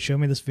 but somebody showed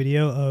me this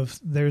video of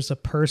there's a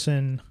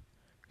person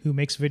who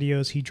makes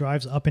videos. He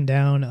drives up and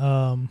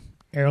down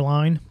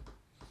airline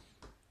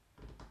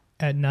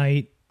at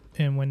night,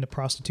 and when the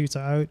prostitutes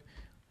are out,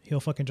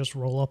 he'll fucking just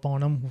roll up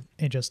on them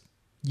and just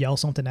yell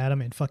something at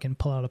them and fucking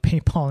pull out a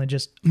paintball and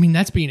just... I mean,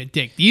 that's being a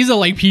dick. These are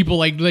like people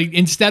like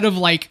instead of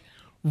like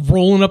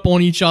rolling up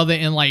on each other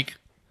and like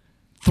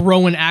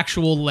throwing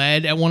actual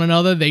lead at one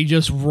another, they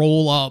just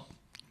roll up.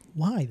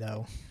 Why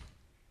though?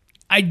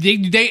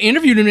 They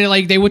interviewed him and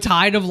like they were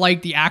tired of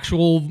like the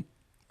actual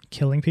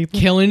killing people.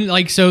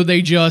 Like so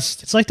they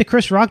just. It's like the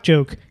Chris Rock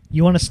joke.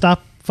 You want to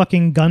stop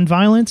fucking gun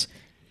violence?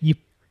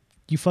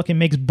 You fucking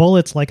makes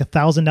bullets like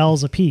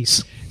 $1,000 a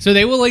piece. So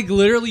they were like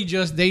literally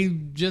they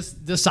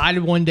just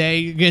decided one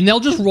day, and they'll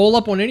just roll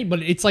up on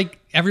anybody. It's like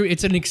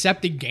it's an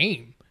accepted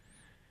game.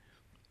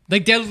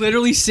 Like they're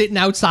literally sitting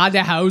outside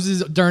their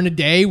houses during the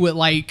day with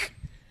like,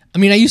 I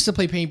mean, I used to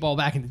play paintball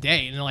back in the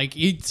day, and like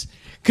it's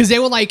because they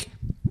were like,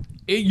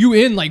 you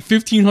in like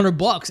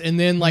 $1,500, and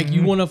then like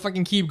you want to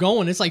fucking keep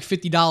going. It's like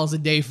 $50 a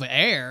day for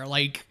air.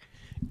 Like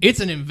it's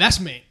an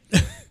investment.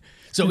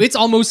 So it's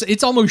almost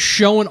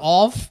showing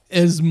off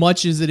as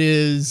much as it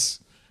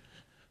is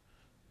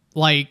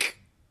like,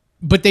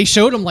 but they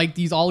showed them like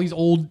all these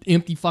old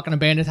empty fucking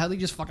abandoned houses. They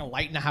just fucking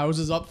lighting the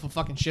houses up for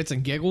fucking shits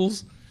and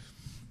giggles.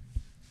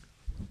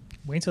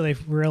 Wait until they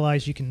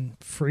realize you can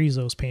freeze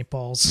those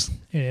paintballs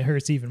and it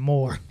hurts even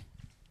more.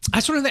 I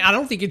sort of think, I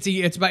don't think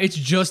it's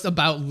just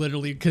about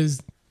literally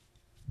because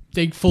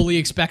they fully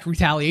expect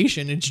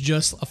retaliation. It's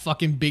just a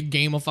fucking big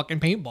game of fucking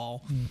paintball.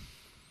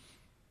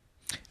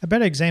 A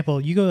better example,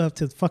 you go up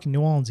to fucking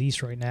New Orleans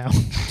East right now.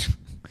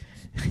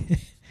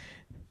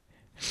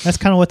 That's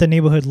kind of what the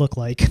neighborhood looked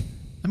like.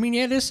 I mean,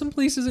 yeah, there's some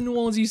places in New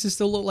Orleans East that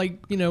still look like,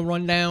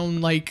 run down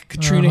like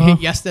Katrina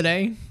hit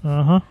yesterday.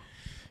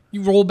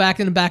 You roll back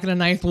in the back of the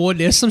Ninth Ward,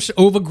 there's some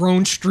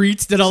overgrown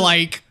streets that are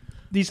like...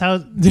 These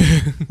houses...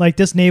 like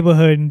this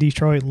neighborhood in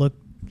Detroit looked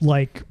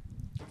like...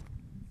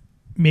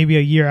 maybe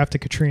a year after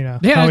Katrina.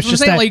 Yeah, it's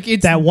just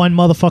that one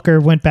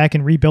motherfucker went back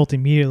and rebuilt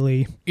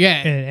immediately. Yeah,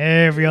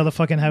 and every other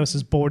fucking house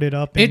is boarded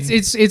up.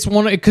 It's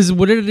one because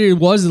what it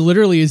was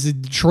literally is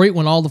Detroit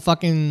when all the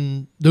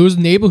fucking those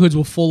neighborhoods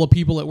were full of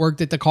people that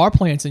worked at the car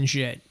plants and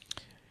shit.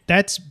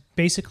 That's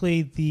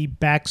basically the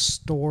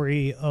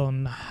backstory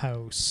on the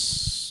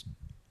house.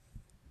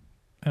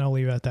 And I'll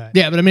leave it at that.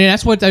 Yeah, but I mean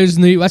that's why those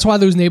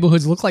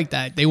neighborhoods look like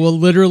that. They were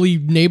literally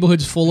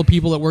neighborhoods full of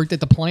people that worked at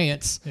the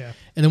plants. Yeah.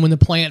 And then when the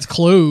plants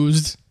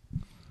closed,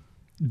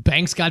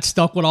 banks got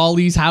stuck with all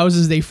these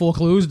houses they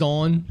foreclosed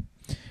on.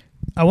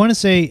 I want to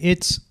say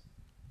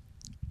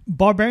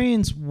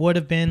Barbarians would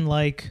have been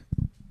like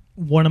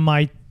one of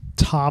my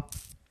top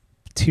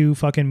 2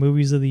 fucking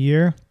movies of the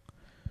year.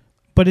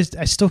 But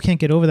I still can't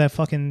get over that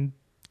fucking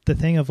the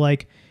thing of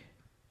like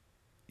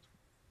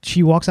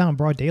she walks out in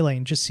broad daylight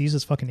and just sees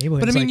this fucking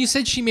neighborhood. But I mean, you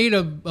said she made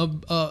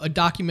a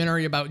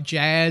documentary about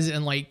jazz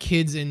and like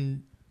kids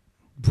in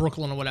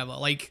Brooklyn or whatever.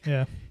 Like,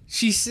 yeah,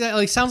 she said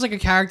like sounds like a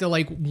character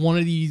like one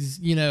of these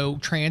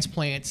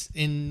transplants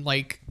in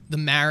like the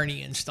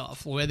Marigny and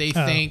stuff, where they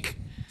think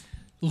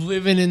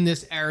living in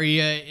this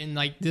area and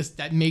like this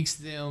that makes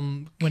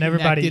them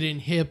connected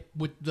and hip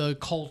with the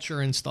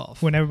culture and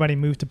stuff. When everybody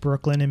moved to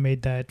Brooklyn and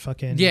made that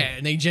fucking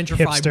and they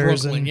gentrified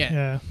Brooklyn.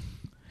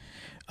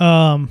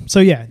 So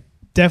yeah.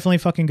 Definitely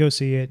fucking go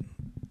see it.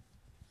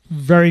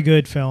 Very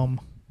good film.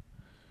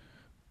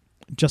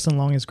 Justin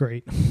Long is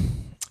great.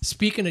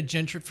 Speaking of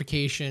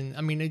gentrification,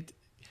 I mean,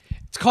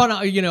 it's called,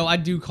 I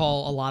do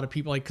call a lot of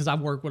people, like, because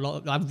I've worked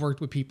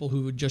with people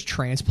who are just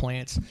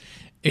transplants.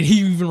 And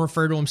he even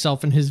referred to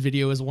himself in his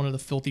video as one of the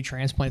filthy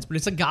transplants. But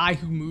it's a guy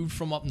who moved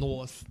from up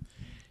north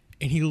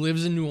and he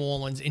lives in New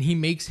Orleans and he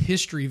makes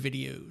history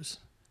videos.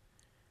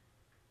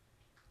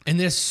 And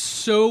they're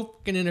so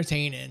fucking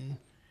entertaining.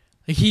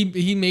 Like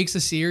he makes a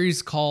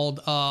series called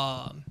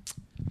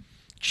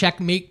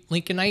Checkmate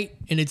Lincolnite,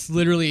 and it's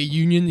literally a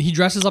Union. He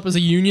dresses up as a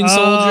Union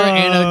soldier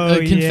and a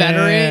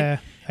Confederate, yeah.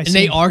 and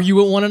they argue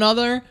with one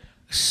another.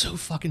 So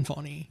fucking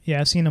funny. Yeah,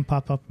 I've seen him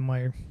pop up in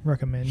my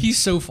recommend. He's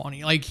so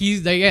funny. Like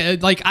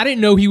like I didn't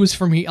know he was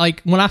from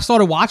like when I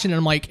started watching it,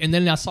 I'm like, and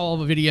then I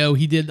saw a video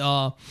he did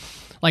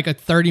like a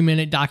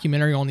 30-minute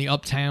documentary on the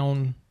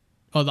Uptown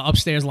or the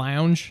Upstairs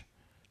Lounge,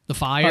 the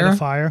fire. Oh, the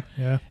fire,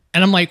 yeah.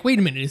 And I'm like, wait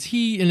a minute, is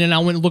he? And then I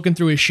went looking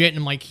through his shit, and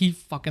I'm like, he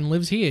fucking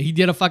lives here. He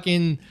did a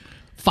fucking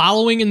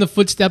following in the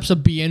footsteps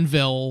of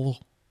Bienville,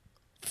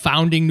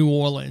 founding New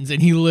Orleans,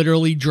 and he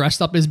literally dressed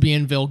up as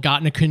Bienville,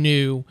 got in a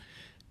canoe,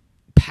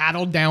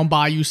 paddled down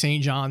Bayou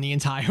St. John the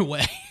entire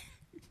way,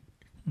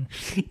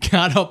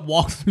 got up,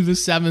 walked through the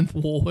 7th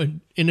Ward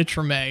in a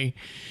Treme.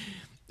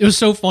 It was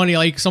so funny.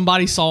 Like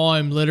somebody saw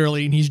him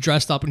literally, and he's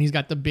dressed up, and he's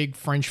got the big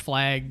French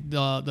flag,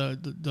 the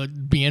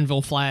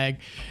Bienville flag,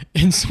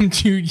 and some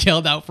dude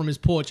yelled out from his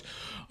porch,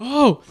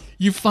 "Oh,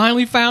 you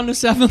finally found the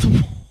 7th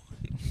Ward."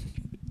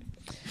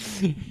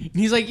 And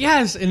he's like,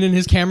 "Yes," and then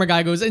his camera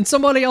guy goes, "And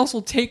somebody else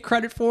will take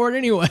credit for it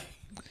anyway."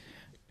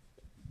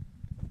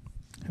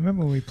 I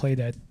remember when we played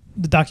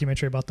the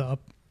documentary about the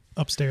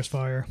upstairs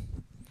fire.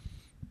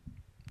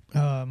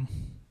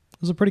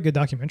 It was a pretty good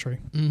documentary.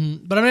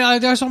 Mm-hmm. But I mean,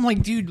 I'm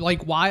like, dude,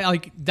 like, why?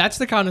 Like, that's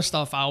the kind of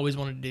stuff I always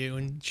wanted to do.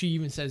 And she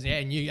even says, yeah,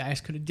 and you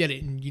guys could have did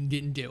it, and you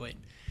didn't do it.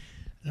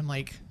 And I'm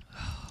like,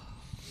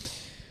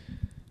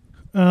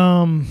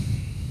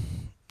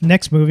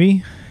 Next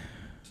movie,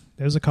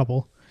 there's a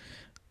couple.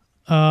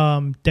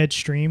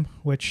 Deadstream,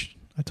 which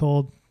I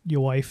told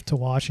your wife to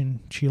watch and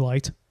she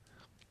liked.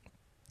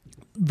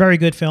 Very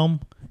good film.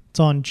 It's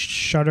on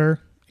Shudder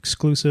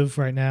exclusive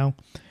right now.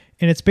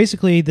 And it's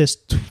basically this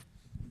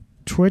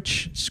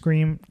Twitch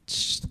streamer /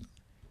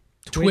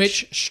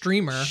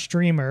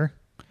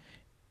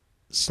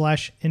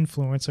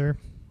 influencer.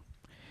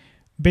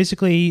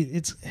 Basically,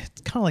 it's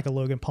kind of like a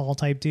Logan Paul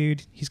type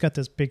dude. He's got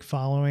this big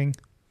following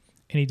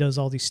and he does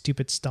all these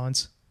stupid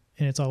stunts.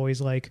 And it's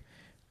always like,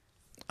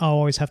 I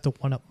always have to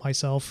one up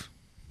myself.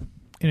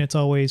 And it's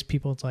always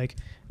people, it's like,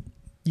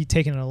 you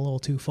taking it a little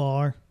too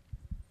far.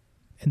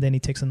 And then he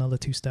takes another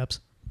 2 steps.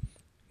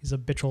 He's a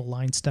habitual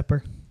line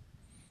stepper.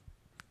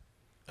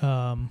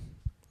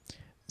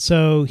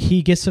 So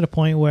he gets to the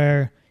point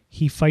where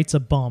he fights a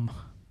bum.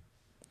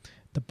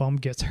 The bum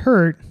gets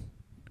hurt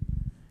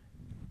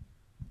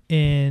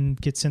and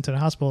gets sent to the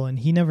hospital, and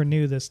he never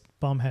knew this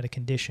bum had a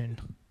condition.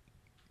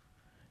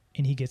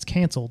 And he gets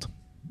canceled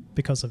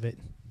because of it.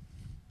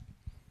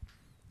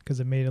 Because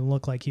it made it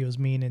look like he was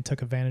mean and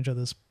took advantage of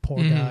this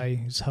poor guy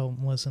who's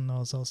homeless and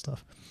all this other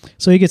stuff.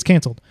 So he gets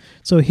canceled.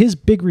 So his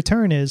big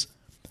return is,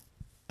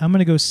 I'm going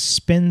to go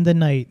spend the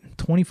night,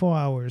 24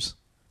 hours,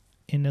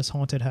 in this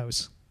haunted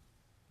house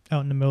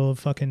out in the middle of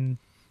fucking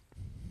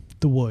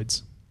the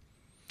woods.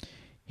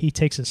 He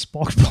takes his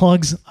spark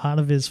plugs out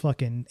of his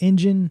fucking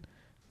engine,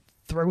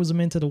 throws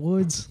them into the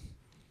woods.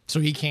 So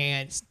he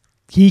can't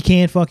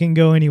fucking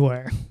go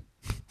anywhere.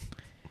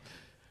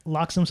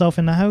 Locks himself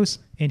in the house,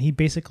 and he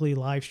basically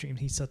live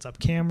streams. He sets up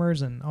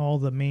cameras in all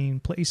the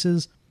main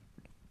places,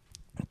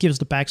 gives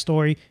the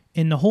backstory,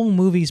 and the whole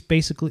movie's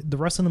basically, the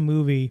rest of the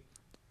movie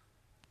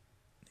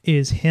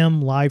is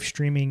him live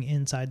streaming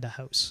inside the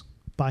house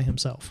by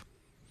himself.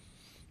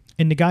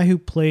 And the guy who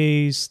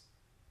plays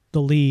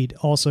the lead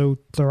also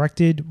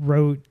directed,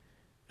 wrote,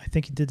 I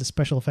think he did the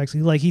special effects.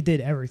 He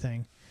did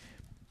everything.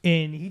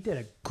 And he did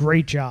a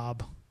great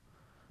job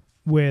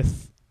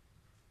with,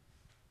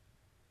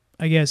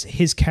 I guess,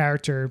 his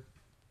character,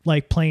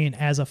 like, playing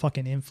as a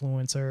fucking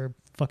influencer,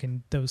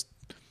 fucking those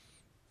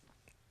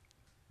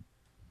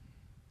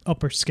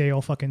upper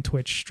scale fucking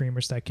Twitch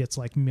streamers that gets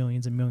like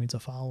millions and millions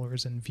of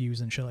followers and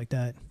views and shit like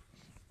that.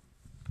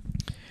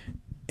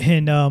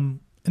 And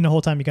the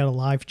whole time you got a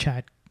live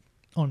chat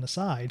on the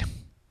side.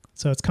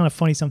 So it's kind of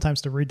funny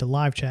sometimes to read the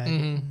live chat.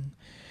 Mm-hmm.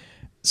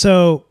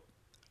 So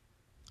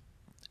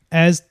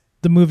as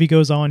the movie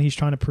goes on, he's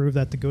trying to prove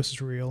that the ghost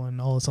is real and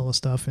all this other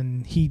stuff.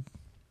 And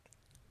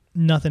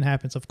nothing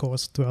happens, of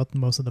course, throughout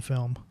most of the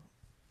film.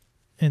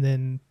 And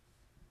then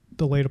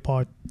the later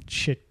part,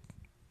 shit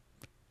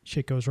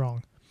goes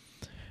wrong.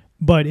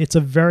 But it's a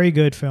very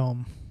good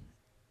film.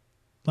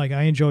 Like,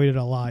 I enjoyed it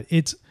a lot.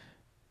 It's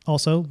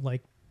also,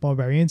 like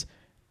Barbarians,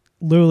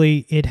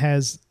 literally it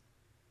has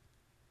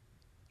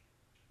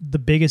the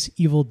biggest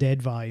Evil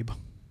Dead vibe.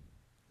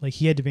 Like,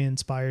 he had to be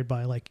inspired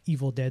by, like,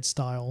 Evil Dead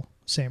style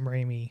Sam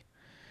Raimi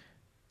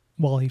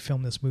while he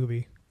filmed this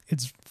movie.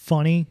 It's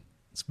funny.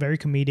 It's very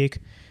comedic.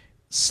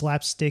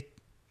 Slapstick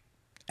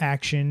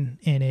action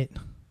in it.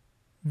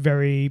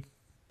 Very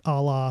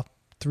a la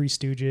Three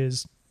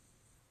Stooges,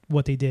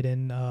 what they did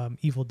in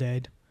Evil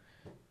Dead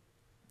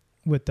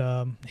with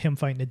him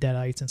fighting the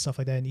Deadites and stuff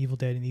like that in Evil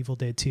Dead and Evil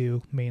Dead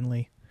 2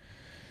 mainly.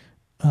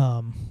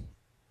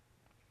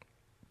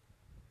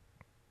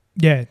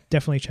 Yeah,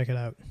 definitely check it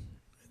out.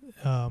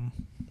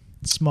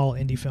 Small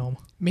indie film.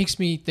 Makes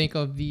me think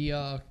of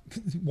the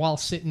while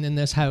sitting in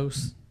this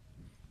house,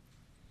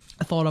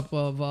 I thought up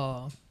of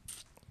a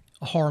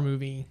horror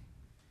movie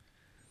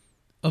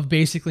of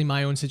basically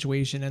my own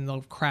situation and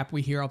the crap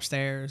we hear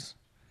upstairs.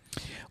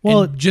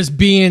 Well, and just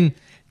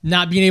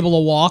not being able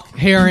to walk,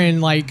 hearing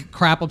like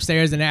crap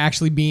upstairs and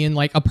actually being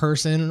like a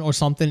person or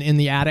something in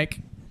the attic.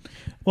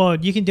 Well,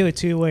 you can do it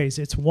 2 ways.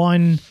 It's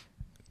one,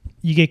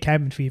 you get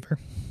cabin fever.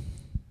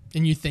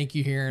 And you think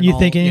you're hearing you're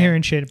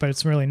hearing shit, but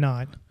it's really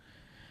not.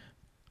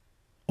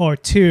 Or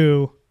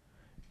 2,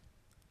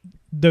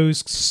 those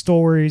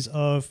stories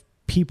of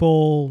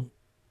people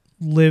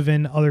live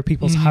in other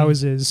people's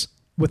houses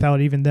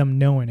without even them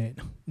knowing it.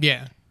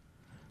 Yeah.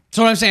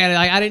 So what I'm saying,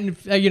 like, I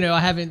didn't, I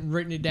haven't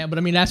written it down, but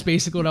I mean, that's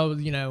basically what I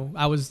was,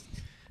 I was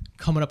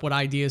coming up with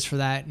ideas for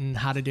that and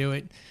how to do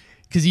it.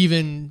 Because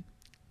even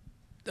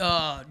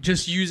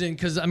just using,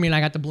 because I mean, I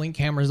got the Blink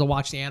cameras to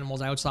watch the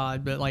animals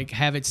outside, but like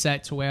have it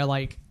set to where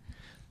like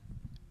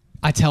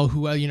I tell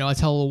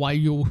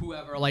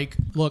whoever, like,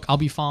 look, I'll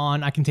be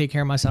fine. I can take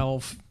care of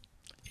myself.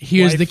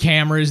 Here's the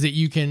cameras that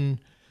you can.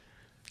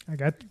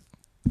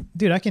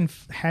 Dude, I can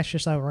hash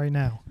this out right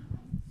now.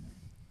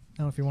 I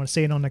don't know if you want to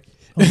say it on the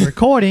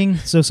recording,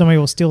 so somebody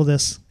will steal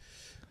this.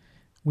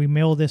 We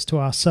mail this to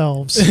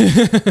ourselves.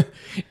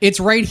 It's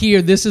right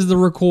here. This is the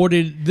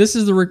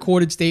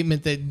recorded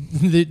statement that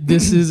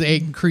this is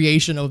a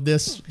creation of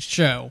this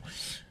show.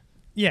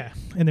 Yeah,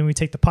 and then we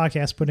take the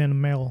podcast, put it in the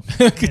mail,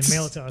 and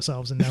mail it to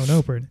ourselves, and now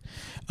open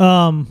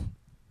it.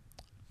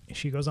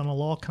 She goes on a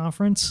law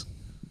conference.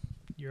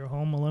 You're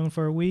home alone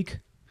for a week.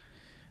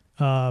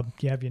 You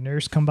have your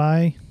nurse come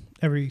by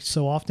every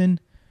so often.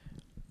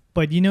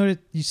 But you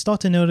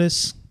start to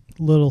notice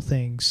little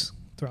things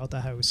throughout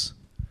the house.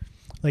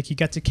 Like you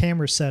got the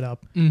camera set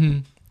up. Mm-hmm.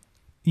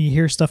 You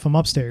hear stuff from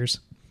upstairs,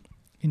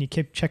 and you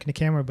keep checking the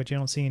camera, but you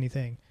don't see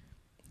anything.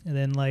 And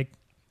then like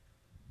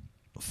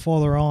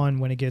farther on,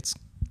 when it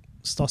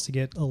starts to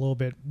get a little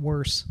bit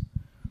worse,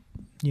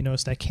 you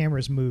notice that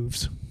camera's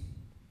moved,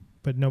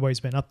 but nobody's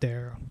been up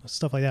there.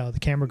 Stuff like that. The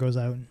camera goes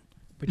out,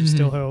 but you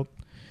still hope.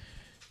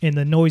 And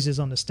the noises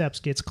on the steps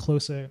gets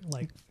closer,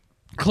 like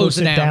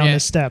closer down the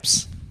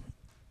steps.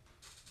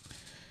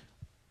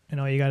 And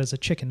all you got is a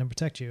chicken to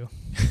protect you,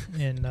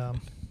 and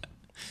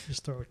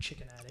just throw a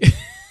chicken at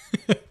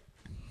it.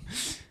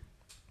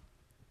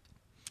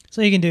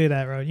 So you can do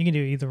that route. You can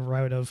do either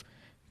route of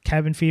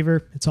cabin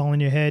fever, it's all in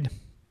your head,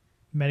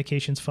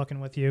 medication's fucking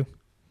with you,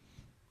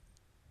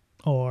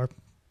 or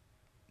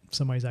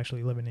somebody's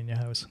actually living in your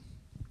house.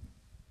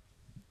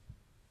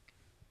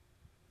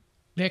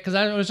 Yeah, because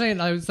I was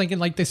thinking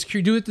like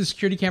do it the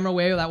security camera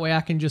way. That way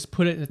I can just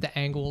put it at the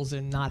angles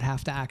and not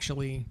have to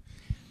actually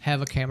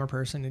have a camera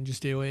person and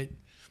just do it.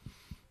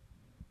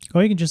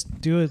 Or you can just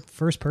do it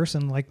first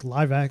person, like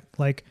live act,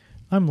 like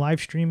I'm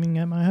live streaming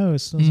at my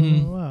house.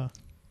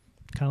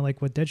 Kind of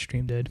like what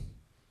Deadstream did.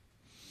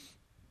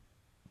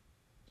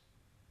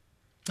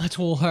 I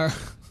told her,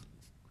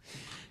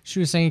 she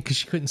was saying because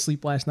she couldn't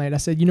sleep last night. I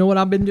said, you know what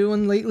I've been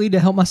doing lately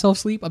to help myself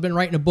sleep? I've been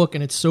writing a book,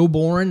 and it's so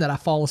boring that I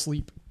fall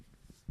asleep.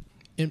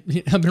 I've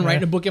been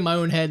writing a book in my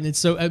own head, and it's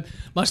so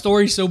my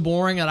story's so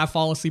boring that I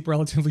fall asleep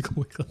relatively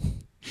quickly.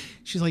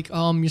 She's like,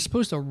 you're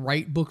supposed to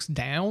write books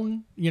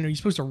down. You know, you're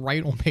supposed to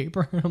write on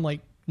paper. I'm like,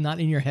 not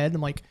in your head.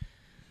 I'm like,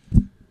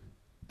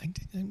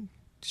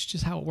 it's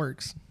just how it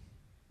works.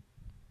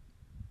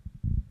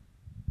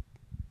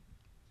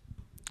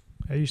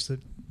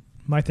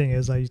 My thing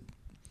is I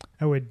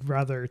would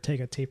rather take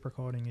a tape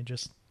recording and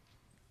just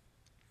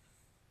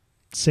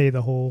say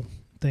the whole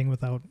thing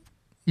without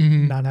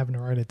not having to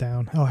write it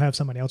down. I'll have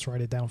somebody else write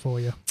it down for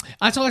you.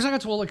 I told her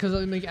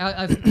because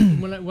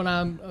when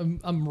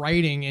I'm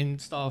writing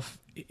and stuff,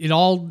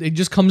 it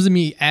just comes to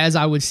me as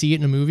I would see it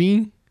in a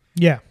movie.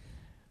 Yeah,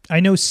 I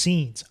know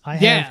scenes.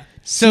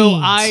 So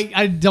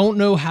I don't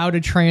know how to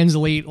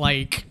translate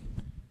like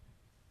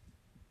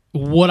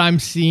what I'm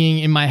seeing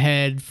in my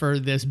head for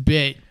this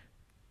bit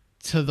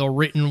to the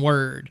written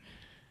word.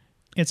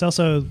 It's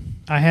also,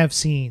 I have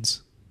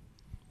scenes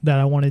that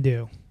I want to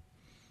do.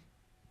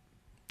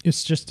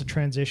 It's just a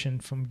transition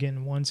from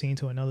getting one scene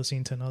to another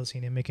scene to another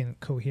scene and making it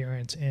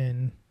coherent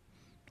and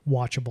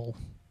watchable.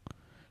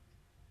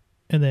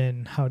 And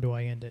then how do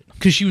I end it?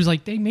 Because she was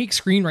like, they make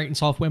screenwriting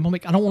software. I'm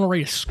like, I don't want to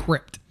write a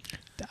script.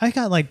 I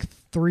got like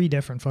 3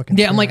 different fucking.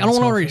 Yeah, I'm like, I don't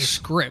want to write a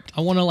script.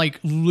 I want to like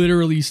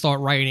literally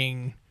start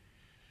writing.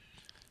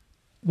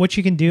 What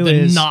you can do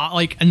is not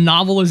like a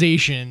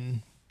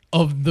novelization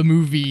of the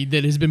movie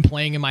that has been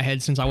playing in my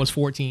head since I was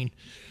 14.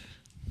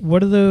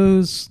 What are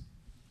those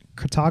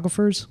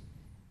cartographers?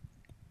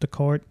 The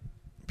court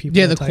people.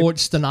 Yeah, the court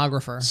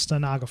stenographer.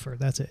 Stenographer,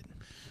 that's it.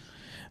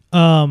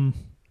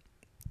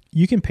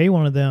 You can pay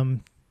one of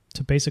them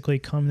to basically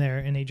come there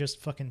and they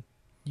just fucking,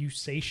 you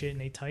say shit and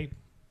they type.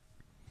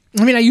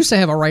 I mean, I used to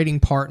have a writing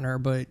partner,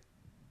 but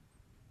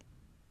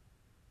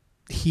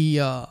he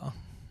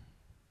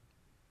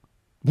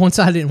once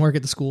I didn't work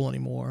at the school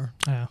anymore.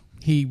 Yeah.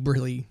 He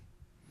really,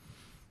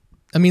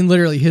 I mean,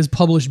 literally his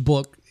published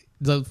book,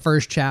 the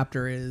first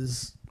chapter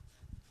is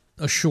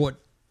a short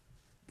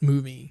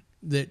movie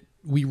that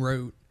we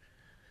wrote,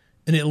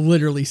 and it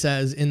literally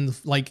says in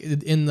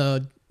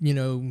the you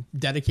know,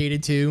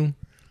 dedicated to,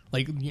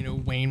 like, you know,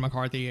 Wayne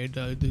McCarthy,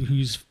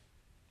 who's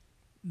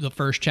the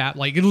first chapter,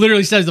 like it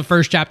literally says the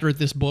first chapter of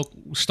this book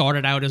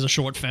started out as a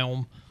short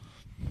film.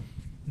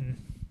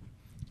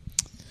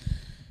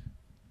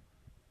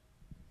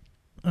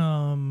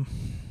 All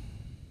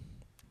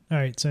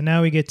right, so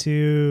now we get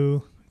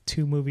to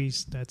 2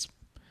 movies.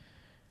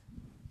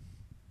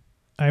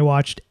 I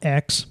watched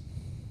X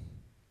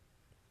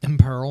And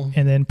Pearl.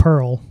 and then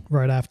Pearl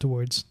right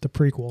afterwards, the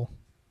prequel.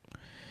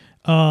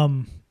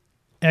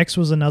 X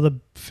was another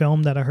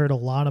film that I heard a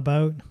lot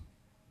about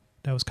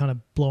that was kind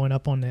of blowing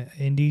up on the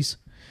indies.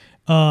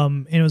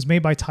 And it was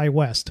made by Ty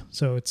West,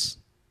 so it's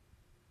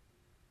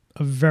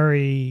a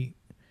very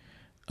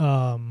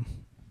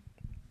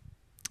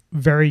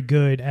very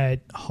good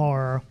at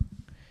horror.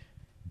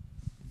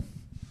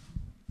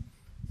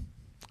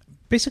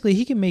 Basically,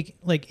 he can make,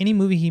 like, any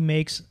movie he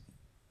makes,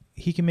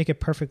 he can make it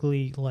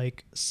perfectly,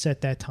 like,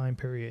 set that time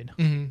period.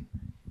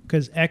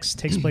 Because X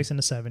takes place in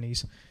the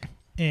 70s,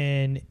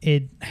 and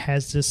it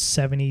has this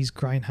 70s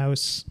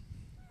grindhouse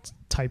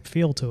type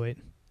feel to it.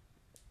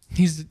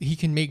 He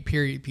can make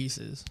period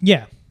pieces.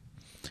 Yeah.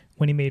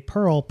 When he made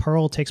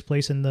Pearl takes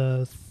place in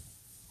the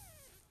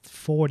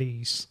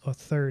 40s or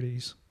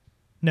 30s.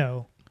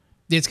 No.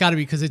 It's got to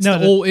be because it's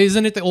old.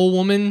 Isn't it the old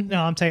woman?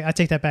 No, I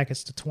take that back.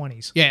 It's the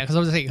 20s. Yeah, because I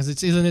was saying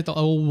isn't it the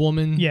old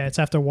woman? Yeah, it's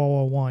after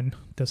World War I.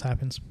 This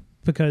happens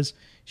because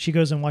she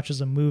goes and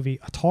watches a movie,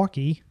 a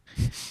talkie,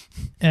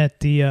 at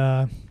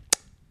the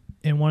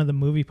in one of the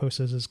movie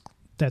posters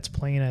that's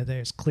playing at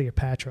there is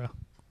Cleopatra,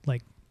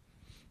 like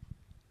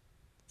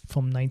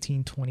from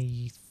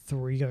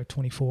 1923 or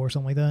 24 or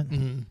something like that.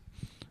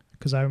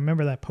 Because I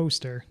remember that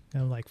poster,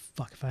 and I'm like,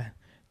 fuck,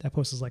 that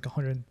poster's like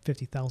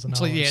 $150,000.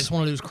 So yeah, it's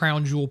one of those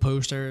crown jewel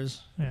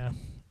posters. Yeah.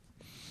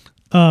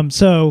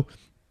 So,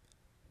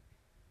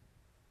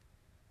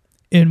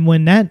 and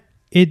when that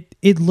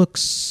it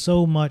looks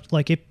so much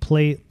like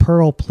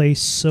Pearl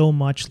plays so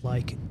much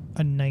like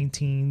a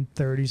 1930s,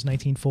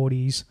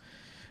 1940s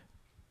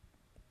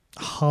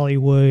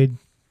Hollywood,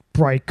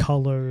 bright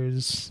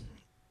colors,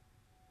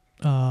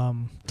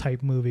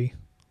 type movie,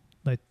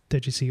 like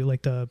that you see,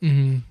 like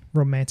the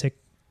romantic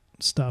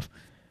stuff.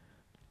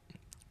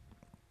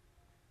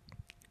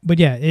 But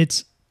yeah,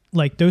 it's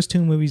like those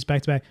two movies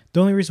back to back.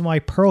 The only reason why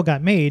Pearl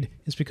got made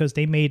is because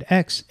they made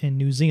X in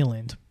New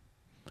Zealand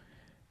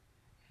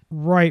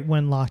right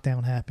when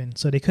lockdown happened,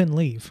 so they couldn't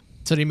leave.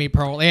 So they made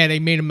Pearl. Yeah, they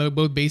made them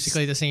both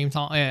basically at the same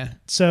time. Yeah.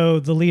 So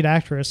the lead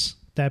actress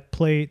that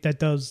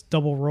does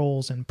double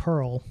roles in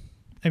Pearl,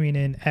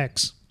 in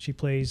X, she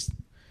plays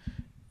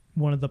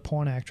one of the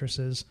porn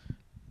actresses,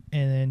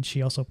 and then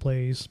she also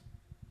plays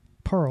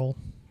Pearl,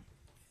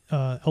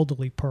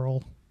 elderly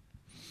Pearl.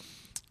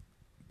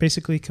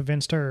 Basically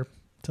convinced her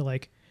to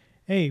like,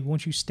 hey,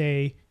 won't you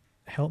stay,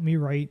 help me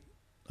write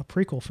a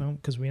prequel film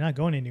because we're not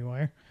going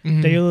anywhere.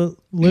 They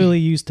literally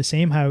used the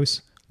same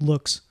house,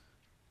 looks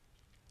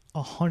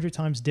 100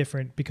 times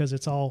different because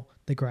it's all,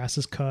 the grass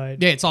is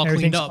cut. Yeah, it's all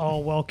cleaned up,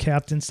 all well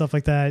kept and stuff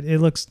like that. It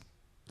looks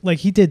like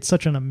he did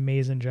such an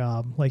amazing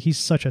job. Like he's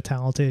such a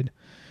talented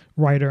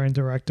writer and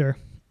director.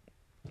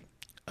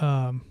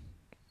 Also,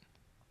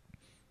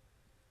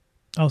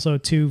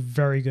 two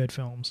very good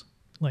films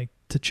like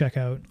to check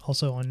out.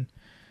 Also on,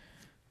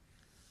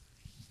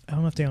 I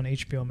don't know if they're on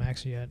HBO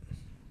Max yet,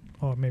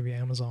 or maybe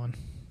Amazon.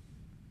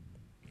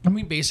 I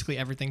mean, basically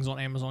everything's on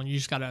Amazon. You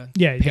just gotta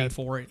pay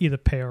for it. Either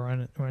pay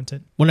or rent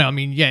it. Well, no, I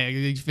mean, yeah,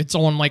 if it's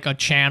on like a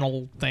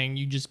channel thing,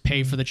 you just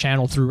pay for the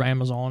channel through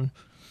Amazon.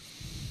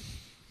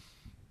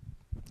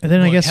 And then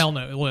I guess hell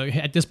no. Look,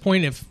 at this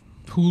point, if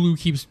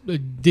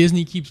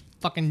Disney keeps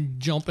fucking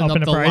jumping up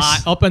in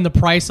the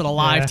price of the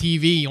live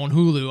TV on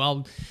Hulu,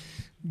 I'll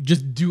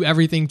just do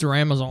everything through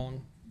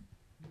Amazon.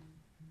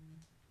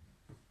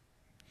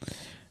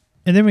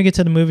 And then we get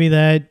to the movie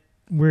that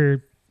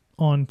we're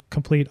on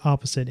complete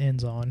opposite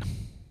ends on.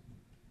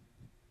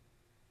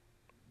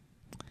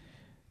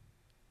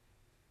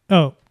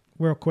 Oh,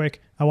 real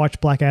quick, I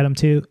watched Black Adam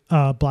too.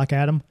 Black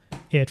Adam,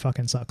 it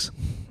fucking sucks.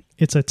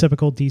 It's a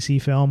typical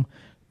DC film.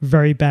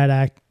 Very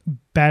bad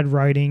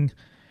writing.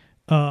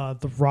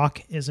 The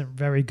Rock isn't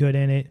very good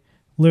in it.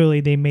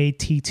 Literally, they made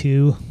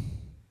T2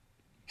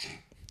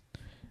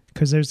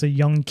 because there's a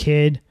young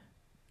kid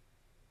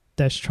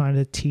that's trying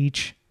to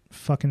teach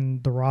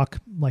fucking The Rock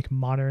like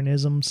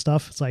modernism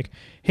stuff. It's like,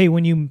 hey,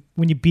 when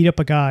you beat up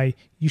a guy,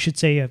 you should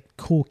say a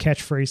cool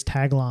catchphrase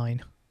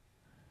tagline,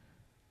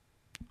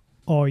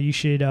 or you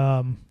should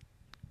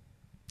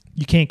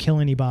you can't kill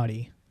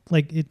anybody.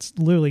 Like, it's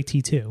literally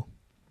T2.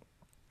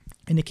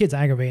 And the kid's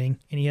aggravating,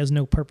 and he has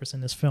no purpose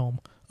in this film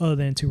other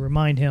than to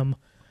remind him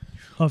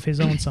of his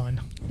own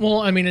son.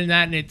 Well, I mean, in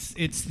that,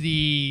 it's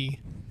the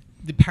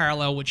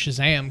parallel with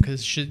Shazam,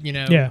 because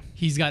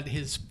he's got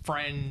his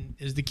friend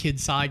is the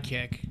kid's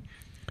sidekick.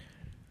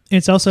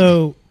 It's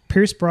also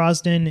Pierce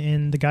Brosnan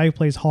and the guy who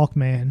plays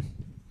Hawkman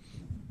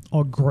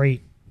are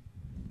great,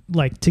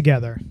 like,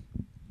 together.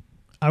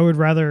 I would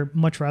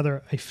much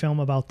rather a film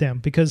about them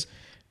because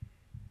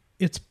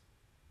it's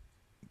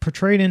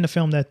portrayed in the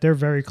film that they're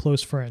very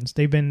close friends.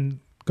 They've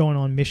been going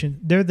on mission.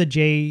 They're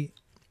the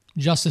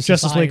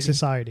Justice League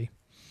Society.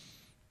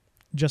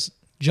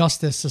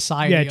 Justice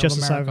Society. Yeah,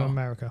 Justice Society of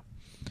America.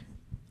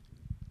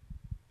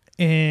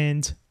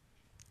 And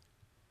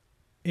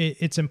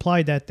it's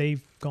implied that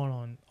they've gone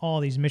on all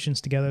these missions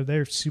together.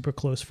 They're super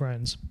close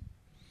friends.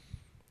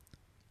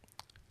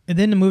 And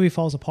then the movie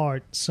falls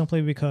apart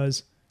simply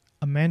because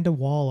Amanda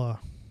Waller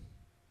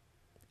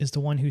is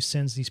the one who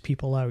sends these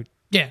people out.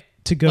 Yeah.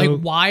 To go. Like,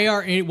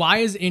 why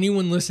is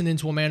anyone listening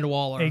to Amanda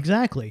Waller?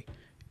 Exactly.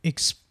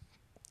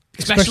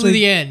 Especially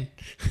the end.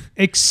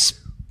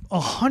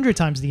 100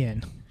 times the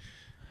end.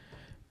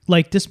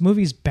 Like, this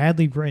movie's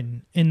badly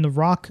written. In The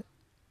Rock,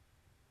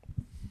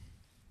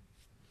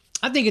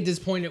 I think at this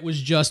point it was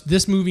just,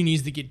 this movie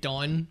needs to get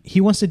done. He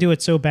wants to do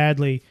it so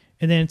badly,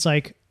 and then it's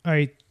like, all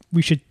right,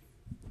 we should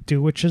do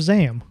it with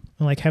Shazam. And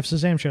like, have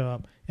Shazam show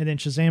up. And then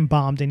Shazam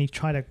bombed, and he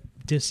tried to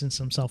distance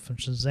himself from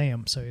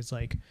Shazam. So it's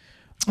like,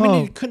 I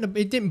mean,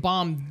 it didn't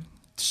bomb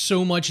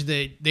so much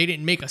that they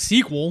didn't make a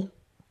sequel.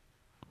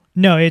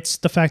 No, it's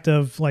the fact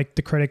of like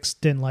the critics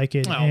didn't like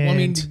it,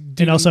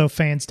 and also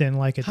fans didn't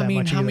like it that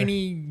much either. How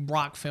many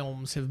Rock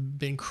films have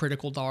been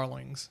critical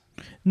darlings?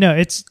 No,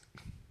 it's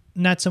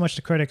not so much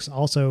the critics.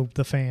 Also,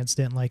 the fans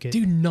didn't like it.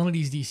 Dude, none of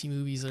these DC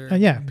movies are.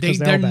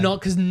 They're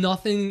not, because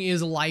nothing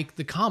is like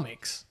the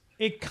comics.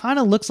 It kind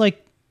of looks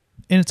like,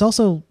 and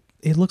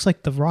it looks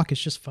like The Rock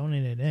is just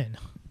phoning it in.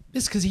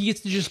 It's because he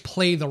gets to just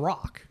play The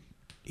Rock.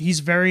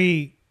 He's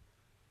very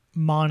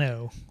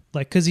mono,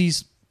 like, because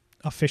he's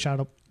a fish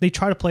out of. They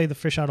try to play the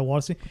fish out of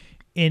water,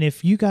 and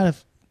if you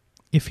got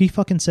if he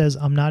fucking says,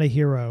 I'm not a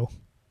hero,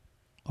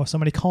 or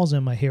somebody calls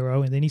him a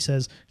hero, and then he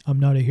says, I'm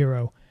not a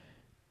hero,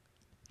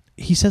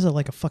 he says it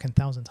like a fucking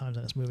 1,000 times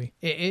in this movie.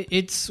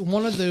 It's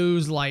one of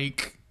those,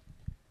 like,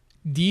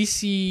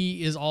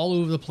 DC is all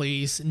over the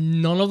place.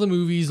 None of the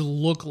movies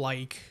look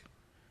like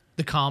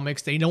the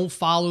comics. They don't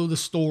follow the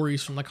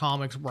stories from the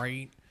comics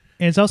right.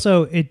 And it's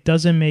also, it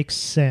doesn't make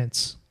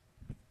sense.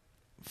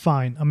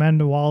 Fine,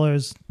 Amanda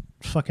Waller's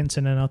fucking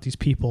sending out these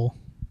people.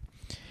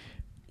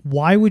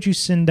 Why would you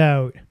send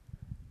out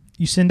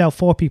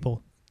 4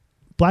 people?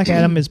 Black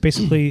Adam is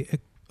basically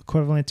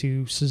equivalent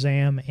to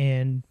Shazam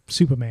and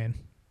Superman.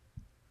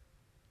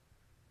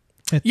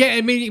 Yeah,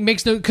 I mean, it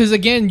makes no... Because,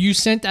 again, you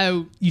sent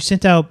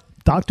out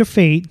Dr.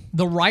 Fate.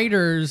 The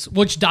writers,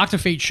 which Dr.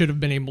 Fate should have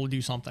been able to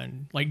do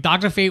something. Like,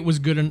 Dr. Fate was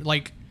good, and,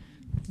 like,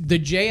 the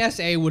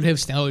JSA would have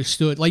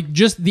stood... Like,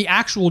 just the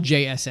actual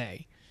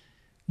JSA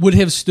would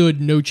have stood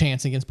no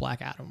chance against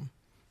Black Adam.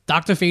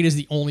 Dr. Fate is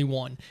the only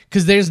one.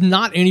 Because there's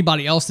not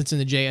anybody else that's in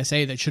the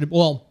JSA that should have...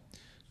 Well...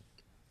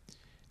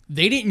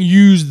 They didn't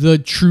use the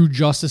True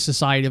Justice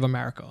Society of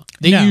America.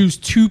 They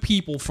used 2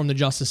 people from the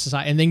Justice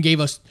Society and then gave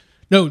us...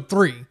 No,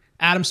 3.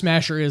 Adam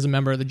Smasher is a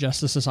member of the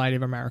Justice Society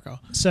of America.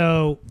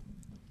 So,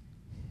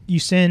 you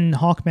send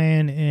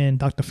Hawkman and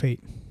Dr.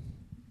 Fate.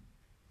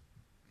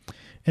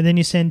 And then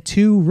you send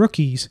 2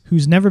 rookies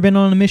who's never been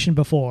on a mission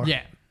before.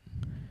 Yeah.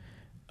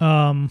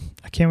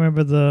 I can't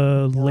remember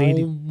the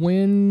lady.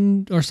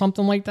 Whirlwind or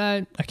something like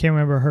that. I can't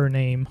remember her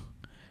name.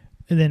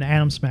 And then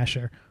Adam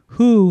Smasher,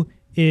 who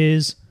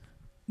is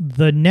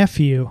the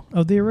nephew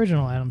of the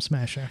original Adam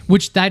Smasher.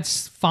 Which,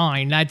 that's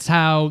fine. That's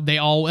how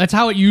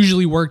it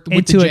usually worked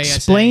with the JSA. And to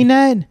explain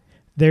that,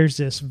 there's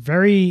this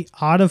very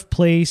out of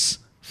place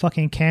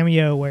fucking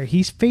cameo where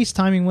he's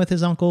FaceTiming with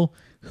his uncle,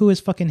 who is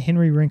fucking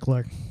Henry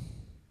Winkler.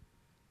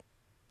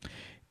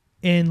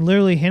 And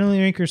literally Henry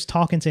Winkler's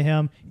talking to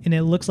him, and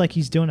it looks like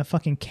he's doing a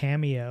fucking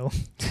cameo.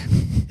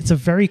 It's a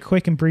very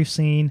quick and brief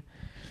scene.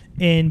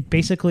 And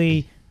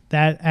basically,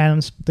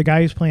 the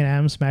guy who's playing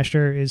Adam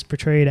Smasher is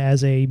portrayed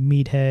as a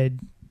meathead,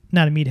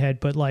 not a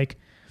meathead, but like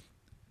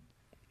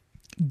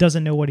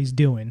doesn't know what he's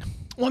doing.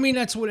 Well, I mean,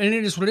 it is what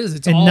it is.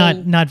 It's and all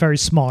not very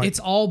smart. It's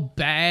all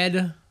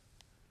bad,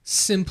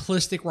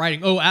 simplistic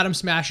writing. Oh, Adam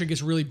Smasher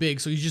gets really big,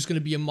 so he's just going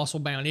to be a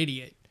muscle-bound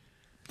idiot.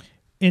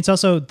 And it's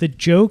also the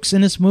jokes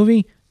in this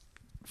movie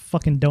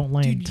fucking don't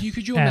land. Dude,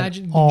 could you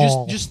imagine?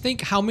 Just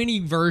think how many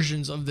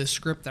versions of this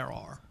script there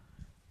are.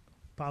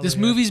 Probably, this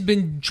movie's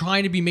been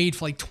trying to be made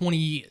for like 20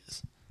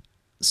 years.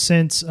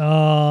 Since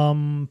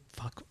I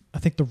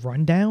think The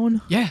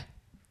Rundown. Yeah,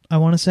 I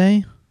want to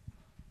say.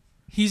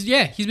 He's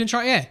been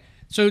trying. Yeah,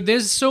 so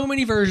there's so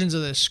many versions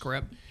of this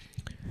script.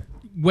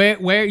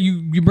 Where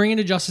you bring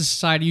into Justice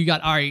Society, you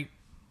got, all right,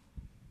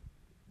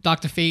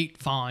 Dr. Fate,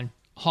 fine.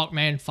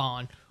 Hawkman,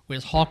 fine.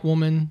 Where's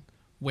Hawkwoman?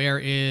 Where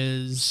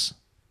is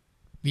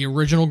the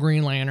original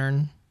Green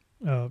Lantern?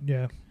 Oh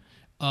yeah.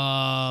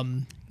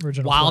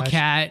 Original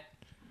Wildcat.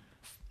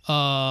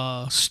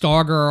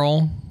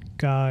 Stargirl.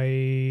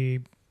 Guy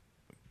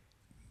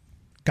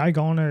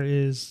Gardner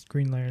is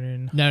Green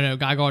Lantern. No,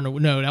 Guy Gardner.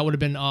 No, that would have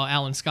been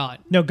Alan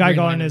Scott. No, Guy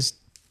Gardner is.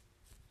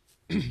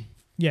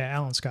 Yeah,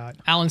 Alan Scott.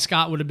 Alan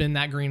Scott would have been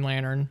that Green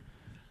Lantern.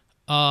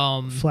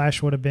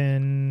 Flash would have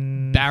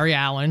been Barry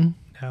Allen.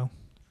 No.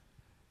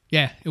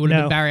 Yeah, it would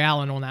have been Barry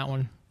Allen on that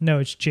one. No,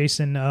 it's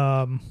Jason.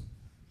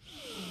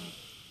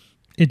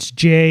 It's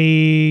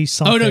Jay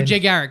something. Oh no, Jay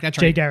Garrick. That's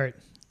right. Jay Garrick.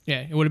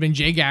 Yeah, it would have been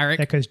Jay Garrick.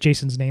 Yeah, because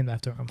Jason's named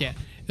after him. Yeah,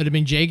 it would have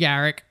been Jay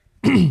Garrick.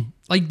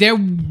 Like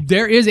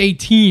there is a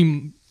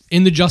team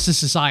in the Justice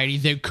Society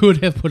that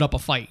could have put up a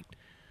fight.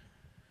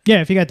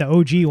 Yeah, if you got the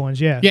OG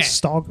ones, yeah. Yeah.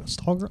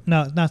 Stargirl?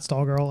 No, not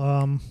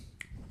Stargirl.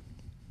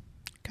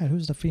 God,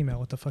 who's the female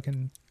with the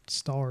fucking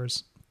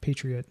stars?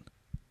 Patriot.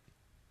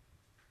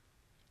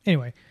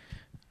 Anyway.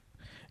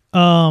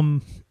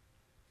 And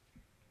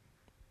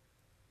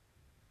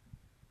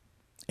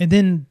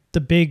then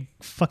the big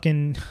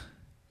fucking...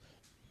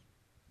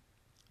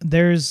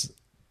 There's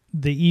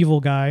the evil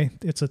guy.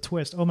 It's a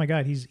twist. Oh my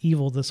God, he's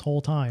evil this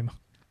whole time.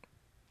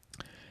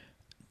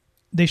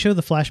 They show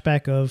the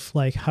flashback of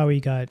like how he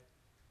got...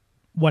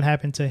 What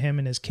happened to him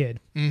and his kid.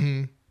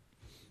 Mm-hmm.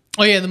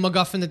 Oh yeah, the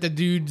MacGuffin that the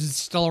dude's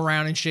still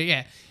around and shit,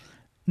 yeah.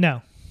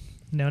 No.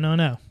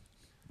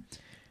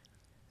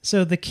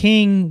 So the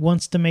king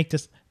wants to make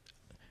this...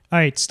 All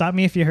right, stop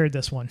me if you heard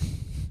this one.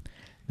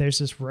 There's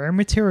this rare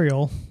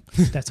material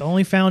that's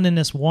only found in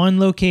this one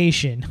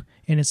location,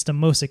 and it's the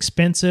most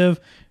expensive,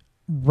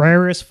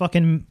 rarest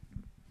fucking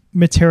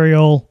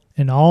material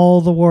in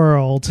all the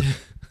world.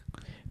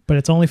 But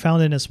it's only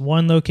found in this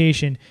one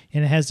location,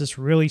 and it has this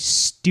really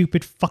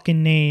stupid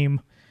fucking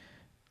name,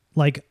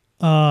 like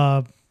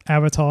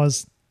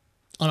Avatar's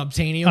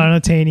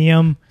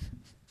Unobtainium,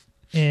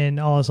 and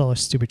all this other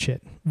stupid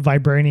shit.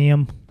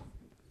 Vibranium.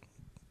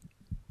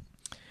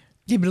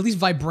 Yeah, but at least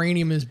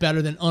Vibranium is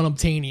better than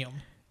Unobtainium.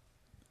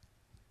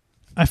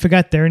 I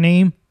forgot their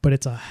name, but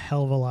it's a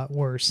hell of a lot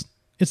worse.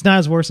 It's not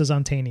as worse as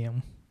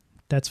Untainium.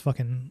 That's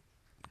fucking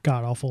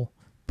god awful,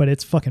 but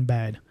it's fucking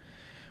bad.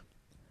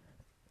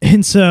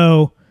 And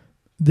so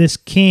this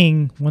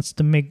king wants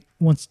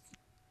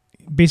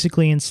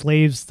basically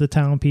enslaves the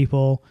town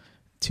people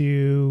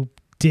to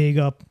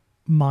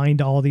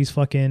mine all these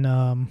fucking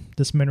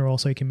this mineral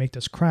so he can make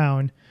this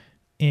crown,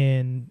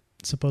 and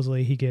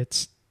supposedly he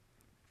gets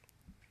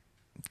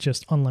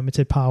just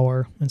unlimited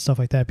power and stuff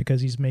like that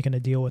because he's making a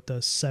deal with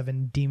the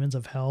 7 demons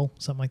of hell,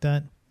 something like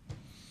that,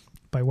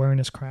 by wearing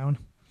his crown.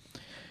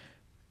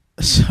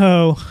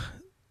 So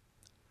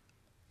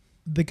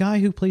the guy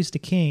who plays the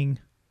king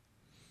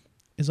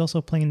is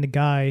also playing the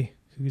guy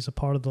who's a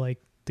part of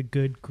the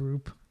good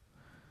group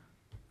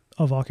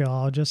of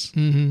archaeologists.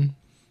 Mm-hmm.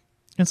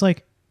 It's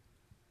like,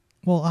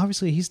 well,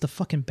 obviously he's the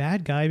fucking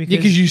bad guy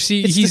because you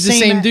see he's the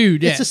same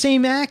dude. Yeah. It's the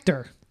same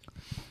actor.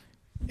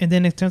 And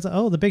then it turns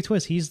out, the big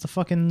twist, he's the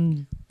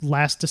fucking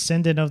last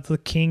descendant of the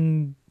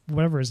king,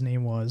 whatever his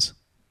name was.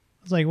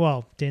 It's like,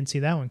 well, didn't see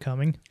that one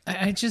coming.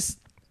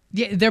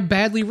 They're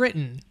badly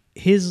written.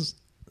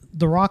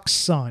 The Rock's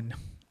son,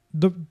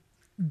 the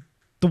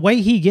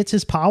way he gets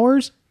his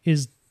powers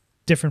is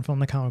different from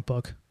the comic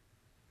book.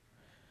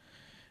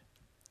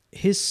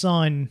 His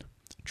son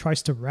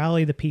tries to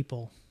rally the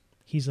people.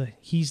 He's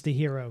the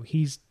hero.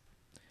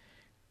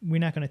 We're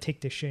not going to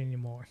take this shit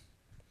anymore.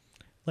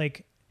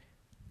 Like,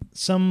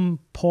 some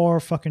poor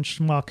fucking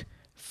schmuck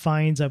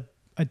finds a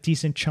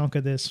decent chunk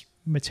of this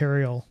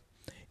material,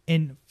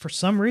 and for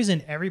some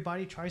reason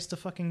everybody tries to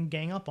fucking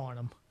gang up on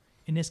him,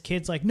 and this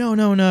kid's like, no.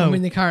 I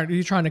mean,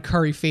 you're trying to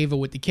curry favor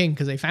with the king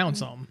because they found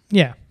some.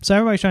 Yeah, so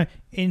everybody's trying,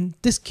 and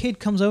this kid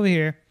comes over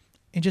here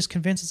and just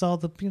convinces all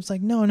the people. It's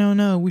like,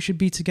 no, we should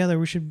be together,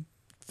 we should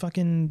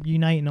fucking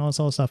unite and all this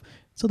other stuff.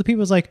 So the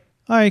people's like,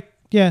 all right,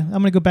 yeah, I'm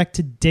gonna go back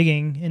to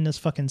digging in this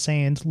fucking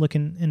sand,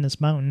 looking in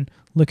this mountain,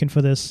 looking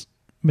for this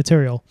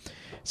material.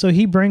 So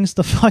he brings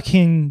the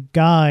fucking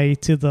guy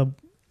to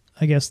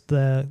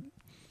the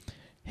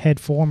head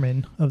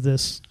foreman of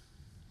this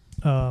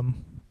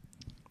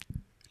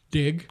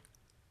dig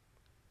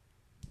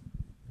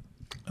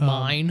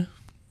mine.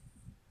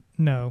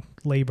 No,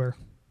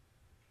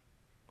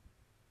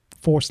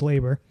 forced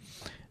labor.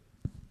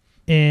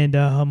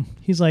 And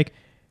he's like,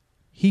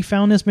 he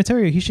found this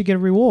material, he should get a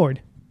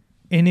reward.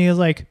 And he was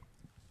like,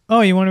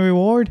 oh, you want a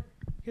reward?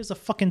 Here's a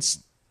fucking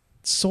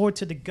sword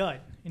to the gut.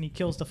 And he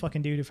kills the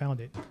fucking dude who found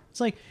it. It's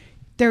like,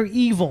 they're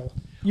evil.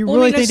 You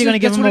really think they're going to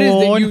give him a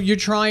reward? You're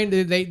trying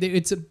to.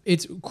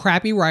 It's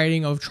crappy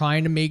writing of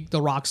trying to make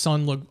the Rock's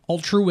son look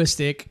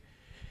altruistic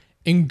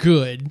and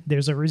good.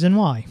 There's a reason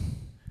why.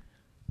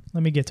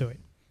 Let me get to it.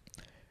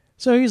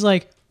 So he's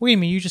like, wait a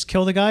minute, you just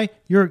killed the guy?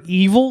 You're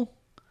evil?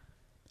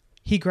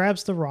 He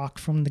grabs the rock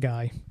from the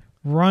guy,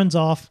 runs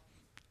off,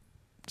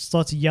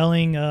 starts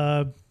yelling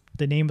the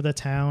name of the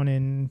town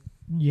and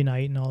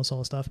unite and all this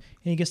other stuff.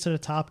 And he gets to the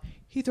top.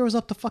 He throws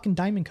up the fucking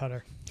diamond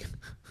cutter.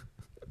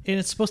 And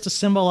it's supposed to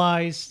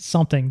symbolize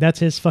something. That's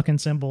his fucking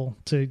symbol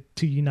to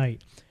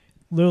unite.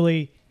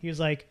 Literally, he was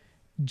like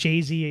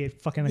Jay-Z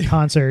at fucking a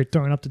concert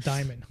throwing up the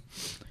diamond.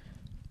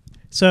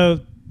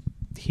 So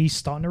he's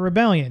starting a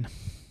rebellion.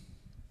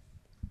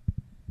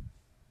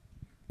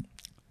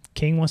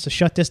 King wants to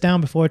shut this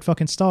down before it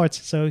fucking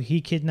starts. So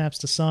he kidnaps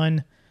the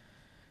son.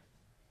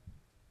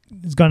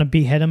 He's going to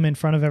behead him in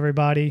front of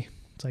everybody.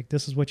 It's like,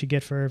 this is what you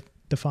get for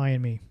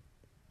defying me.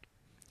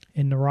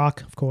 And The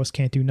Rock, of course,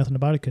 can't do nothing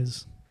about it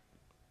because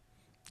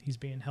he's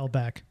being held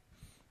back.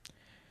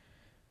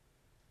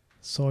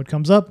 Sword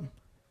comes up.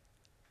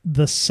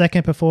 The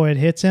second before it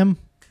hits him,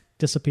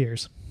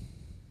 disappears.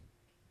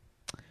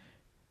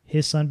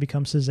 His son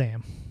becomes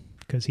Shazam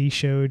because he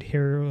showed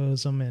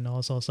heroism and all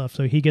this other stuff.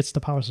 So he gets the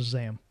powers of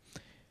Shazam.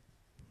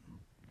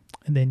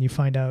 And then you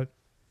find out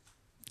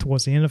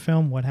towards the end of the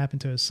film what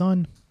happened to his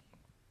son.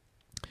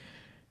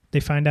 They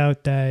find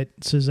out that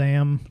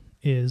Shazam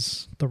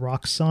is The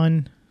Rock's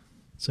son.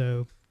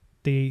 So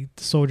the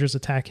soldiers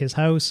attack his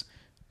house.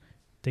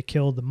 They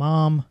kill the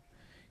mom.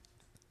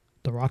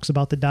 The Rock's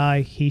about to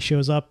die. He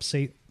shows up,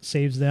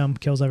 saves them,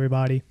 kills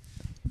everybody.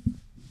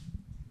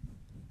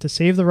 To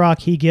save The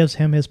Rock, he gives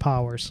him his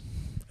powers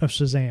of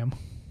Shazam.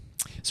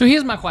 So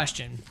here's my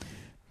question.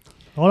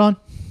 Hold on.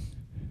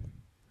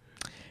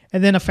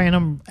 And then a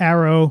phantom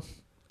arrow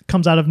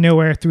comes out of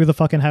nowhere through the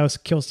fucking house,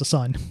 kills the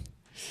son.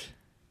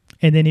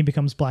 And then he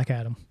becomes Black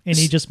Adam. And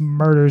he just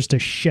murders the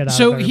shit out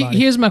of everybody. So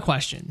here's my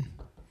question.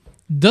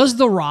 Does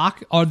The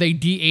Rock, are they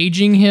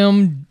de-aging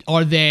him?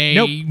 Are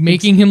they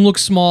making him look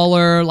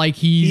smaller? Like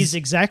he's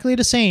exactly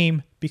the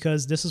same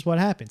because this is what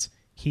happens.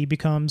 He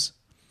becomes...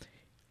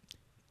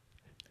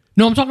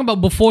 No, I'm talking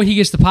about before he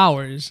gets the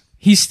powers.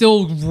 He's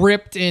still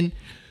ripped and...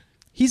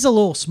 He's a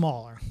little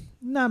smaller.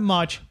 Not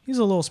much. He's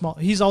a little small.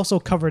 He's also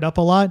covered up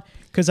a lot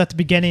because at the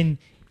beginning,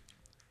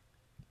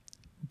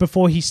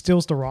 before he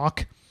steals The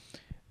Rock,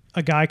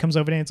 a guy comes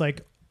over there and it's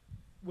like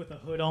with a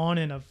hood on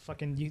and a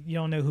fucking... You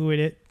don't know who it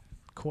is.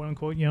 Quote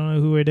unquote, you don't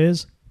know who it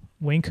is.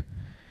 Wink.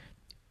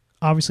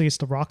 Obviously, it's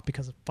The Rock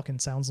because it fucking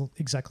sounds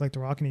exactly like The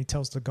Rock. And he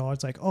tells the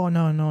guards, like, oh,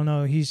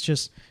 no. He's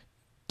just...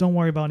 Don't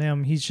worry about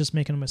him. He's just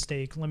making a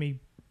mistake.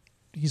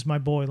 He's my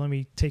boy. Let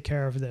me take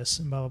care of this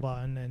and blah, blah,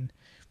 blah. And then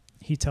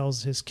he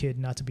tells his kid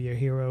not to be a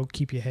hero,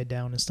 keep your head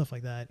down and stuff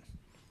like that.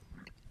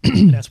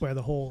 And that's where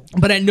the whole.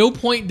 But at no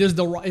point is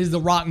the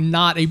Rock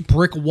not a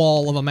brick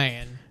wall of a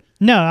man.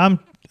 No,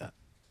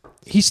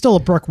 he's still a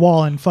brick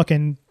wall and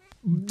fucking.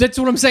 That's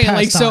what I'm saying.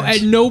 Like, so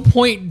Pastimes. at no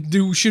point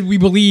should we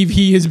believe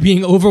he is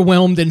being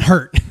overwhelmed and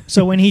hurt.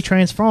 So when he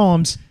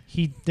transforms,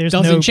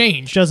 Doesn't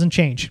change. Doesn't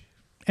change,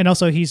 and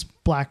also he's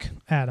Black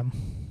Adam.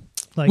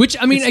 Like, Which,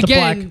 I mean, it's the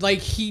again,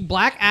 black- like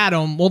Black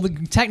Adam. Well,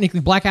 technically,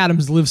 Black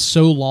Adam's lived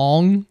so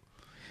long,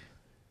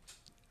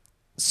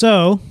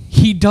 so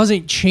he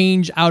doesn't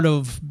change out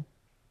of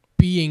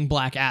being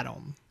Black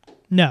Adam.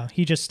 no,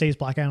 he just stays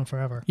Black Adam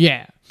forever.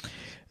 Yeah.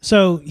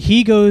 So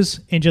he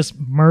goes and just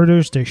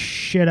murders the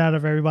shit out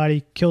of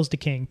everybody, kills the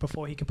king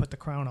before he can put the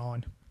crown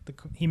on.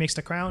 He makes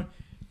the crown.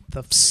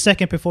 The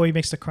second before he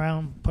makes the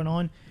crown put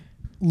on,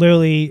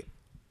 literally,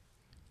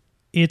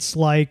 it's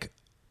like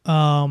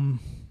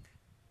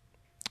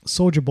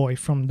Soldier Boy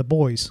from The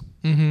Boys.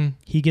 Mm-hmm.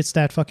 He gets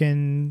that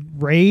fucking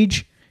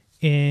rage,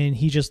 and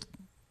he just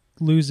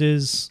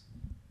loses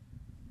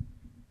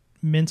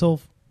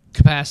mental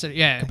Capacity.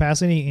 Yeah.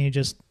 capacity, and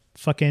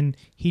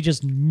he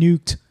just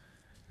nuked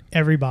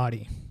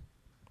everybody.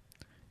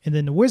 And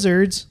then the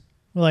wizards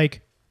were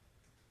like,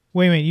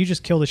 wait a minute, you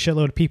just killed a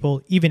shitload of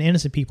people, even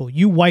innocent people.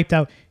 You wiped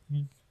out.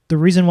 The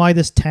reason why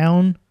this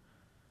town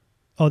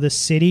or this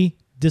city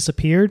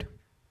disappeared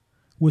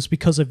was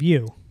because of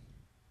you.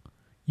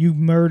 You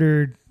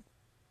murdered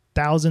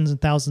thousands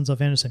and thousands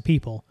of innocent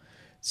people.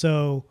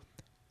 So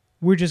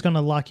we're just going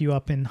to lock you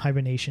up in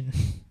hibernation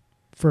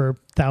for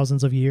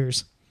thousands of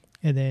years.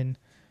 And then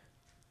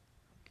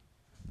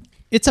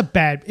it's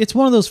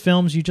one of those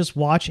films you just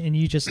watch and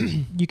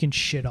you can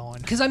shit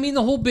on. Because, I mean,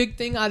 the whole big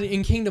thing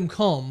in Kingdom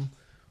Come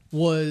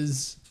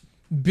was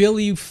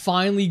Billy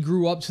finally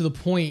grew up to the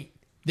point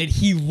that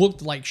he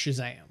looked like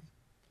Shazam.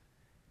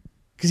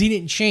 Because he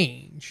didn't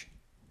change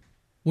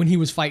when he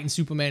was fighting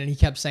Superman and he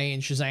kept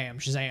saying Shazam,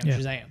 Shazam, Yeah.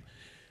 Shazam.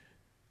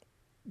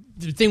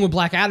 The thing with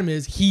Black Adam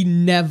is he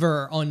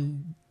never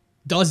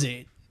undoes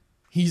it.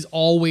 He's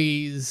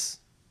always...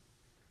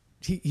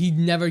 He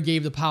never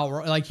gave the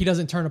power, like he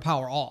doesn't turn the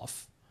power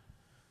off.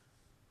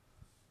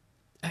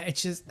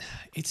 It's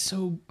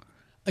so,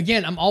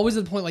 again, I'm always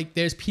at the point like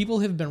there's people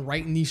who have been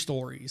writing these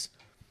stories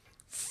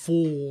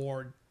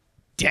for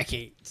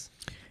decades.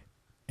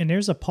 And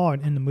there's a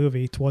part in the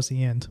movie towards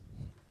the end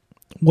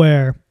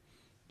where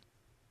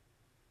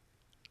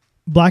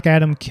Black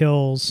Adam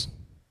kills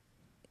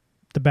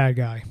the bad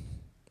guy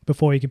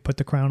before he can put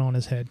the crown on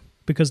his head,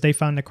 because they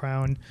found the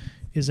crown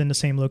is in the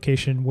same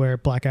location where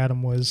Black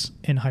Adam was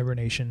in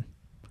hibernation.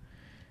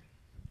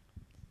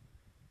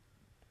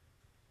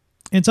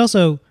 It's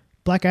also,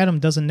 Black Adam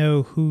doesn't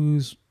know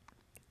who's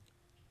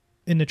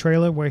in the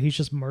trailer where he's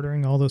just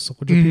murdering all those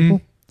soldier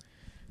people.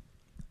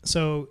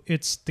 So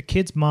it's the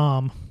kid's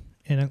mom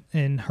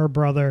and her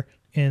brother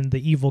and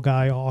the evil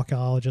guy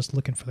archaeologist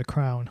looking for the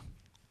crown.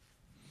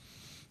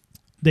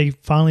 They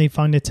finally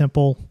find a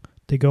temple.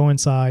 They go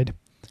inside,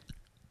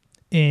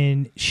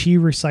 and she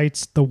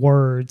recites the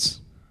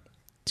words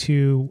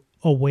to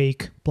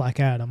awake Black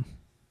Adam.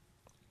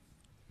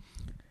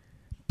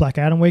 Black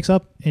Adam wakes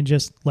up and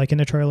just, like in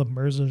the trailer,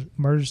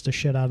 murders the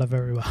shit out of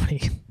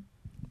everybody.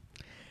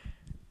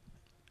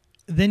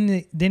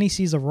 Then he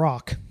sees a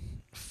rock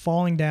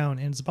falling down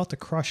and it's about to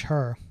crush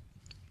her,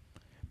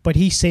 but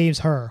he saves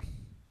her,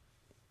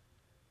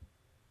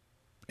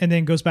 and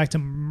then goes back to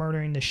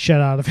murdering the shit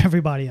out of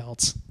everybody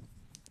else.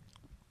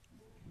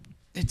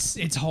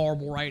 It's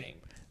horrible writing.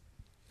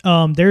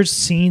 There's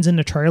scenes in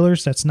the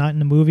trailers that's not in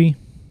the movie.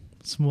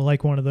 It's more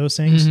like one of those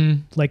things,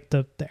 like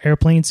the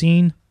airplane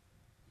scene.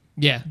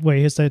 Yeah.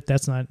 Wait,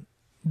 that's not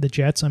the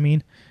jets? I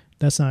mean,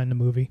 that's not in the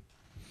movie.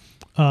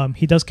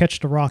 He does catch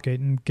the rocket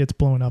and gets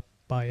blown up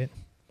by it.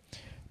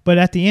 But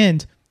at the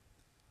end,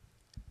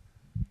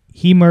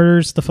 he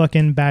murders the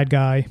fucking bad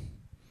guy.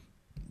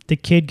 The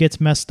kid gets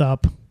messed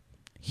up.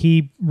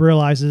 He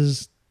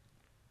realizes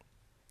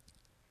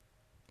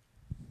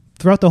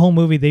throughout the whole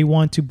movie they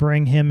want to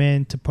bring him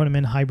in to put him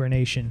in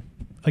hibernation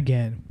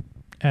again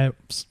at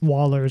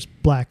Waller's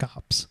Black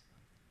Ops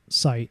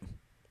site,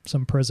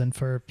 some prison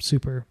for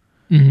super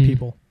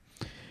people.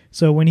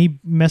 So when he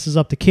messes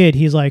up the kid,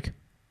 he's like,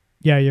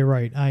 yeah, you're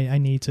right. I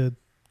need to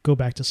go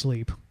back to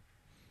sleep.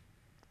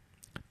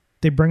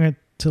 They bring it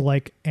to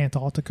like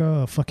Antarctica,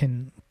 a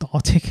fucking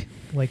Arctic,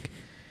 like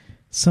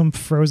some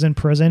frozen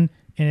prison.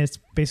 And it's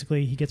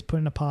basically he gets put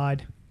in a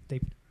pod. They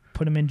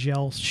put him in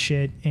gel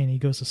shit and he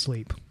goes to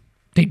sleep.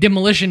 They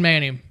Demolition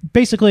Man him.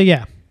 Basically,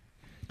 yeah.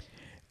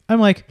 I'm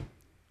like,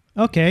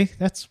 okay,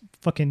 that's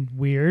fucking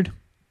weird.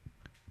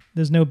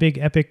 There's no big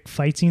epic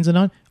fight scenes and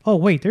on. Oh,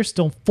 wait, there's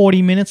still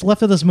 40 minutes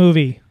left of this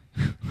movie.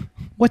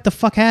 What the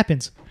fuck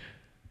happens?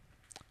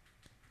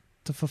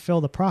 To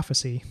fulfill the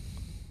prophecy,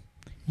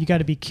 you got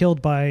to be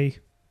killed by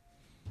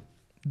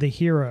the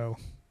hero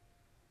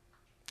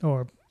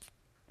or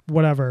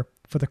whatever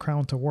for the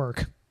crown to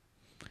work.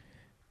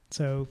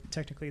 So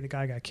technically the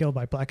guy got killed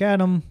by Black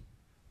Adam.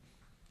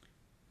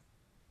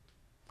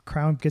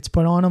 Crown gets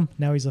put on him.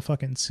 Now he's a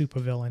fucking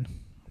supervillain,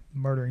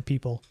 murdering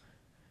people.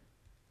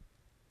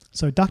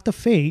 So Dr.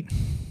 Fate,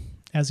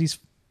 as he's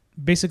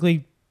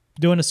basically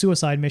doing a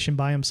suicide mission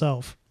by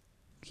himself.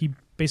 He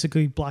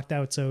basically blocked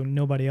out so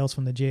nobody else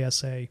from the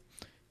JSA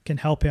can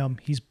help him.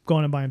 He's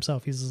going in by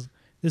himself. This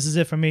is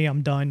it for me.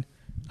 I'm done.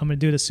 I'm going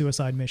to do the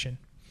suicide mission.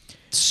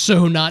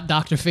 So not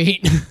Dr.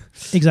 Fate.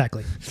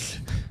 Exactly.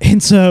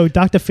 And so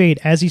Dr. Fate,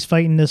 as he's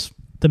fighting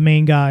the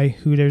main guy,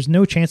 who there's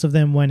no chance of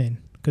them winning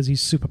because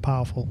he's super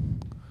powerful.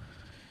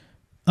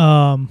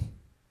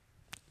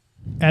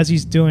 As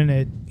he's doing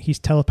it, he's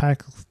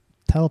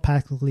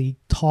telepathically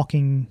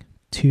talking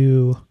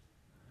to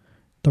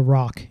the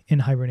Rock in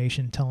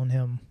hibernation, telling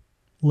him,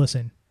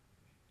 listen,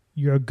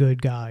 you're a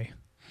good guy.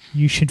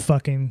 You should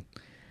fucking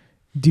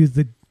do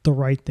the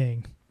right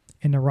thing.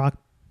 And the Rock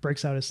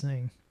breaks out his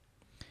thing.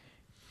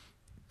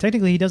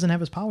 Technically, he doesn't have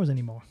his powers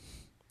anymore.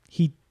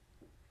 He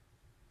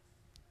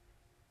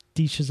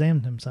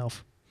de-Shazammed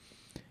himself.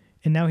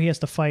 And now he has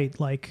to fight,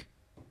 like,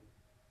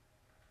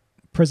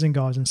 prison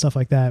guards and stuff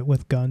like that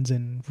with guns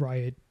and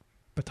riot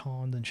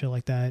batons and shit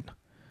like that.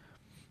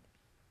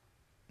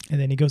 And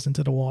then he goes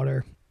into the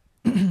water.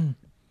 And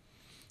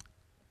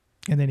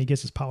then he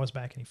gets his powers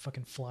back and he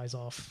fucking flies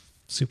off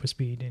super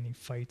speed and he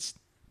fights.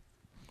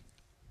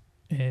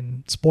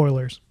 And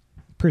spoilers,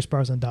 Pierce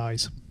Brosnan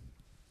dies.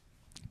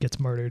 Gets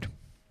murdered.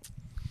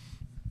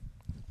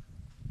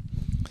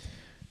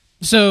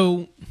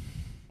 So,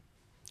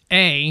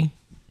 the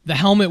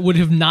helmet would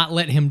have not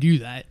let him do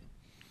that.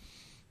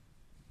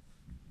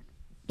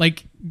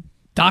 Like,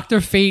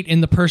 Dr. Fate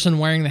and the person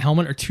wearing the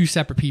helmet are two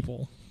separate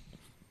people.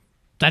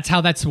 That's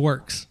how that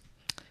works.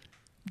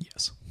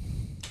 Yes.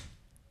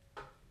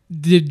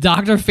 The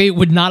Dr. Fate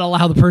would not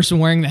allow the person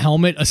wearing the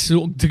helmet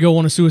to go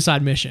on a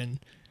suicide mission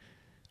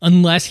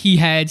unless he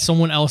had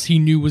someone else he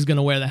knew was going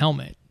to wear the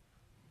helmet.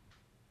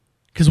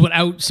 Because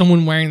without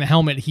someone wearing the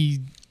helmet,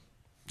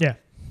 Yeah.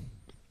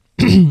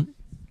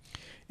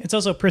 It's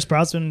also Pierce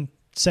Brosnan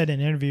said in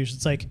interviews,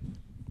 it's like,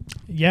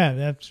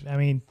 yeah,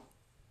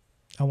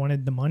 I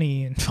wanted the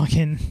money and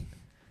fucking...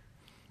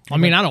 I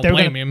don't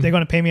blame him. They're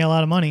going to pay me a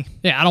lot of money.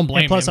 Yeah, I don't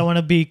blame him. Plus, I want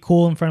to be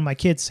cool in front of my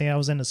kids, say I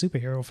was in a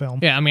superhero film.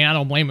 Yeah, I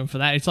don't blame him for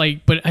that. It's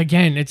like, but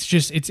again, it's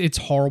just, it's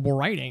horrible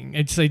writing.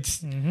 It's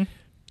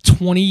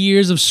 20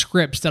 years of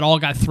scripts that all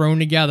got thrown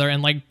together.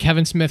 And like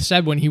Kevin Smith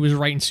said when he was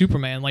writing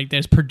Superman, like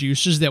there's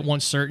producers that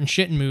want certain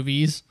shit in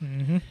movies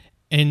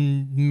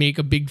and make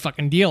a big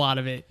fucking deal out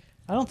of it.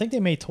 I don't think they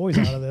made toys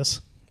out of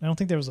this. I don't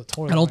think there was a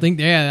toy.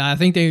 I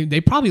think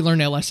they probably learned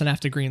their lesson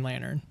after Green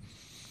Lantern.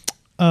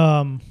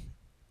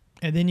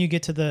 And then you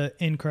get to the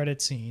end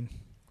credit scene.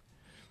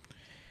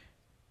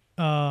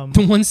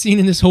 The one scene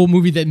in this whole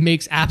movie that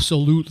makes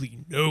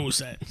absolutely no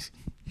sense.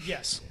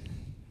 Yes.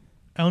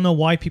 I don't know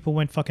why people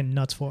went fucking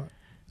nuts for it.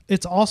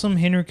 It's awesome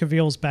Henry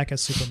Cavill's back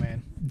as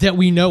Superman. That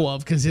we know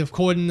of, because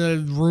according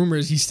to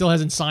rumors, he still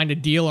hasn't signed a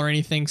deal or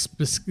anything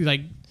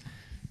like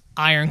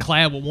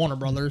ironclad with Warner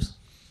Brothers.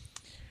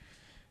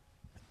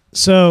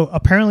 So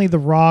apparently The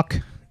Rock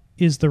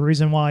is the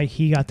reason why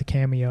he got the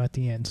cameo at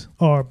the end.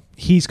 Or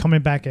he's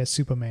coming back as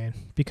Superman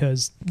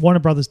because Warner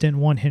Brothers didn't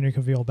want Henry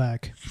Cavill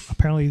back.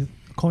 Apparently,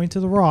 according to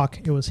The Rock,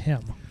 it was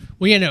him.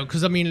 Well, yeah, no,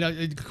 because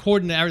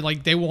according to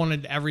they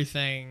wanted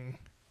everything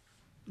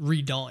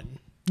redone.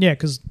 Yeah,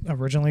 because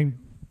originally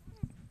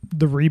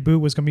the reboot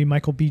was going to be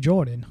Michael B.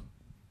 Jordan.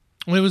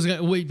 Well, it was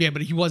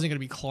but he wasn't going to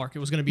be Clark. It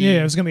was going to be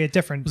it was going to be a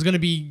different. It was going to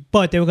be,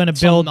 but they were going to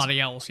build somebody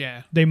else.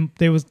 Yeah,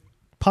 they was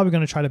probably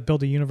going to try to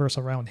build a universe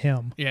around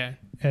him. Yeah,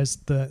 as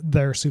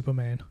their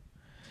Superman.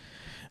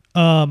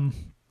 And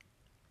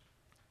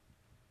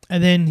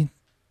then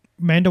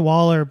Amanda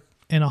Waller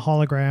in a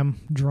hologram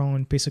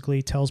drone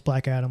basically tells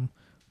Black Adam,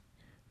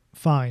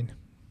 fine,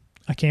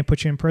 I can't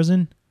put you in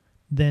prison,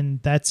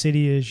 then that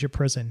city is your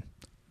prison.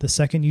 The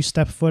second you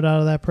step foot out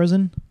of that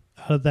prison,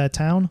 out of that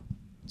town,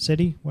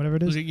 city, whatever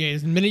it is. Yeah,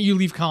 the minute you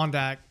leave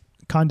Kondak.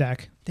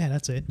 Yeah,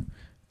 that's it.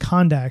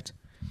 Kondak.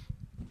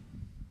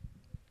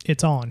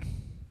 It's on.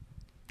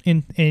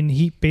 And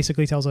he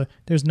basically tells her,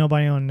 there's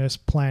nobody on this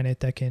planet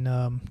that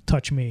can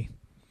touch me.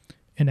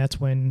 And that's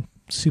when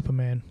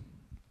Superman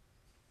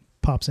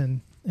pops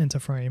into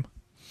frame.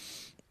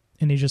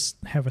 And they just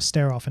have a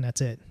stare off and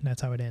that's it. And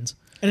that's how it ends.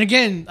 And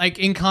again, like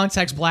in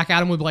context, Black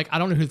Adam would be like, I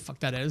don't know who the fuck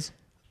that is.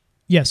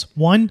 Yes.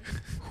 One,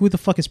 who the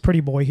fuck is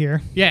Pretty Boy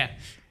here? Yeah.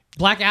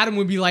 Black Adam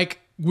would be like,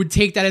 would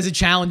take that as a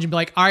challenge and be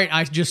like, all right,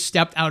 I just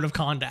stepped out of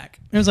Kondak.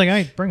 And it was like, all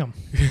right, bring him.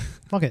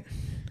 Fuck it.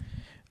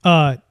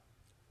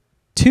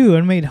 Two,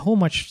 it made a whole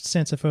much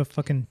sense if it was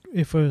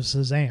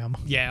Shazam.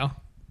 Yeah.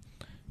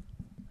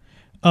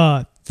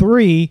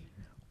 Three,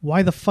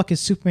 why the fuck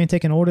is Superman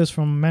taking orders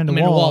from Amanda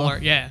Waller?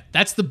 Yeah,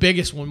 that's the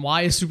biggest one.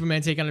 Why is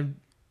Superman taking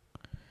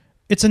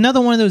It's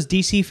another one of those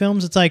DC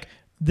films. It's like,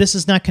 this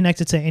is not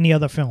connected to any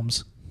other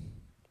films.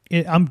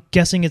 I'm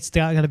guessing it's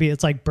not going to be,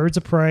 it's like Birds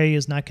of Prey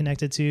is not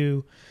connected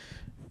to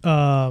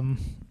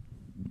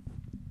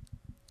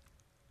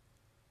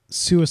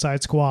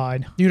Suicide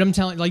Squad. Dude, I'm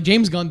telling like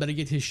James Gunn better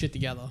get his shit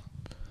together.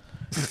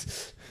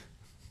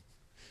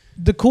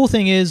 The cool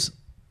thing is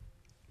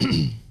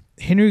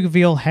Henry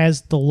Cavill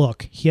has the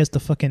look. He has the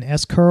fucking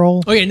S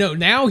curl. Oh yeah, no.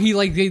 Now he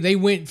they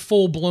went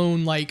full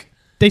blown like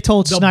They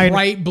told the Snyder.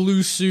 bright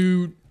blue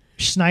suit.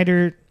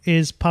 Snyder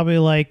is probably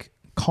like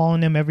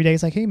calling him every day.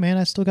 He's like, "Hey man,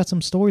 I still got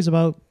some stories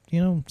about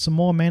some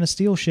more Man of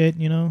Steel shit.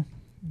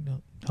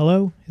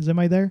 Hello, is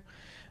anybody there?"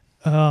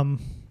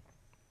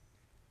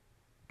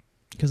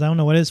 Because I don't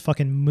know what is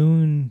fucking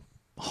Moon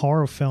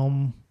horror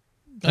film.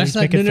 That's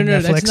not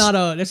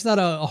no. That's not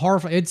a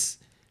horror. It's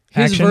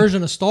his Action?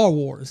 version of Star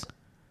Wars.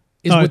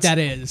 Is what that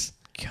is.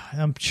 God,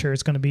 I'm sure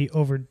it's gonna be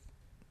over.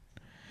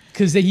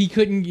 Because he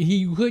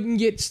couldn't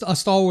get a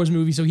Star Wars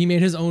movie, so he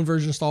made his own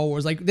version of Star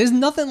Wars. Like, there's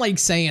nothing like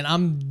saying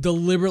I'm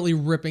deliberately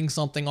ripping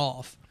something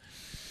off.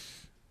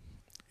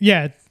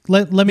 Yeah,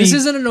 let me. This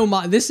isn't an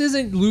homage. This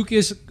isn't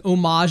Lucas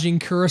homaging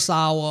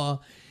Kurosawa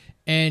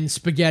and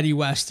spaghetti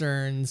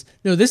westerns.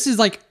 No, this is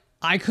like,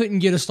 I couldn't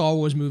get a Star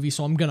Wars movie,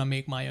 so I'm gonna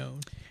make my own.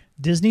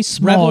 Disney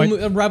smart.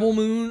 Rebel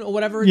Moon or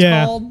whatever it's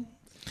called.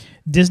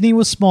 Disney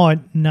was smart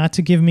not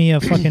to give me a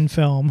fucking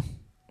film.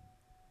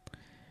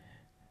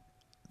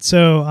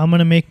 So I'm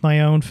gonna make my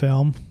own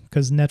film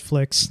because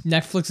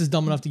Netflix is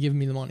dumb enough to give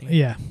me the money.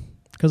 Yeah,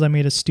 because I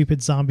made a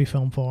stupid zombie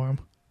film for him,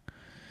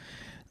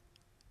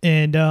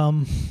 and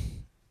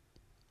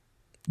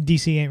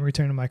DC ain't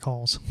returning my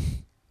calls.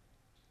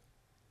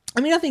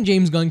 I mean, I think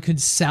James Gunn could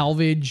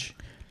salvage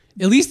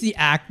at least the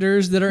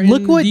actors that are in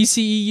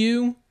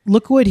DCEU.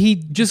 Look what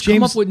he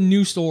come up with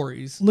new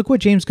stories. Look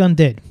what James Gunn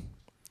did.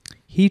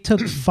 He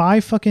took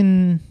 5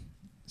 fucking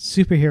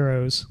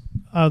superheroes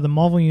out of the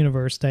Marvel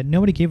universe that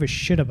nobody gave a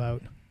shit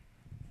about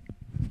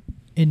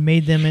and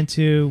made them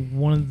into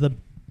one of the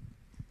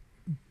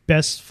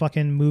best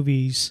fucking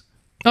movies.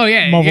 Oh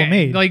yeah, Marvel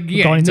made. Like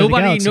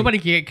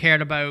nobody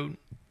cared about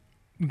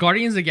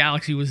Guardians of the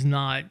Galaxy. Was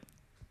not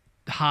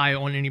high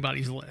on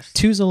anybody's list.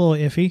 2's a little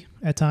iffy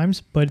at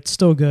times, but it's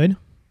still good.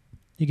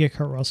 You get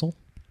Kurt Russell.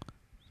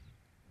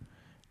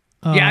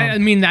 Yeah, I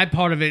mean that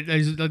part of it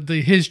is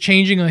his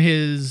changing of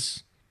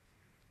his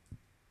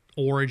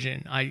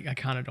origin. I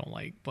kind of don't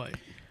like, but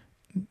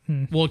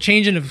well,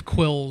 changing of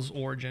Quill's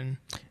origin.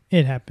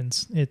 It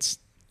happens. It's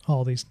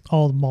all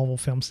the Marvel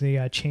films. They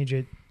gotta change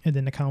it, and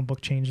then the comic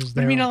book changes.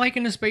 I mean, I like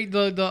in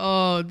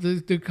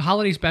the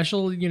holiday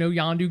special.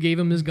 Yondu gave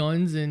him his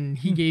guns, and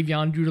he gave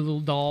Yondu the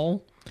little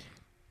doll.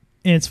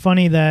 And it's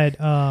funny that,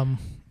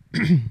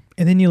 and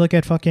then you look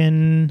at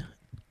fucking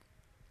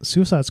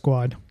Suicide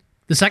Squad.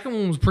 The second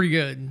one was pretty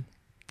good.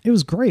 It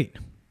was great.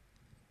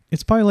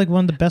 It's probably like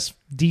one of the best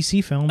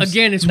DC films.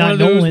 Again, it's one of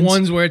those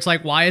ones where it's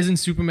like, why isn't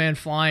Superman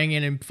flying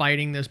in and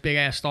fighting this big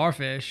ass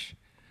starfish?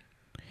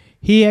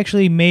 He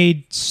actually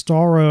made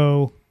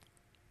Starro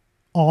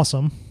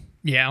awesome.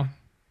 Yeah.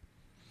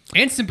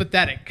 And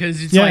sympathetic,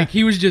 because it's like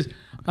I was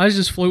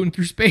just floating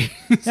through space.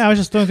 Yeah, I was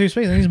just floating through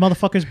space, and these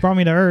motherfuckers brought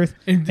me to Earth.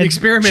 And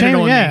experimented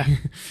on me.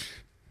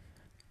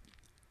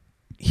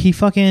 He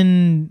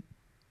fucking...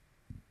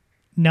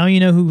 Now you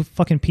know who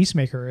fucking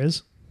Peacemaker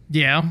is.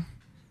 Yeah.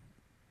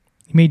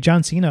 He made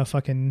John Cena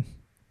fucking...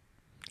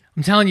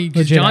 I'm telling you,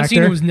 John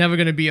Cena was never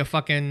going to be a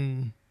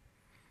fucking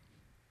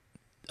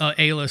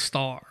A-list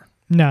star.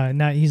 No,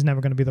 he's never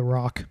going to be The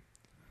Rock.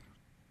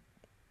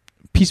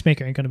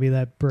 Peacemaker ain't going to be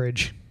that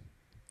bridge.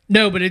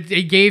 No, but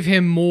it gave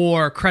him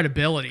more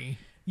credibility.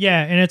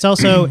 Yeah, and it's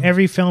also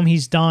every film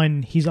he's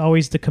done, he's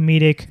always the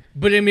comedic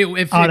but I mean,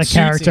 if out of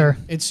character.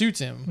 It suits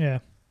him. Yeah.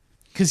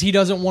 Because he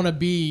doesn't want to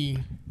be...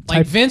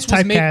 Like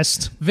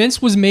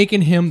Vince was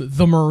making him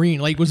the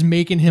Marine. Like, was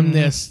making him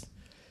this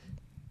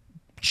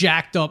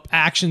jacked up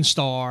action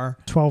star.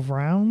 12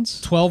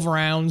 rounds? 12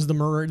 rounds,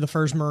 the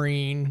first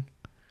Marine.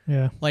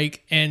 Yeah.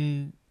 Like,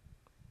 and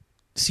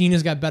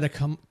Cena's got better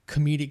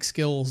comedic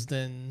skills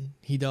than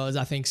he does,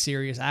 I think,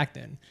 serious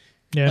acting.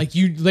 Yeah.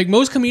 Like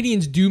most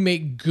comedians do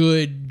make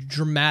good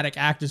dramatic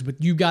actors, but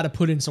you got to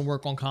put in some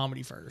work on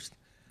comedy first.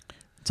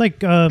 It's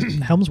like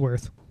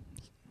Helmsworth.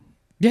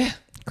 Yeah.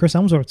 Chris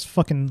Helmsworth's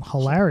fucking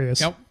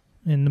hilarious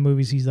in the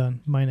movies he's done,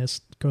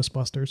 minus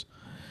Ghostbusters.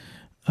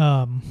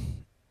 But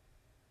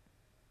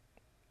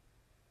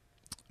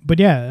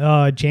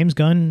yeah, James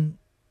Gunn,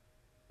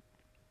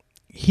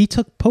 he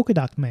took Polka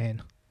Dot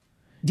Man.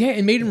 Yeah,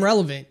 and made him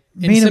relevant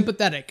and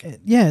sympathetic.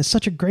 Yeah, it's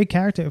such a great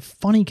character, a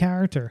funny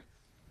character.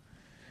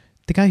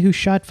 The guy who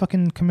shot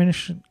fucking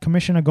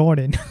Commissioner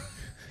Gordon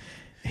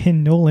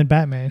in Nolan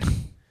Batman.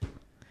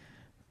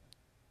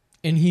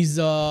 And he's,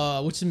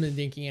 what's his name,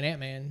 Dinky and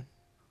Ant-Man?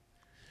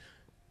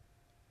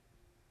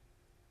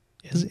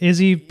 Is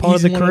he part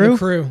of the crew? Of the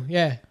crew,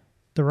 yeah.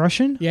 The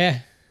Russian? Yeah.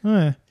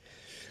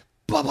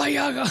 Baba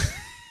Yaga.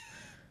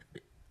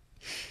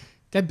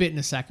 That bit in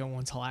the second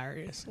one's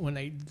hilarious. When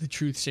the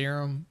truth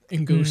serum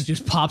and Ghost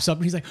just pops up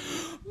and he's like,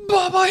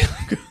 Baba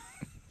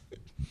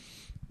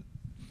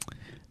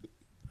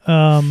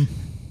Yaga.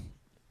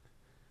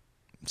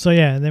 So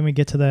yeah, then we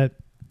get to that.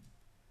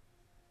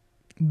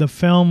 The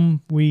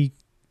film we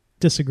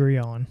disagree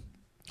on.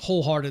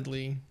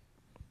 Wholeheartedly.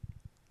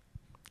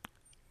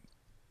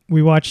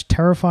 We watched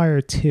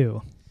Terrifier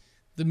 2.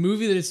 The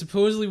movie that it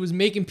supposedly was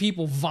making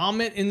people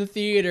vomit in the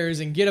theaters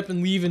and get up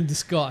and leave in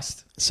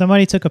disgust.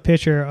 Somebody took a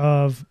picture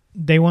of,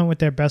 they went with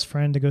their best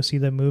friend to go see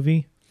the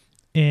movie,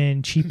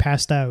 and she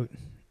passed out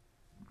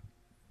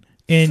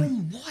And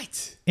from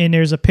what? And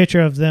there's a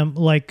picture of them,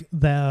 like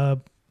the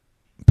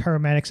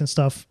paramedics and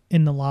stuff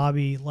in the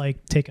lobby,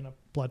 like taking a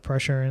blood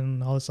pressure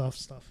and all this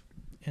stuff.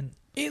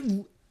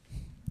 And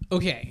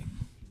okay,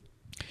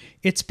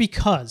 it's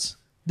because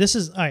this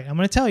is all right. I'm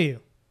going to tell you,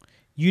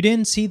 you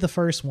didn't see the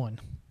first one,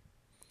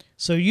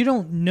 so you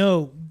don't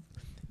know,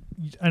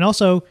 and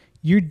also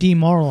you're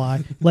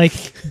demoralized, like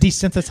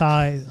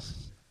desensitized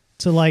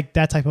to like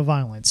that type of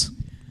violence,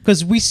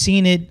 because we've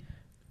seen it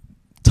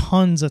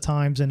tons of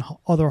times in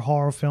other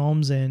horror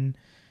films and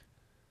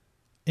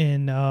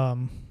in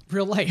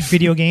real life,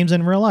 video games,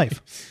 and real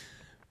life.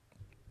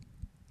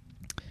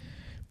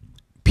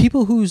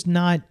 People who's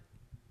not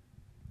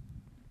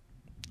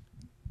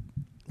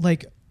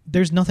like,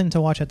 there's nothing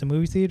to watch at the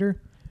movie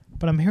theater,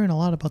 but I'm hearing a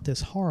lot about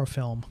this horror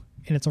film,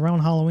 and it's around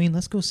Halloween.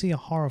 Let's go see a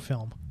horror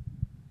film.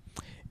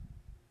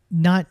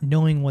 Not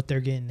knowing what they're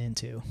getting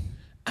into.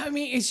 I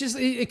mean, it's just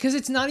because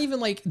it's not even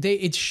like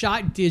it's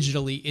shot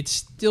digitally. It's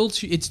still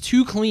it's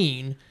too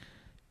clean,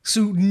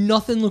 so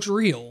nothing looks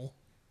real.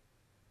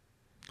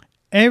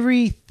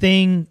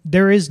 Everything,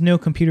 there is no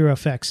computer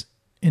effects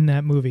in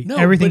that movie. No,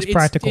 everything's but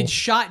practical. It's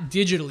shot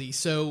digitally,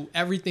 so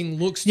everything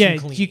looks too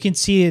clean. You can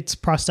see it's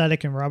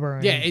prosthetic and rubber.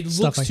 And it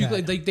stuff looks too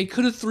that. like they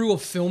could have threw a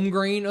film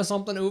grain or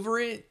something over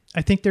it.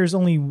 I think there's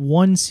only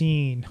one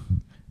scene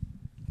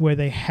where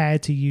they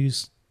had to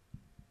use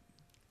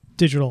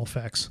digital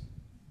effects.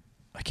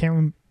 I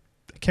can't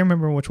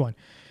remember which one.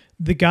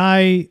 The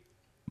guy,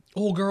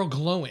 old girl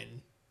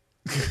glowing,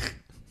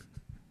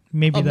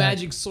 maybe a that.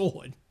 magic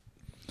sword.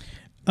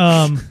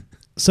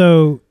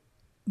 So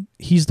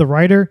he's the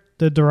writer,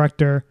 the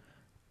director,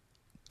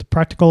 the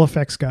practical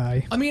effects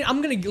guy. I mean,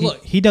 I'm gonna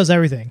look. He does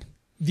everything.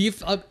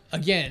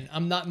 Again,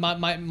 I'm not.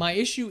 My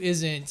issue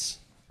isn't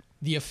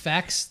the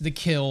effects, the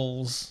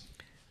kills.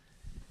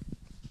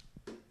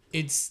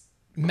 It's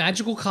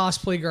magical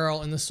cosplay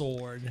girl and the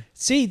sword.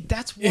 See,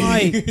 that's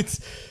why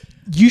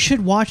you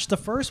should watch the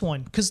first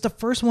one, because the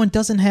first one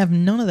doesn't have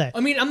none of that.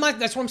 I mean, I'm not.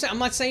 That's what I'm saying. I'm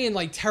not saying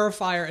like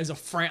Terrifier as a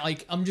friend.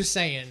 Like, I'm just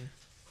saying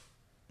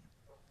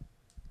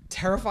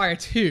Terrifier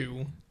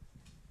 2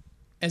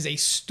 as a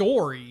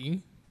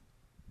story.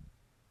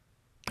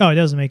 Oh, it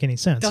doesn't make any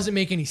sense. Doesn't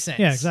make any sense.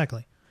 Yeah,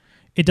 exactly.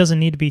 It doesn't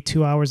need to be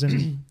 2 hours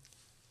and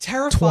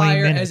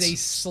Terrifier as a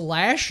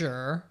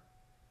slasher,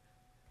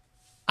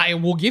 I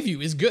will give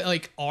you, is good.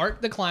 Like,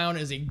 Art the Clown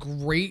is a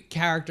great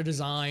character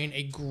design,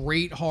 a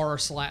great horror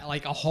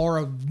like a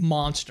horror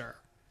monster.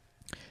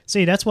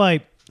 See, that's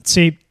why.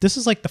 See, this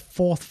is like the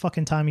 4th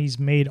fucking time he's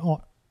made.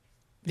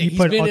 Yeah,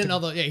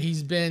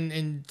 he's been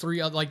in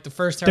 3 other, like the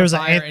first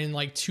Terrifier and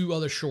like 2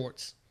 other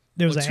shorts.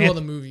 There was 2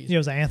 other movies. There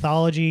was an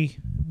anthology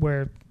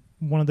where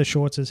one of the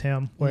shorts is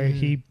him, where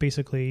he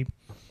basically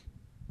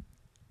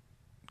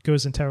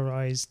goes and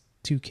terrorizes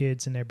 2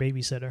 kids and their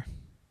babysitter.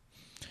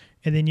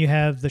 And then you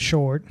have the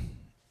short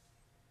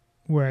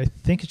where I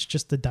think it's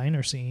just the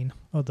diner scene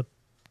of the.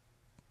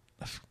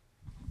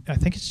 I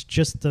think it's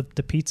just the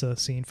pizza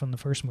scene from the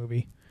first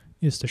movie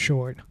is the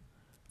short,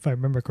 if I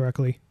remember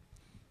correctly.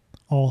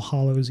 All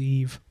Hallows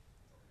Eve,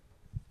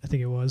 I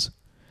think it was.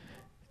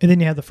 And then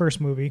you have the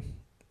first movie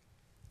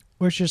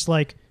where it's just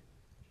like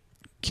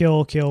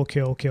kill,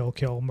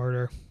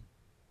 murder,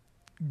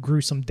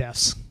 gruesome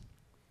deaths.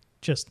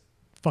 Just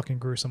fucking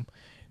gruesome.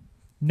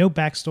 No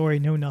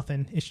backstory, no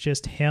nothing. It's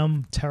just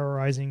him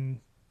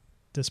terrorizing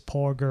this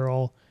poor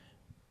girl,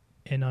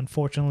 and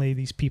unfortunately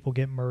these people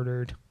get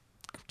murdered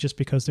just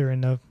because they're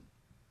in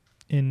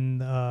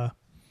the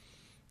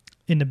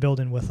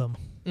building with them.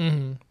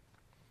 Mm-hmm.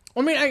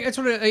 I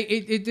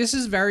mean, this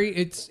is very,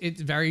 it's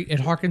very, it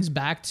harkens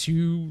back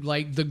to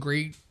like the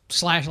great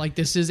slash, like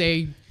this is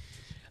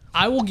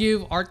I will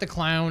give Art the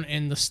Clown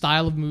and the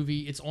style of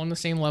movie, it's on the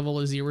same level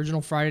as the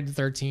original Friday the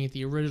 13th,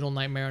 the original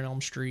Nightmare on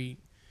Elm Street,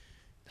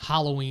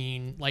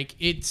 Halloween. Like,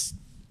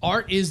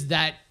 art is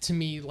that, to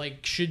me,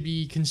 like, should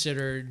be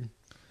considered,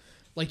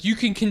 like, you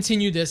can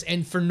continue this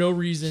and for no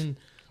reason,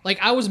 like,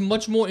 I was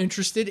much more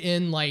interested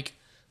in, like,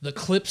 the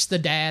clips the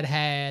dad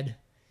had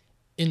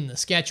in the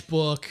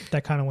sketchbook.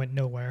 That kind of went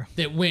nowhere.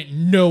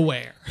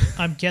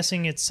 I'm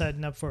guessing it's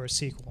setting up for a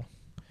sequel,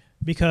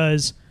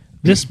 because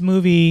this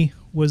movie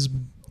was,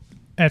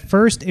 at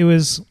first it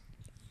was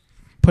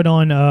put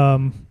on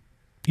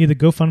either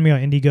GoFundMe or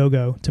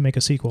Indiegogo to make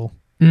a sequel.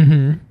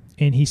 Mm-hmm.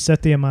 And he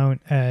set the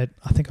amount at,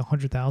 I think,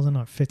 $100,000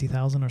 or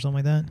 $50,000 or something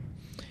like that.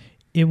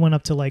 It went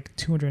up to like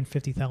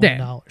 $250,000.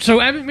 Yeah. So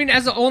I mean,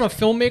 on a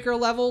filmmaker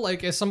level,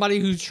 like as somebody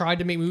who's tried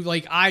to make movies,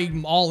 like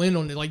I'm all in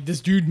on it. Like this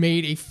dude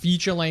made a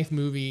feature length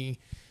movie.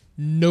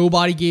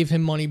 Nobody gave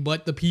him money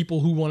but the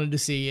people who wanted to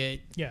see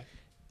it. Yeah.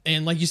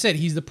 And like you said,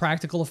 he's the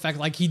practical effect.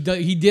 Like he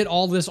did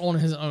all this on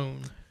his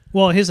own.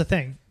 Well, here's the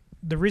thing.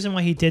 The reason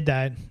why he did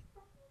that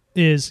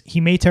is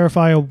he made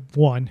Terrifier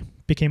 1,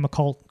 became a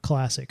cult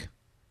classic.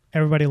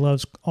 Everybody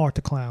loves Art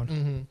the Clown.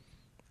 Mm-hmm.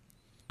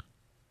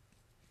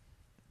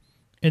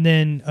 And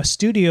then a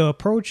studio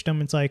approached him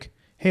and it's like,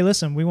 hey,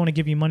 listen, we want to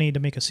give you money to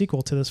make a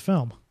sequel to this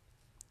film.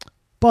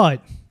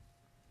 But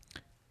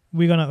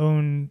we're gonna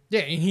own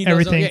and he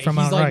everything does, from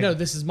he's like, outright. no,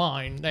 this is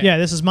mine. Yeah,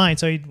 this is mine.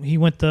 So he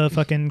went the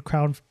fucking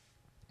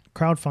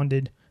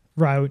crowdfunded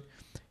route,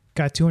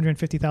 got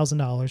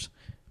 $250,000,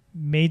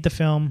 made the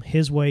film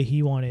his way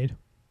he wanted,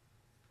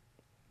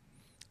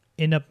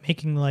 ended up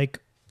making like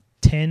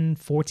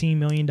 $10-14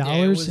 million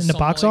in the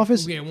box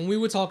office. Yeah, when we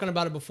were talking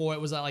about it before,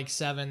 it was at like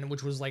 7,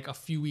 which was like a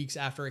few weeks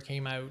after it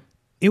came out.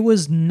 It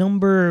was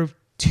number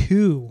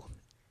 2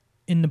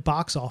 in the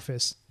box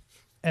office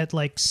at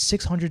like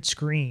 600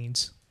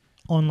 screens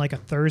on like a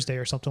Thursday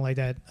or something like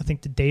that. I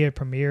think the day it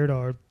premiered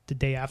or the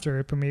day after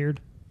it premiered.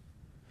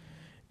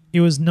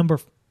 It was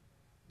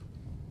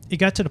it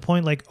got to the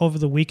point like over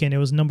the weekend, it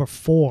was number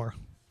 4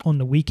 on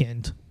the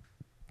weekend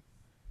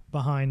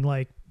behind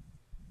like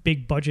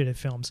big budgeted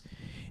films.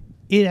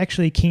 It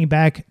actually came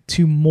back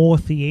to more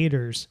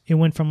theaters. It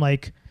went from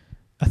like,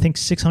 I think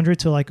 600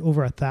 to like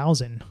over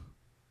 1,000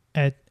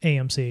 at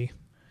AMC.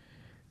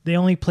 They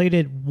only played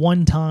it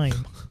one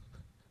time.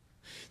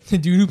 The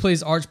dude who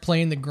plays Arch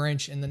playing the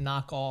Grinch in the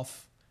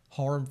knockoff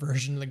horror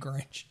version of the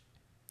Grinch.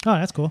 Oh,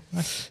 that's cool.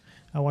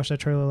 I watched that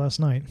trailer last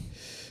night.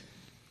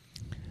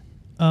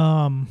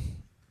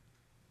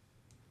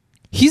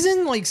 He's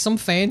in like some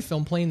fan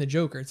film playing the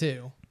Joker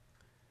too.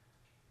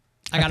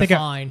 I think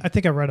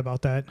I read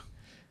about that.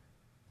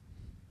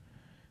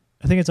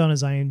 I think it's on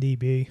his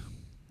IMDb.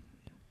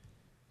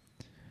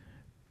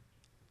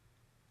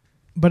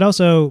 But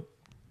also,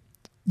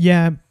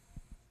 yeah,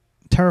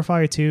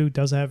 Terrifier 2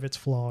 does have its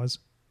flaws.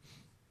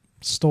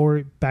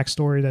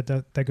 Backstory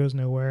that goes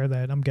nowhere,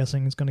 that I'm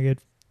guessing is going to get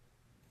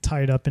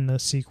tied up in the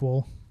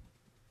sequel.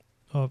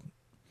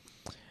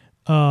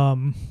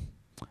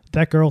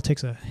 That girl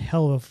takes a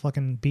hell of a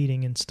fucking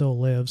beating and still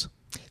lives.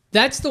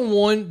 That's the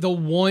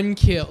one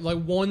kill,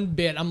 like one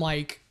bit. I'm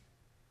like,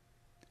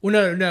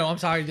 well, no, I'm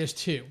sorry. There's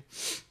 2.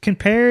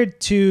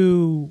 Compared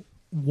to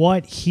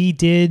what he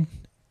did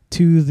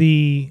to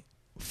the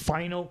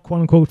final,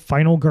 quote unquote,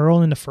 final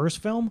girl in the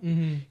first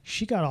film,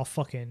 she got all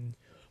fucking.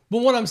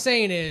 But what I'm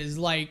saying is,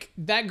 like,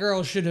 that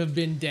girl should have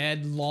been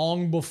dead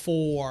long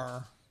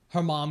before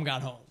her mom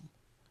got home.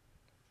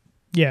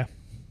 Yeah.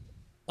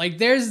 Like,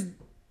 and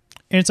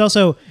it's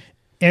also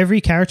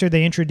every character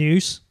they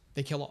introduce,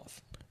 they kill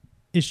off.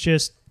 It's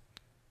just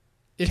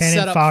it's cannon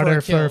set up fodder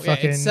for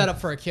fucking. It's set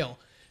up for a kill.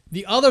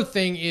 The other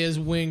thing is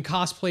when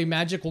cosplay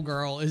magical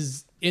girl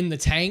is in the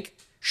tank,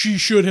 she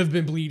should have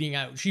been bleeding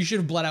out. She should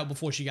have bled out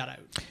before she got out.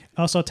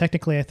 Also,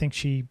 technically, I think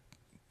she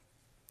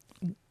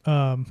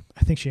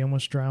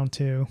almost drowned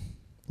too.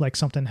 Like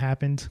something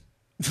happened.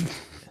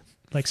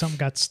 Like something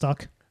got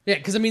stuck. Yeah,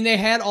 because I mean they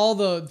had all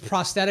the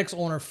prosthetics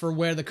on her for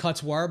where the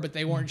cuts were, but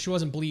they weren't. She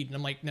wasn't bleeding.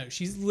 I'm like, no,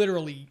 she's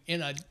literally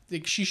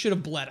she should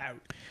have bled out.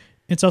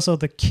 It's also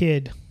the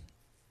kid,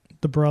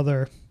 the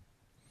brother.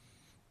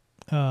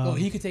 Well,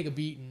 he could take a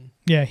beating.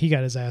 Yeah, he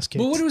got his ass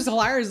kicked. But what was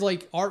hilarious,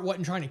 like Art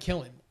wasn't trying to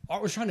kill him.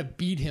 Art was trying to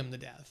beat him to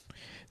death.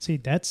 See,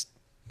 that's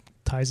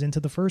ties into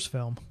the first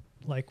film,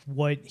 like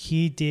what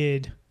he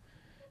did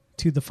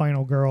to the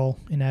final girl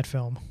in that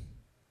film.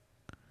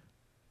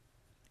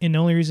 And the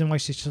only reason why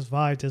she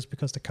survived is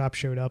because the cop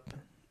showed up,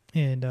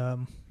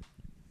 and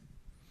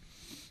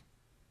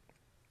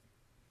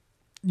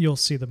you'll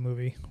see the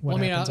movie. Well, I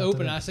mean, I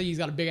open it, I say he's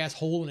got a big ass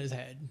hole in his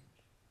head.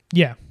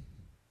 Yeah.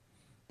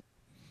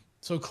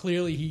 So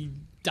clearly he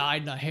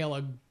died in a hail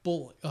of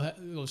bullet.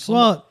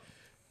 Well,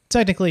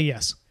 technically,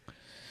 yes.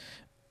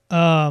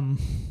 And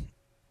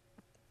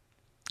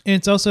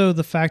it's also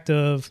the fact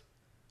of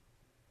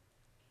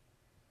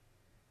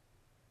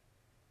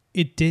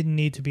it didn't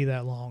need to be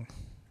that long.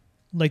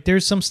 Like,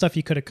 there's some stuff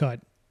you could have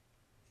cut.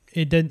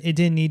 It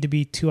didn't need to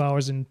be 2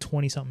 hours and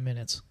 20 something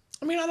minutes.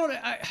 I mean,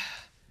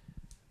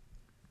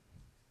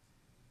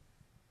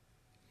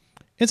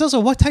 It's also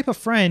what type of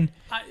friend.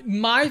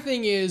 My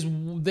thing is,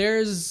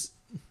 there's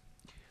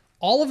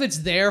all of it's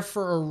there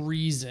for a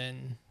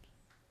reason,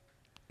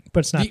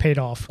 but it's not paid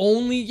off.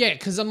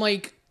 Because I'm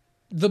like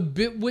the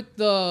bit with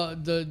the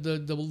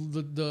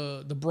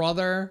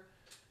brother,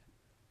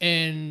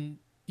 and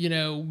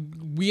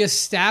we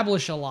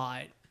establish a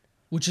lot,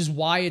 which is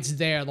why it's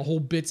there. The whole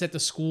bits at the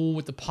school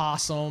with the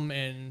possum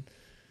and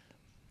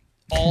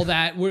all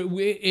that.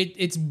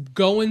 It's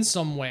going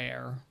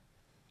somewhere.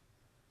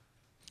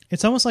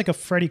 It's almost like a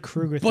Freddy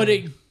Krueger thing. But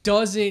it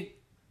doesn't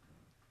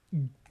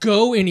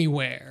go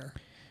anywhere.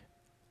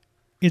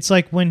 It's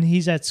like when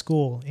he's at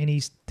school and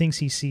he thinks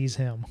he sees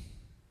him.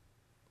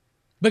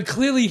 But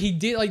clearly he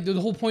did. Like, the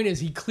whole point is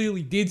he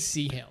clearly did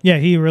see him. Yeah,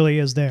 he really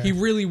is there. He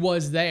really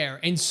was there.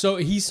 And so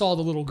he saw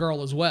the little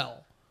girl as well.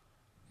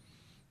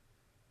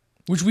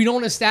 Which we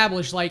don't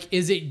establish, like,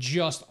 is it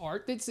just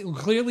Art?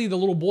 Clearly the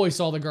little boy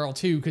saw the girl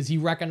too because he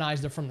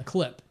recognized her from the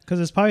clip. Because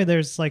it's probably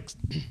there's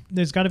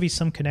got to be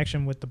some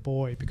connection with the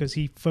boy because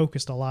he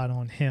focused a lot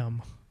on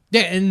him.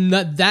 Yeah, and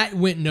that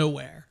went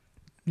nowhere.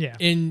 Yeah.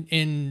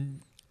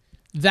 And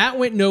that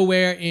went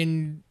nowhere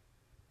in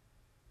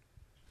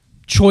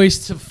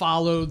choice to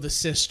follow the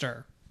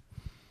sister.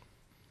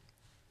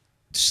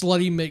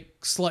 Slut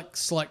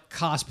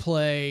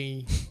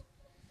cosplay.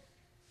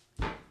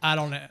 I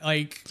don't know.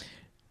 Like,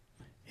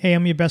 Hey,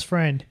 I'm your best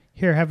friend.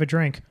 Here, have a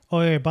drink.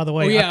 Oh yeah, by the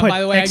way, Oh yeah, I put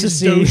by the way,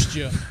 ecstasy. I just dosed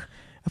you.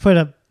 I put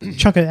a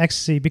chunk of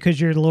ecstasy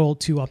because you're a little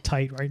too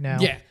uptight right now.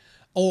 Yeah.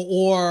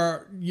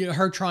 Or you know,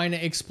 her trying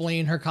to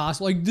explain her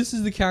costume. Like, this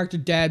is the character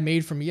Dad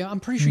made for me. Yeah, I'm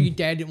pretty sure your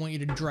dad didn't want you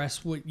to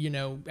dress with, you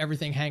know,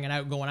 everything hanging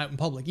out, going out in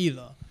public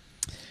either.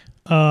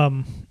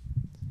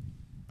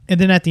 And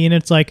then at the end,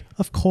 it's like,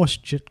 of course,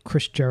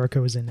 Chris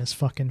Jericho is in this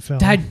fucking film.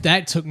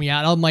 That took me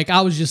out.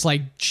 I was just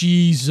like,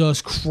 Jesus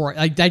Christ.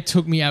 Like, that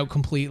took me out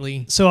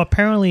completely. So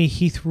apparently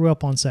he threw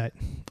up on set.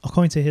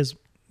 According to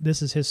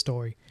this is his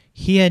story.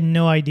 He had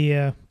no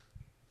idea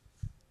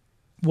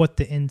what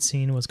the end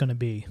scene was going to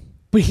be.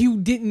 But he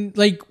didn't,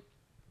 like,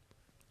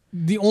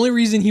 the only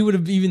reason he would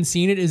have even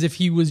seen it is if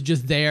he was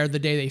just there the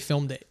day they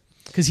filmed it.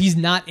 Because he's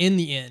not in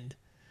the end.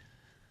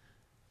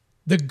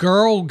 The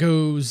girl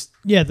goes.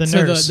 Yeah, the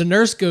nurse. So the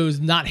nurse goes,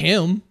 not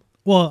him.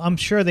 Well, I'm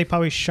sure they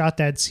probably shot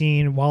that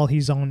scene while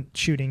he's on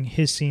shooting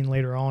his scene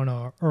later on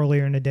or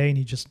earlier in the day, and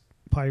he just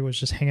probably was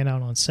just hanging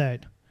out on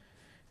set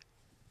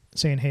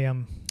saying, hey,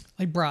 I'm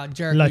like, bro, La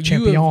Jericho,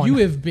 Champion. you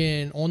have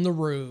been on the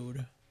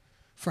road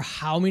for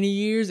how many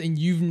years, and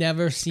you've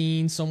never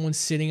seen someone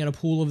sitting in a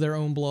pool of their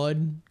own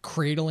blood,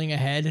 cradling a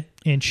head?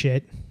 And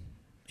shit.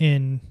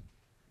 In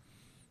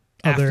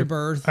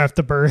Afterbirth.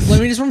 Afterbirth. I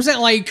mean, that's what I'm saying.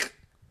 Like,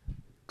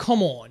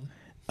 come on.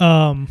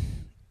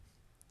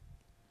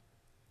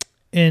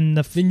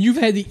 Then you've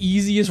had the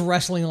easiest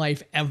wrestling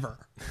life ever.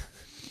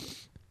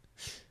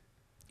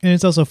 And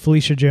it's also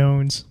Felicia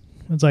Jones.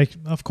 It's like,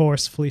 of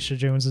course, Felicia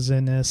Jones is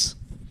in this,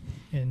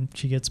 and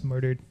she gets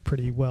murdered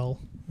pretty well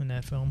in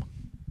that film,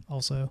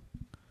 also.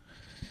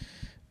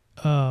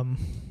 But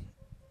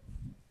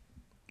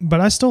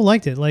I still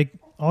liked it. Like,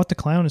 Art the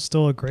Clown is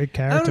still a great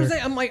character.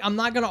 I'm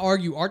not gonna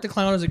argue. Art the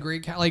Clown is a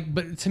great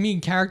but to me,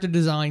 character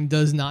design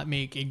does not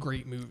make a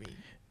great movie.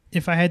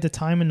 If I had the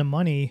time and the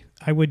money,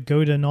 I would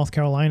go to North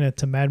Carolina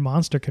to Mad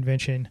Monster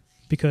Convention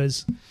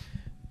because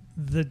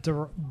the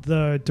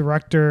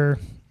director,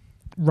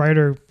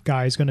 writer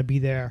guy is going to be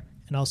there,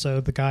 and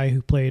also the guy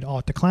who played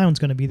Art the Clown is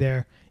going to be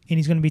there, and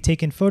he's going to be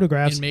taking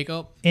photographs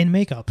in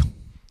makeup.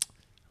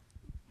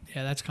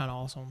 Yeah, that's kind of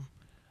awesome.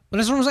 But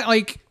that's what I'm saying.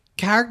 Like,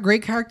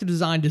 great character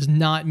design does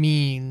not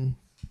mean.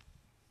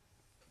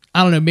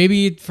 I don't know.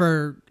 Maybe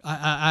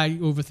I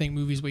overthink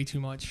movies way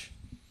too much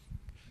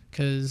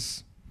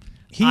because.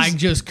 I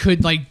just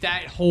could, like,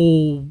 that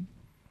whole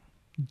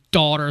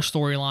daughter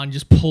storyline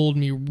just pulled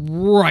me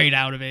right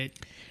out of it.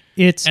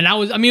 I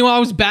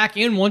was back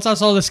in once I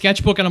saw the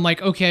sketchbook, and I'm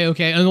like, okay. And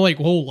they're like,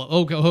 hold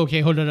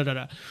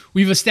on.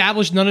 We've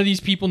established none of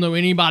these people know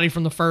anybody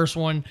from the first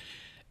one,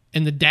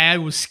 and the dad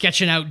was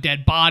sketching out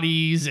dead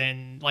bodies,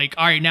 and like,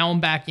 all right, now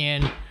I'm back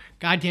in.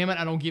 God damn it,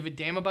 I don't give a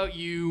damn about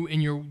you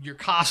and your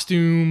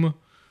costume.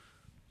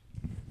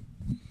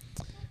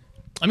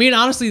 I mean,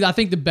 honestly, I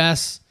think the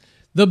best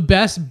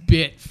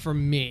bit for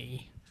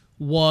me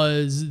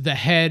was the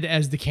head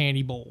as the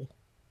candy bowl.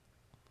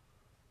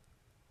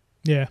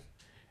 Yeah.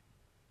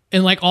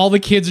 And like all the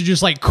kids are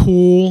just like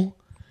cool.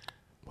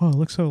 Wow, it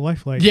looks so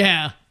lifelike.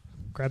 Yeah.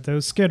 Grab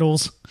those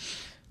Skittles.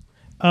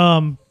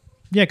 Yeah,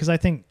 because I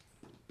think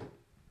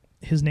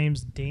his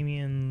name's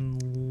Damian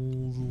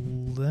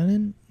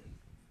Lennon?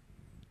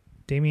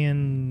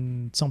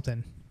 Damian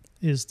something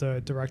is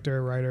the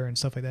director, writer, and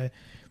stuff like that.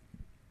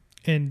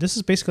 And this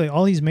is basically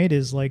all he's made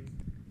is like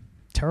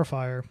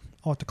Terrifier,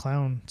 Art the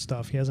Clown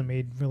stuff. He hasn't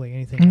made really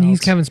anything else. He's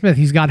Kevin Smith.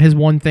 He's got his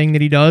one thing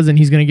that he does, and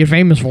he's going to get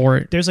famous for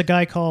it. There's a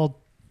guy called...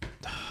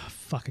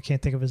 I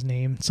can't think of his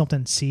name.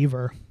 Something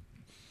Seaver.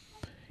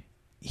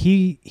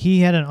 He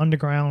had an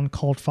underground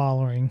cult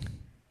following.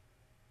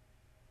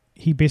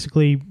 He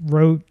basically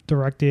wrote,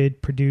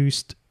 directed,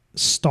 produced,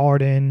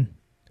 starred in,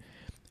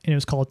 and it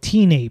was called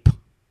Teen Ape.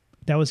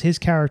 That was his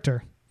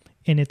character.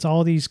 And it's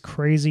all these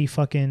crazy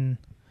fucking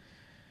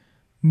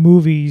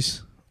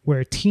movies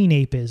where Teen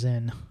Ape is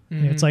in. Mm-hmm.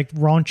 And it's like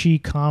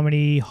raunchy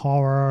comedy,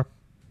 horror,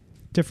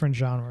 different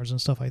genres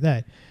and stuff like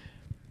that.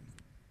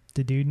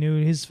 The dude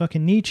knew his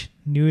fucking niche,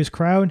 knew his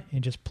crowd,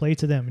 and just played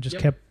to them and just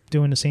kept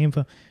doing the same.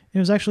 It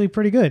was actually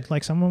pretty good.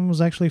 Like, someone was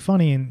actually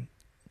funny, and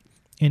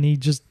he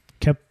just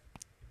kept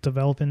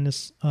developing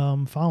this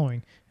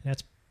following. And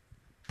that's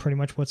pretty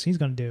much what he's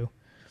going to do.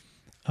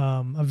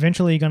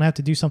 Eventually, you're going to have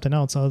to do something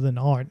else other than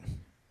art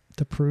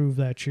to prove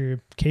that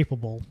you're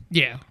capable.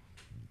 Yeah.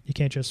 You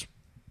can't just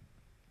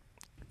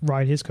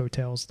ride his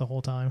coattails the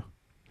whole time.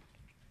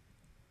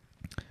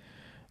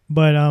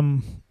 But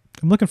I'm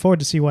looking forward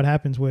to see what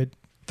happens with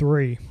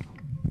 3.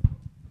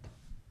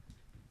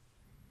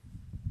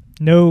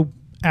 No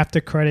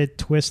after credit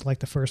twist like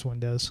the first one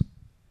does.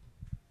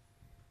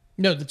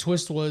 No, the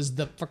twist was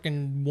the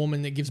fucking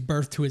woman that gives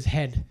birth to his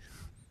head.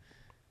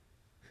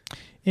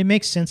 It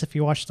makes sense if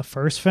you watch the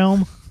first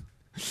film,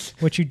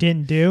 which you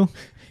didn't do.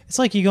 It's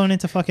like you going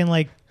into fucking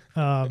like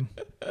I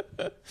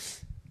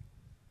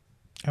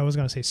was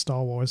going to say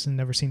Star Wars and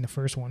never seen the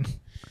first one.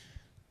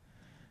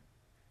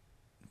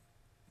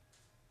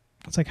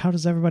 It's like, how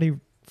does everybody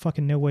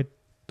fucking know what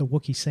the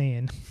Wookiee's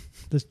saying?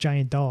 This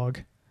giant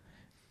dog.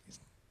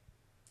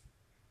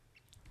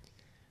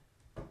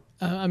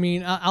 I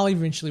mean, I'll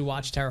eventually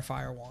watch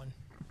Terrifier 1.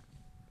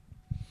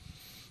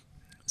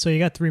 So you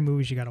got 3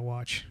 movies you got to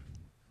watch.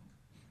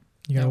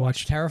 You got to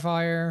watch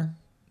Terrifier,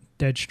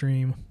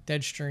 Deadstream.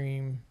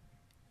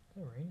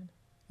 No,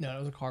 that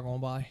was a car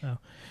going by. Oh.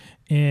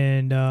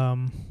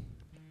 And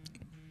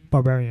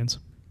Barbarians.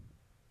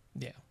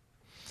 Yeah.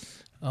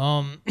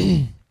 I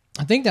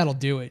think that'll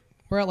do it.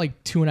 We're at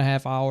like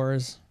 2.5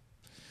 hours.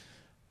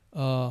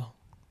 And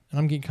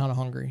I'm getting kind of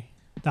hungry.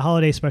 The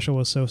holiday special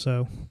was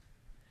so.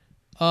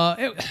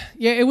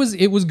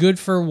 It was good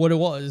for what it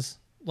was.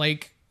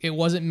 Like, it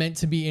wasn't meant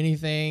to be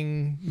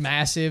anything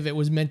massive. It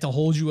was meant to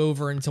hold you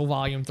over until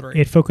volume 3.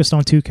 It focused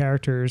on 2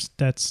 characters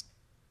that's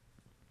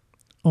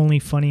only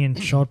funny in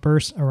short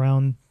bursts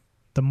around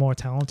the more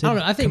talented I don't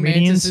know. I think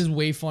comedians. Mantis is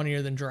way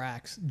funnier than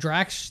Drax.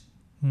 Drax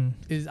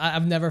is...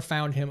 I've never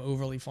found him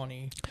overly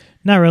funny.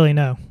 Not really,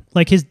 no.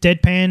 Like, his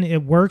deadpan, it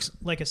works.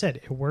 Like I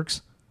said, it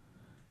works.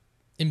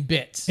 In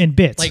bits.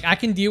 Like, I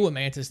can deal with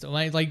Mantis, though.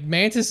 Like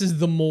Mantis is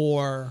the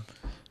more...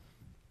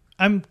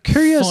 I'm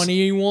curious...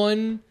 funny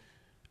one.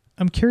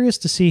 I'm curious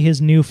to see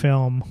his new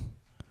film,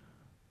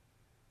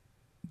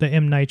 the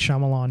M. Night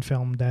Shyamalan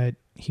film that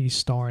he's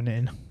starring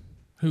in.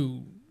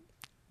 Who?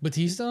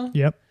 Batista?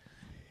 Yep.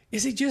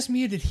 Is it just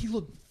me or did he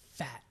look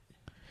fat?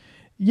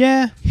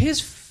 Yeah.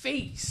 His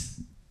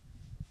face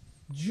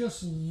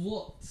just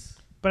looked...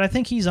 But I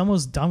think he's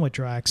almost done with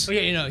Drax. Oh,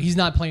 yeah, he's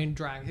not playing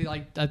Drax.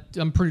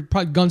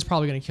 Gun's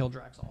probably going to kill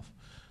Drax off.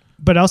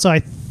 But also, I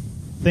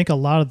think a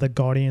lot of the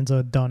Guardians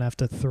are done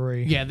after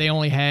 3. Yeah, they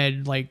only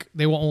had,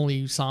 they were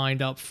only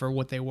signed up for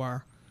what they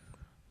were.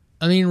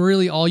 I mean,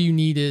 really, all you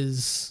need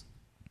is,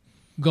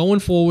 going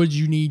forward,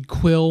 you need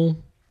Quill,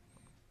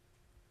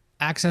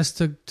 access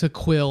to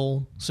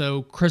Quill,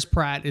 so Chris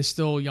Pratt is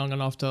still young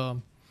enough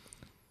to...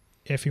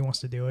 If he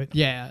wants to do it.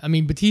 Yeah, I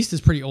mean, Batista's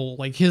pretty old.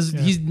 Like,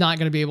 he's not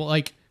going to be able...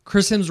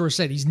 Chris Hemsworth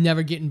said he's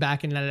never getting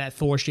back into that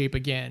Thor shape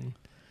again.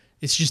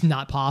 It's just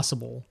not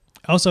possible.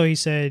 Also, he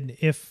said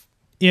if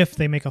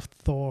they make a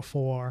Thor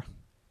 4,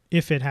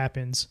 if it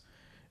happens,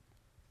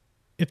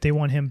 if they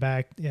want him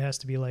back, it has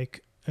to be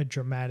like a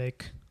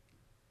drastic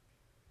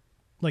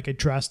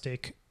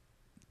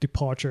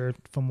departure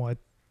from what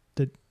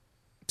the...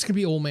 It's going to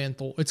be old man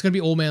Thor. It's going to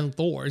be old man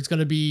Thor. It's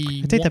going to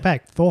be... I take that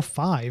back. Thor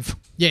 5.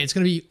 Yeah, it's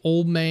going to be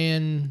old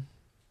man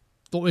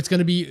Thor. It's going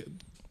to be...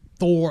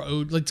 Thor,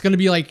 it's going to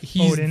be like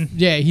he's Odin.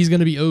 Yeah, he's going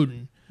to be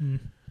Odin.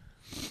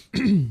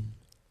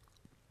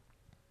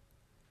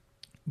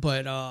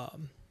 But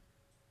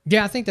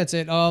yeah, I think that's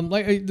it.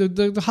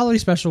 The holiday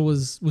special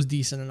was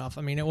decent enough.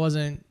 I mean, it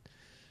wasn't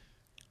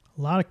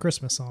a lot of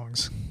Christmas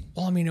songs.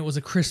 Well, I mean, it was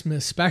a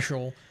Christmas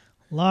special.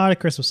 A lot of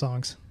Christmas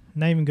songs,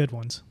 not even good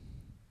ones.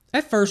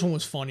 That first one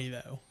was funny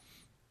though.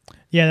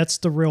 Yeah, that's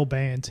the real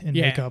band in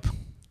makeup.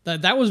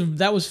 That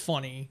was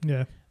funny.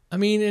 Yeah. I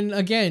mean, and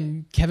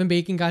again, Kevin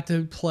Bacon got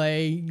to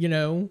play,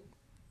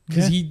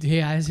 because he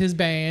has his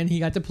band. He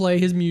got to play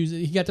his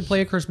music. He got to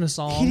play a Christmas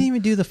song. He didn't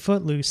even do the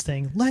Footloose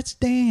thing. Let's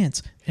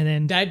dance.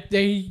 And then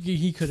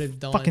he could have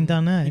done. Fucking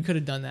done that. He could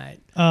have done that.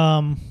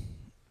 And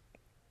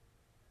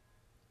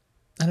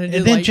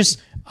then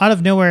just out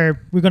of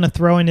nowhere, we're gonna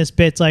throw in this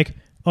bit. It's like,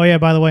 oh yeah,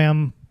 by the way,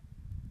 I'm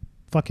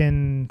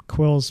fucking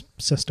Quill's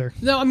sister.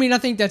 No, I mean, I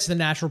think that's the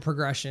natural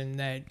progression.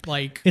 That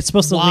it's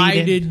supposed to.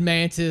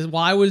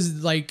 Why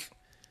was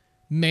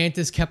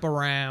Mantis kept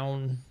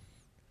around?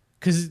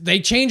 Because they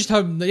changed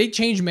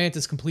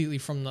Mantis completely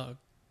from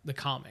the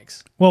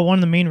comics. Well, one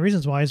of the main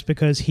reasons why is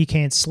because he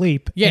can't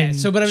sleep. Yeah,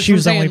 but she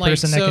was the only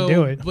person that can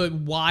do it. But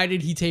why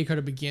did he take her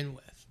to begin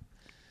with?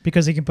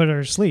 Because he can put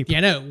her to sleep. Yeah,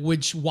 no.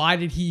 Why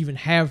did he even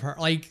have her?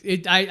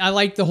 I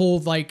like the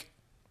whole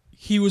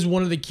he was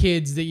one of the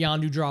kids that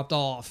Yondu dropped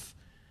off,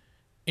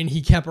 and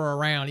he kept her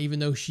around even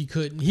though he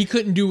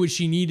couldn't do what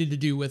she needed to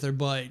do with her.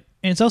 But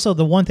and it's also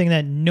the one thing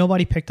that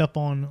nobody picked up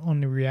on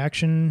the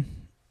reaction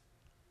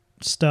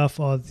stuff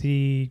or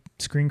the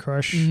Screen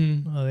Crush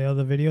or the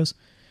other videos.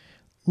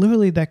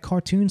 Literally, that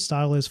cartoon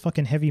style is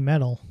fucking heavy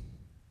metal,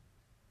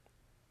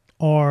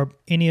 or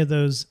any of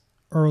those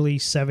early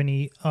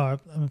 70s.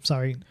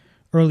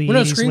 Early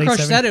 80s. Screen Crush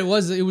 70s. said it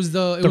was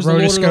the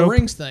Lord of the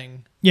Rings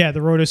thing. Yeah,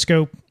 the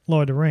rotoscope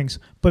Lord of the Rings,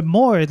 but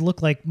it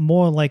looked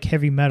more like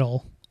heavy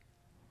metal.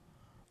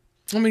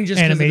 I mean,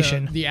 just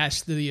animation, the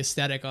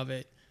aesthetic of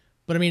it.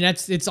 But I mean,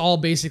 it's all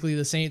basically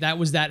the same. That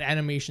was that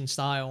animation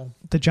style.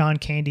 The John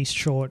Candy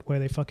short where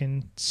they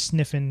fucking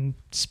sniffing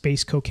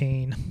space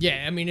cocaine.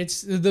 Yeah, I mean,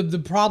 it's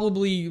the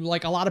probably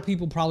a lot of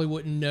people probably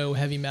wouldn't know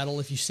heavy metal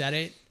if you said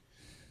it,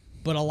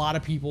 but a lot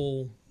of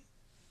people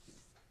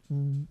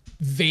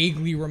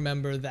vaguely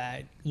remember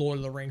that Lord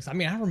of the Rings. I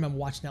mean, I remember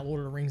watching that Lord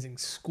of the Rings in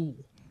school.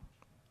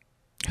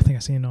 I think I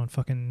seen it on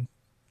fucking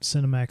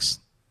Cinemax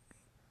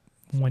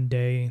one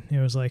day. It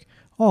was like,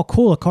 oh,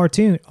 cool, a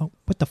cartoon. Oh,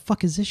 what the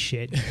fuck is this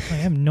shit? I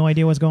have no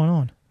idea what's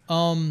going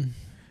on.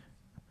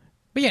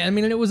 But yeah, I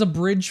mean, it was a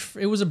bridge.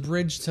 It was a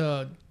bridge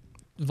to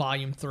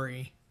Volume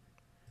 3.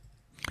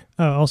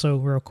 Oh, also,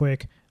 real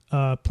quick,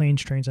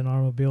 Planes, Trains, and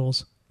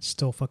Automobiles,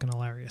 still fucking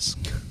hilarious.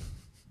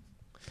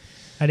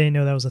 I didn't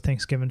know that was a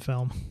Thanksgiving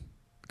film.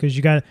 because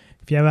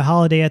if you have a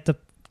holiday at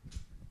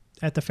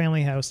the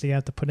family house, you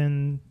have to put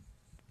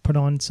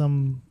on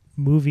some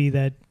movie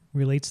that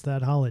relates to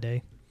that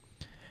holiday.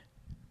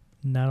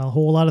 Not a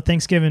whole lot of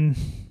Thanksgiving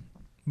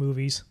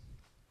movies.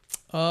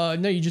 No,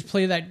 you just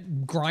play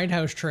that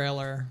Grindhouse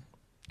trailer.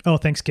 Oh,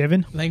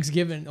 Thanksgiving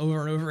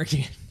over and over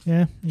again.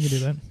 Yeah, you can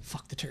do that.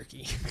 Fuck the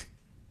turkey.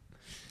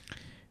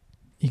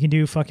 You can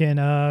do fucking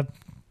I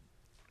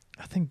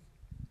think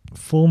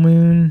Full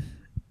Moon.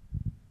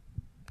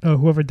 Oh,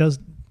 whoever does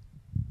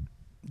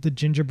the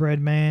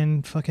Gingerbread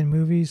Man fucking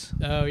movies.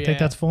 Oh yeah. I think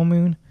that's Full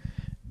Moon.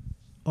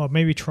 Or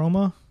maybe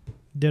Trauma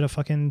did a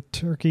fucking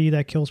turkey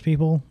that kills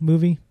people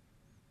movie.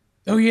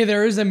 Oh yeah,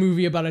 there is a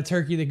movie about a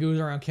turkey that goes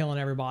around killing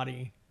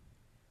everybody.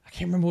 I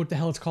can't remember what the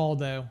hell it's called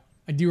though.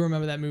 I do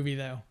remember that movie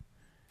though.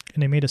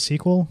 And they made a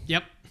sequel?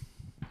 Yep.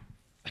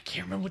 I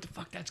can't remember what the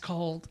fuck that's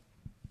called.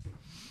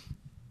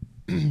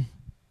 It's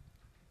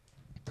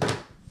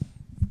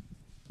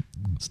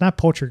not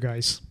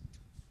Poltergeist,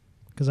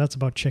 because that's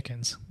about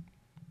chickens.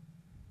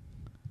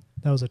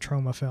 That was a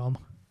Trauma film.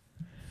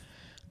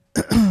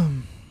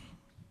 And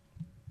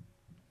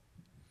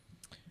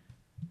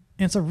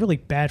it's a really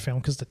bad film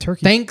because the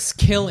turkey...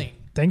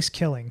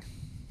 Thanksgiving.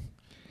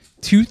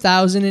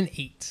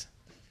 2008.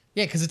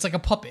 Yeah, because it's like a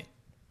puppet.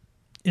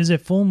 Is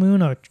it Full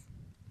Moon or...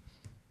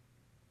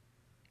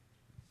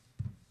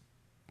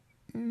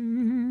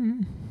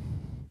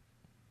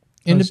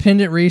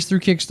 Independent race through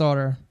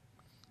Kickstarter.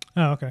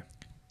 Oh, okay.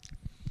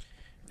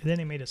 And then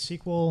they made a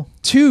sequel.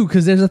 2,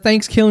 because there's a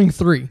Thanksgiving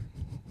 3.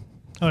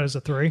 Oh, there's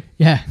a 3?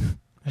 Yeah.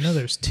 I know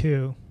there's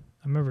 2.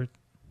 I remember...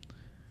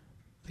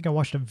 I think I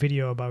watched a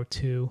video about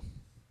 2.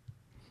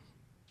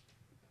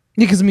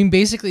 Yeah, because, I mean,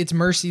 basically it's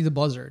Mercy the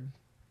Buzzard.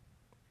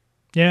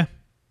 Yeah.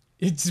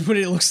 It's what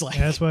it looks like.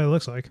 Yeah, that's what it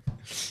looks like.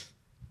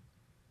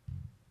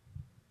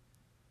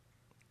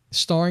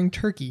 Starring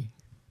Turkey.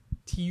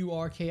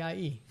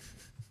 Turkie.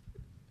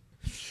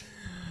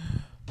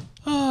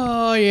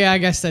 Oh, yeah, I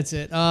guess that's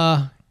it.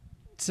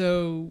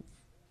 So,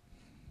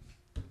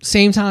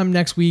 same time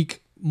next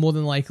week, more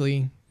than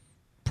likely.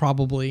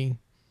 Probably.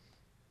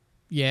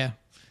 Yeah.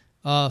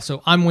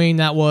 So, I'm Wayne,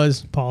 that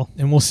was Paul.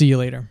 And we'll see you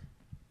later.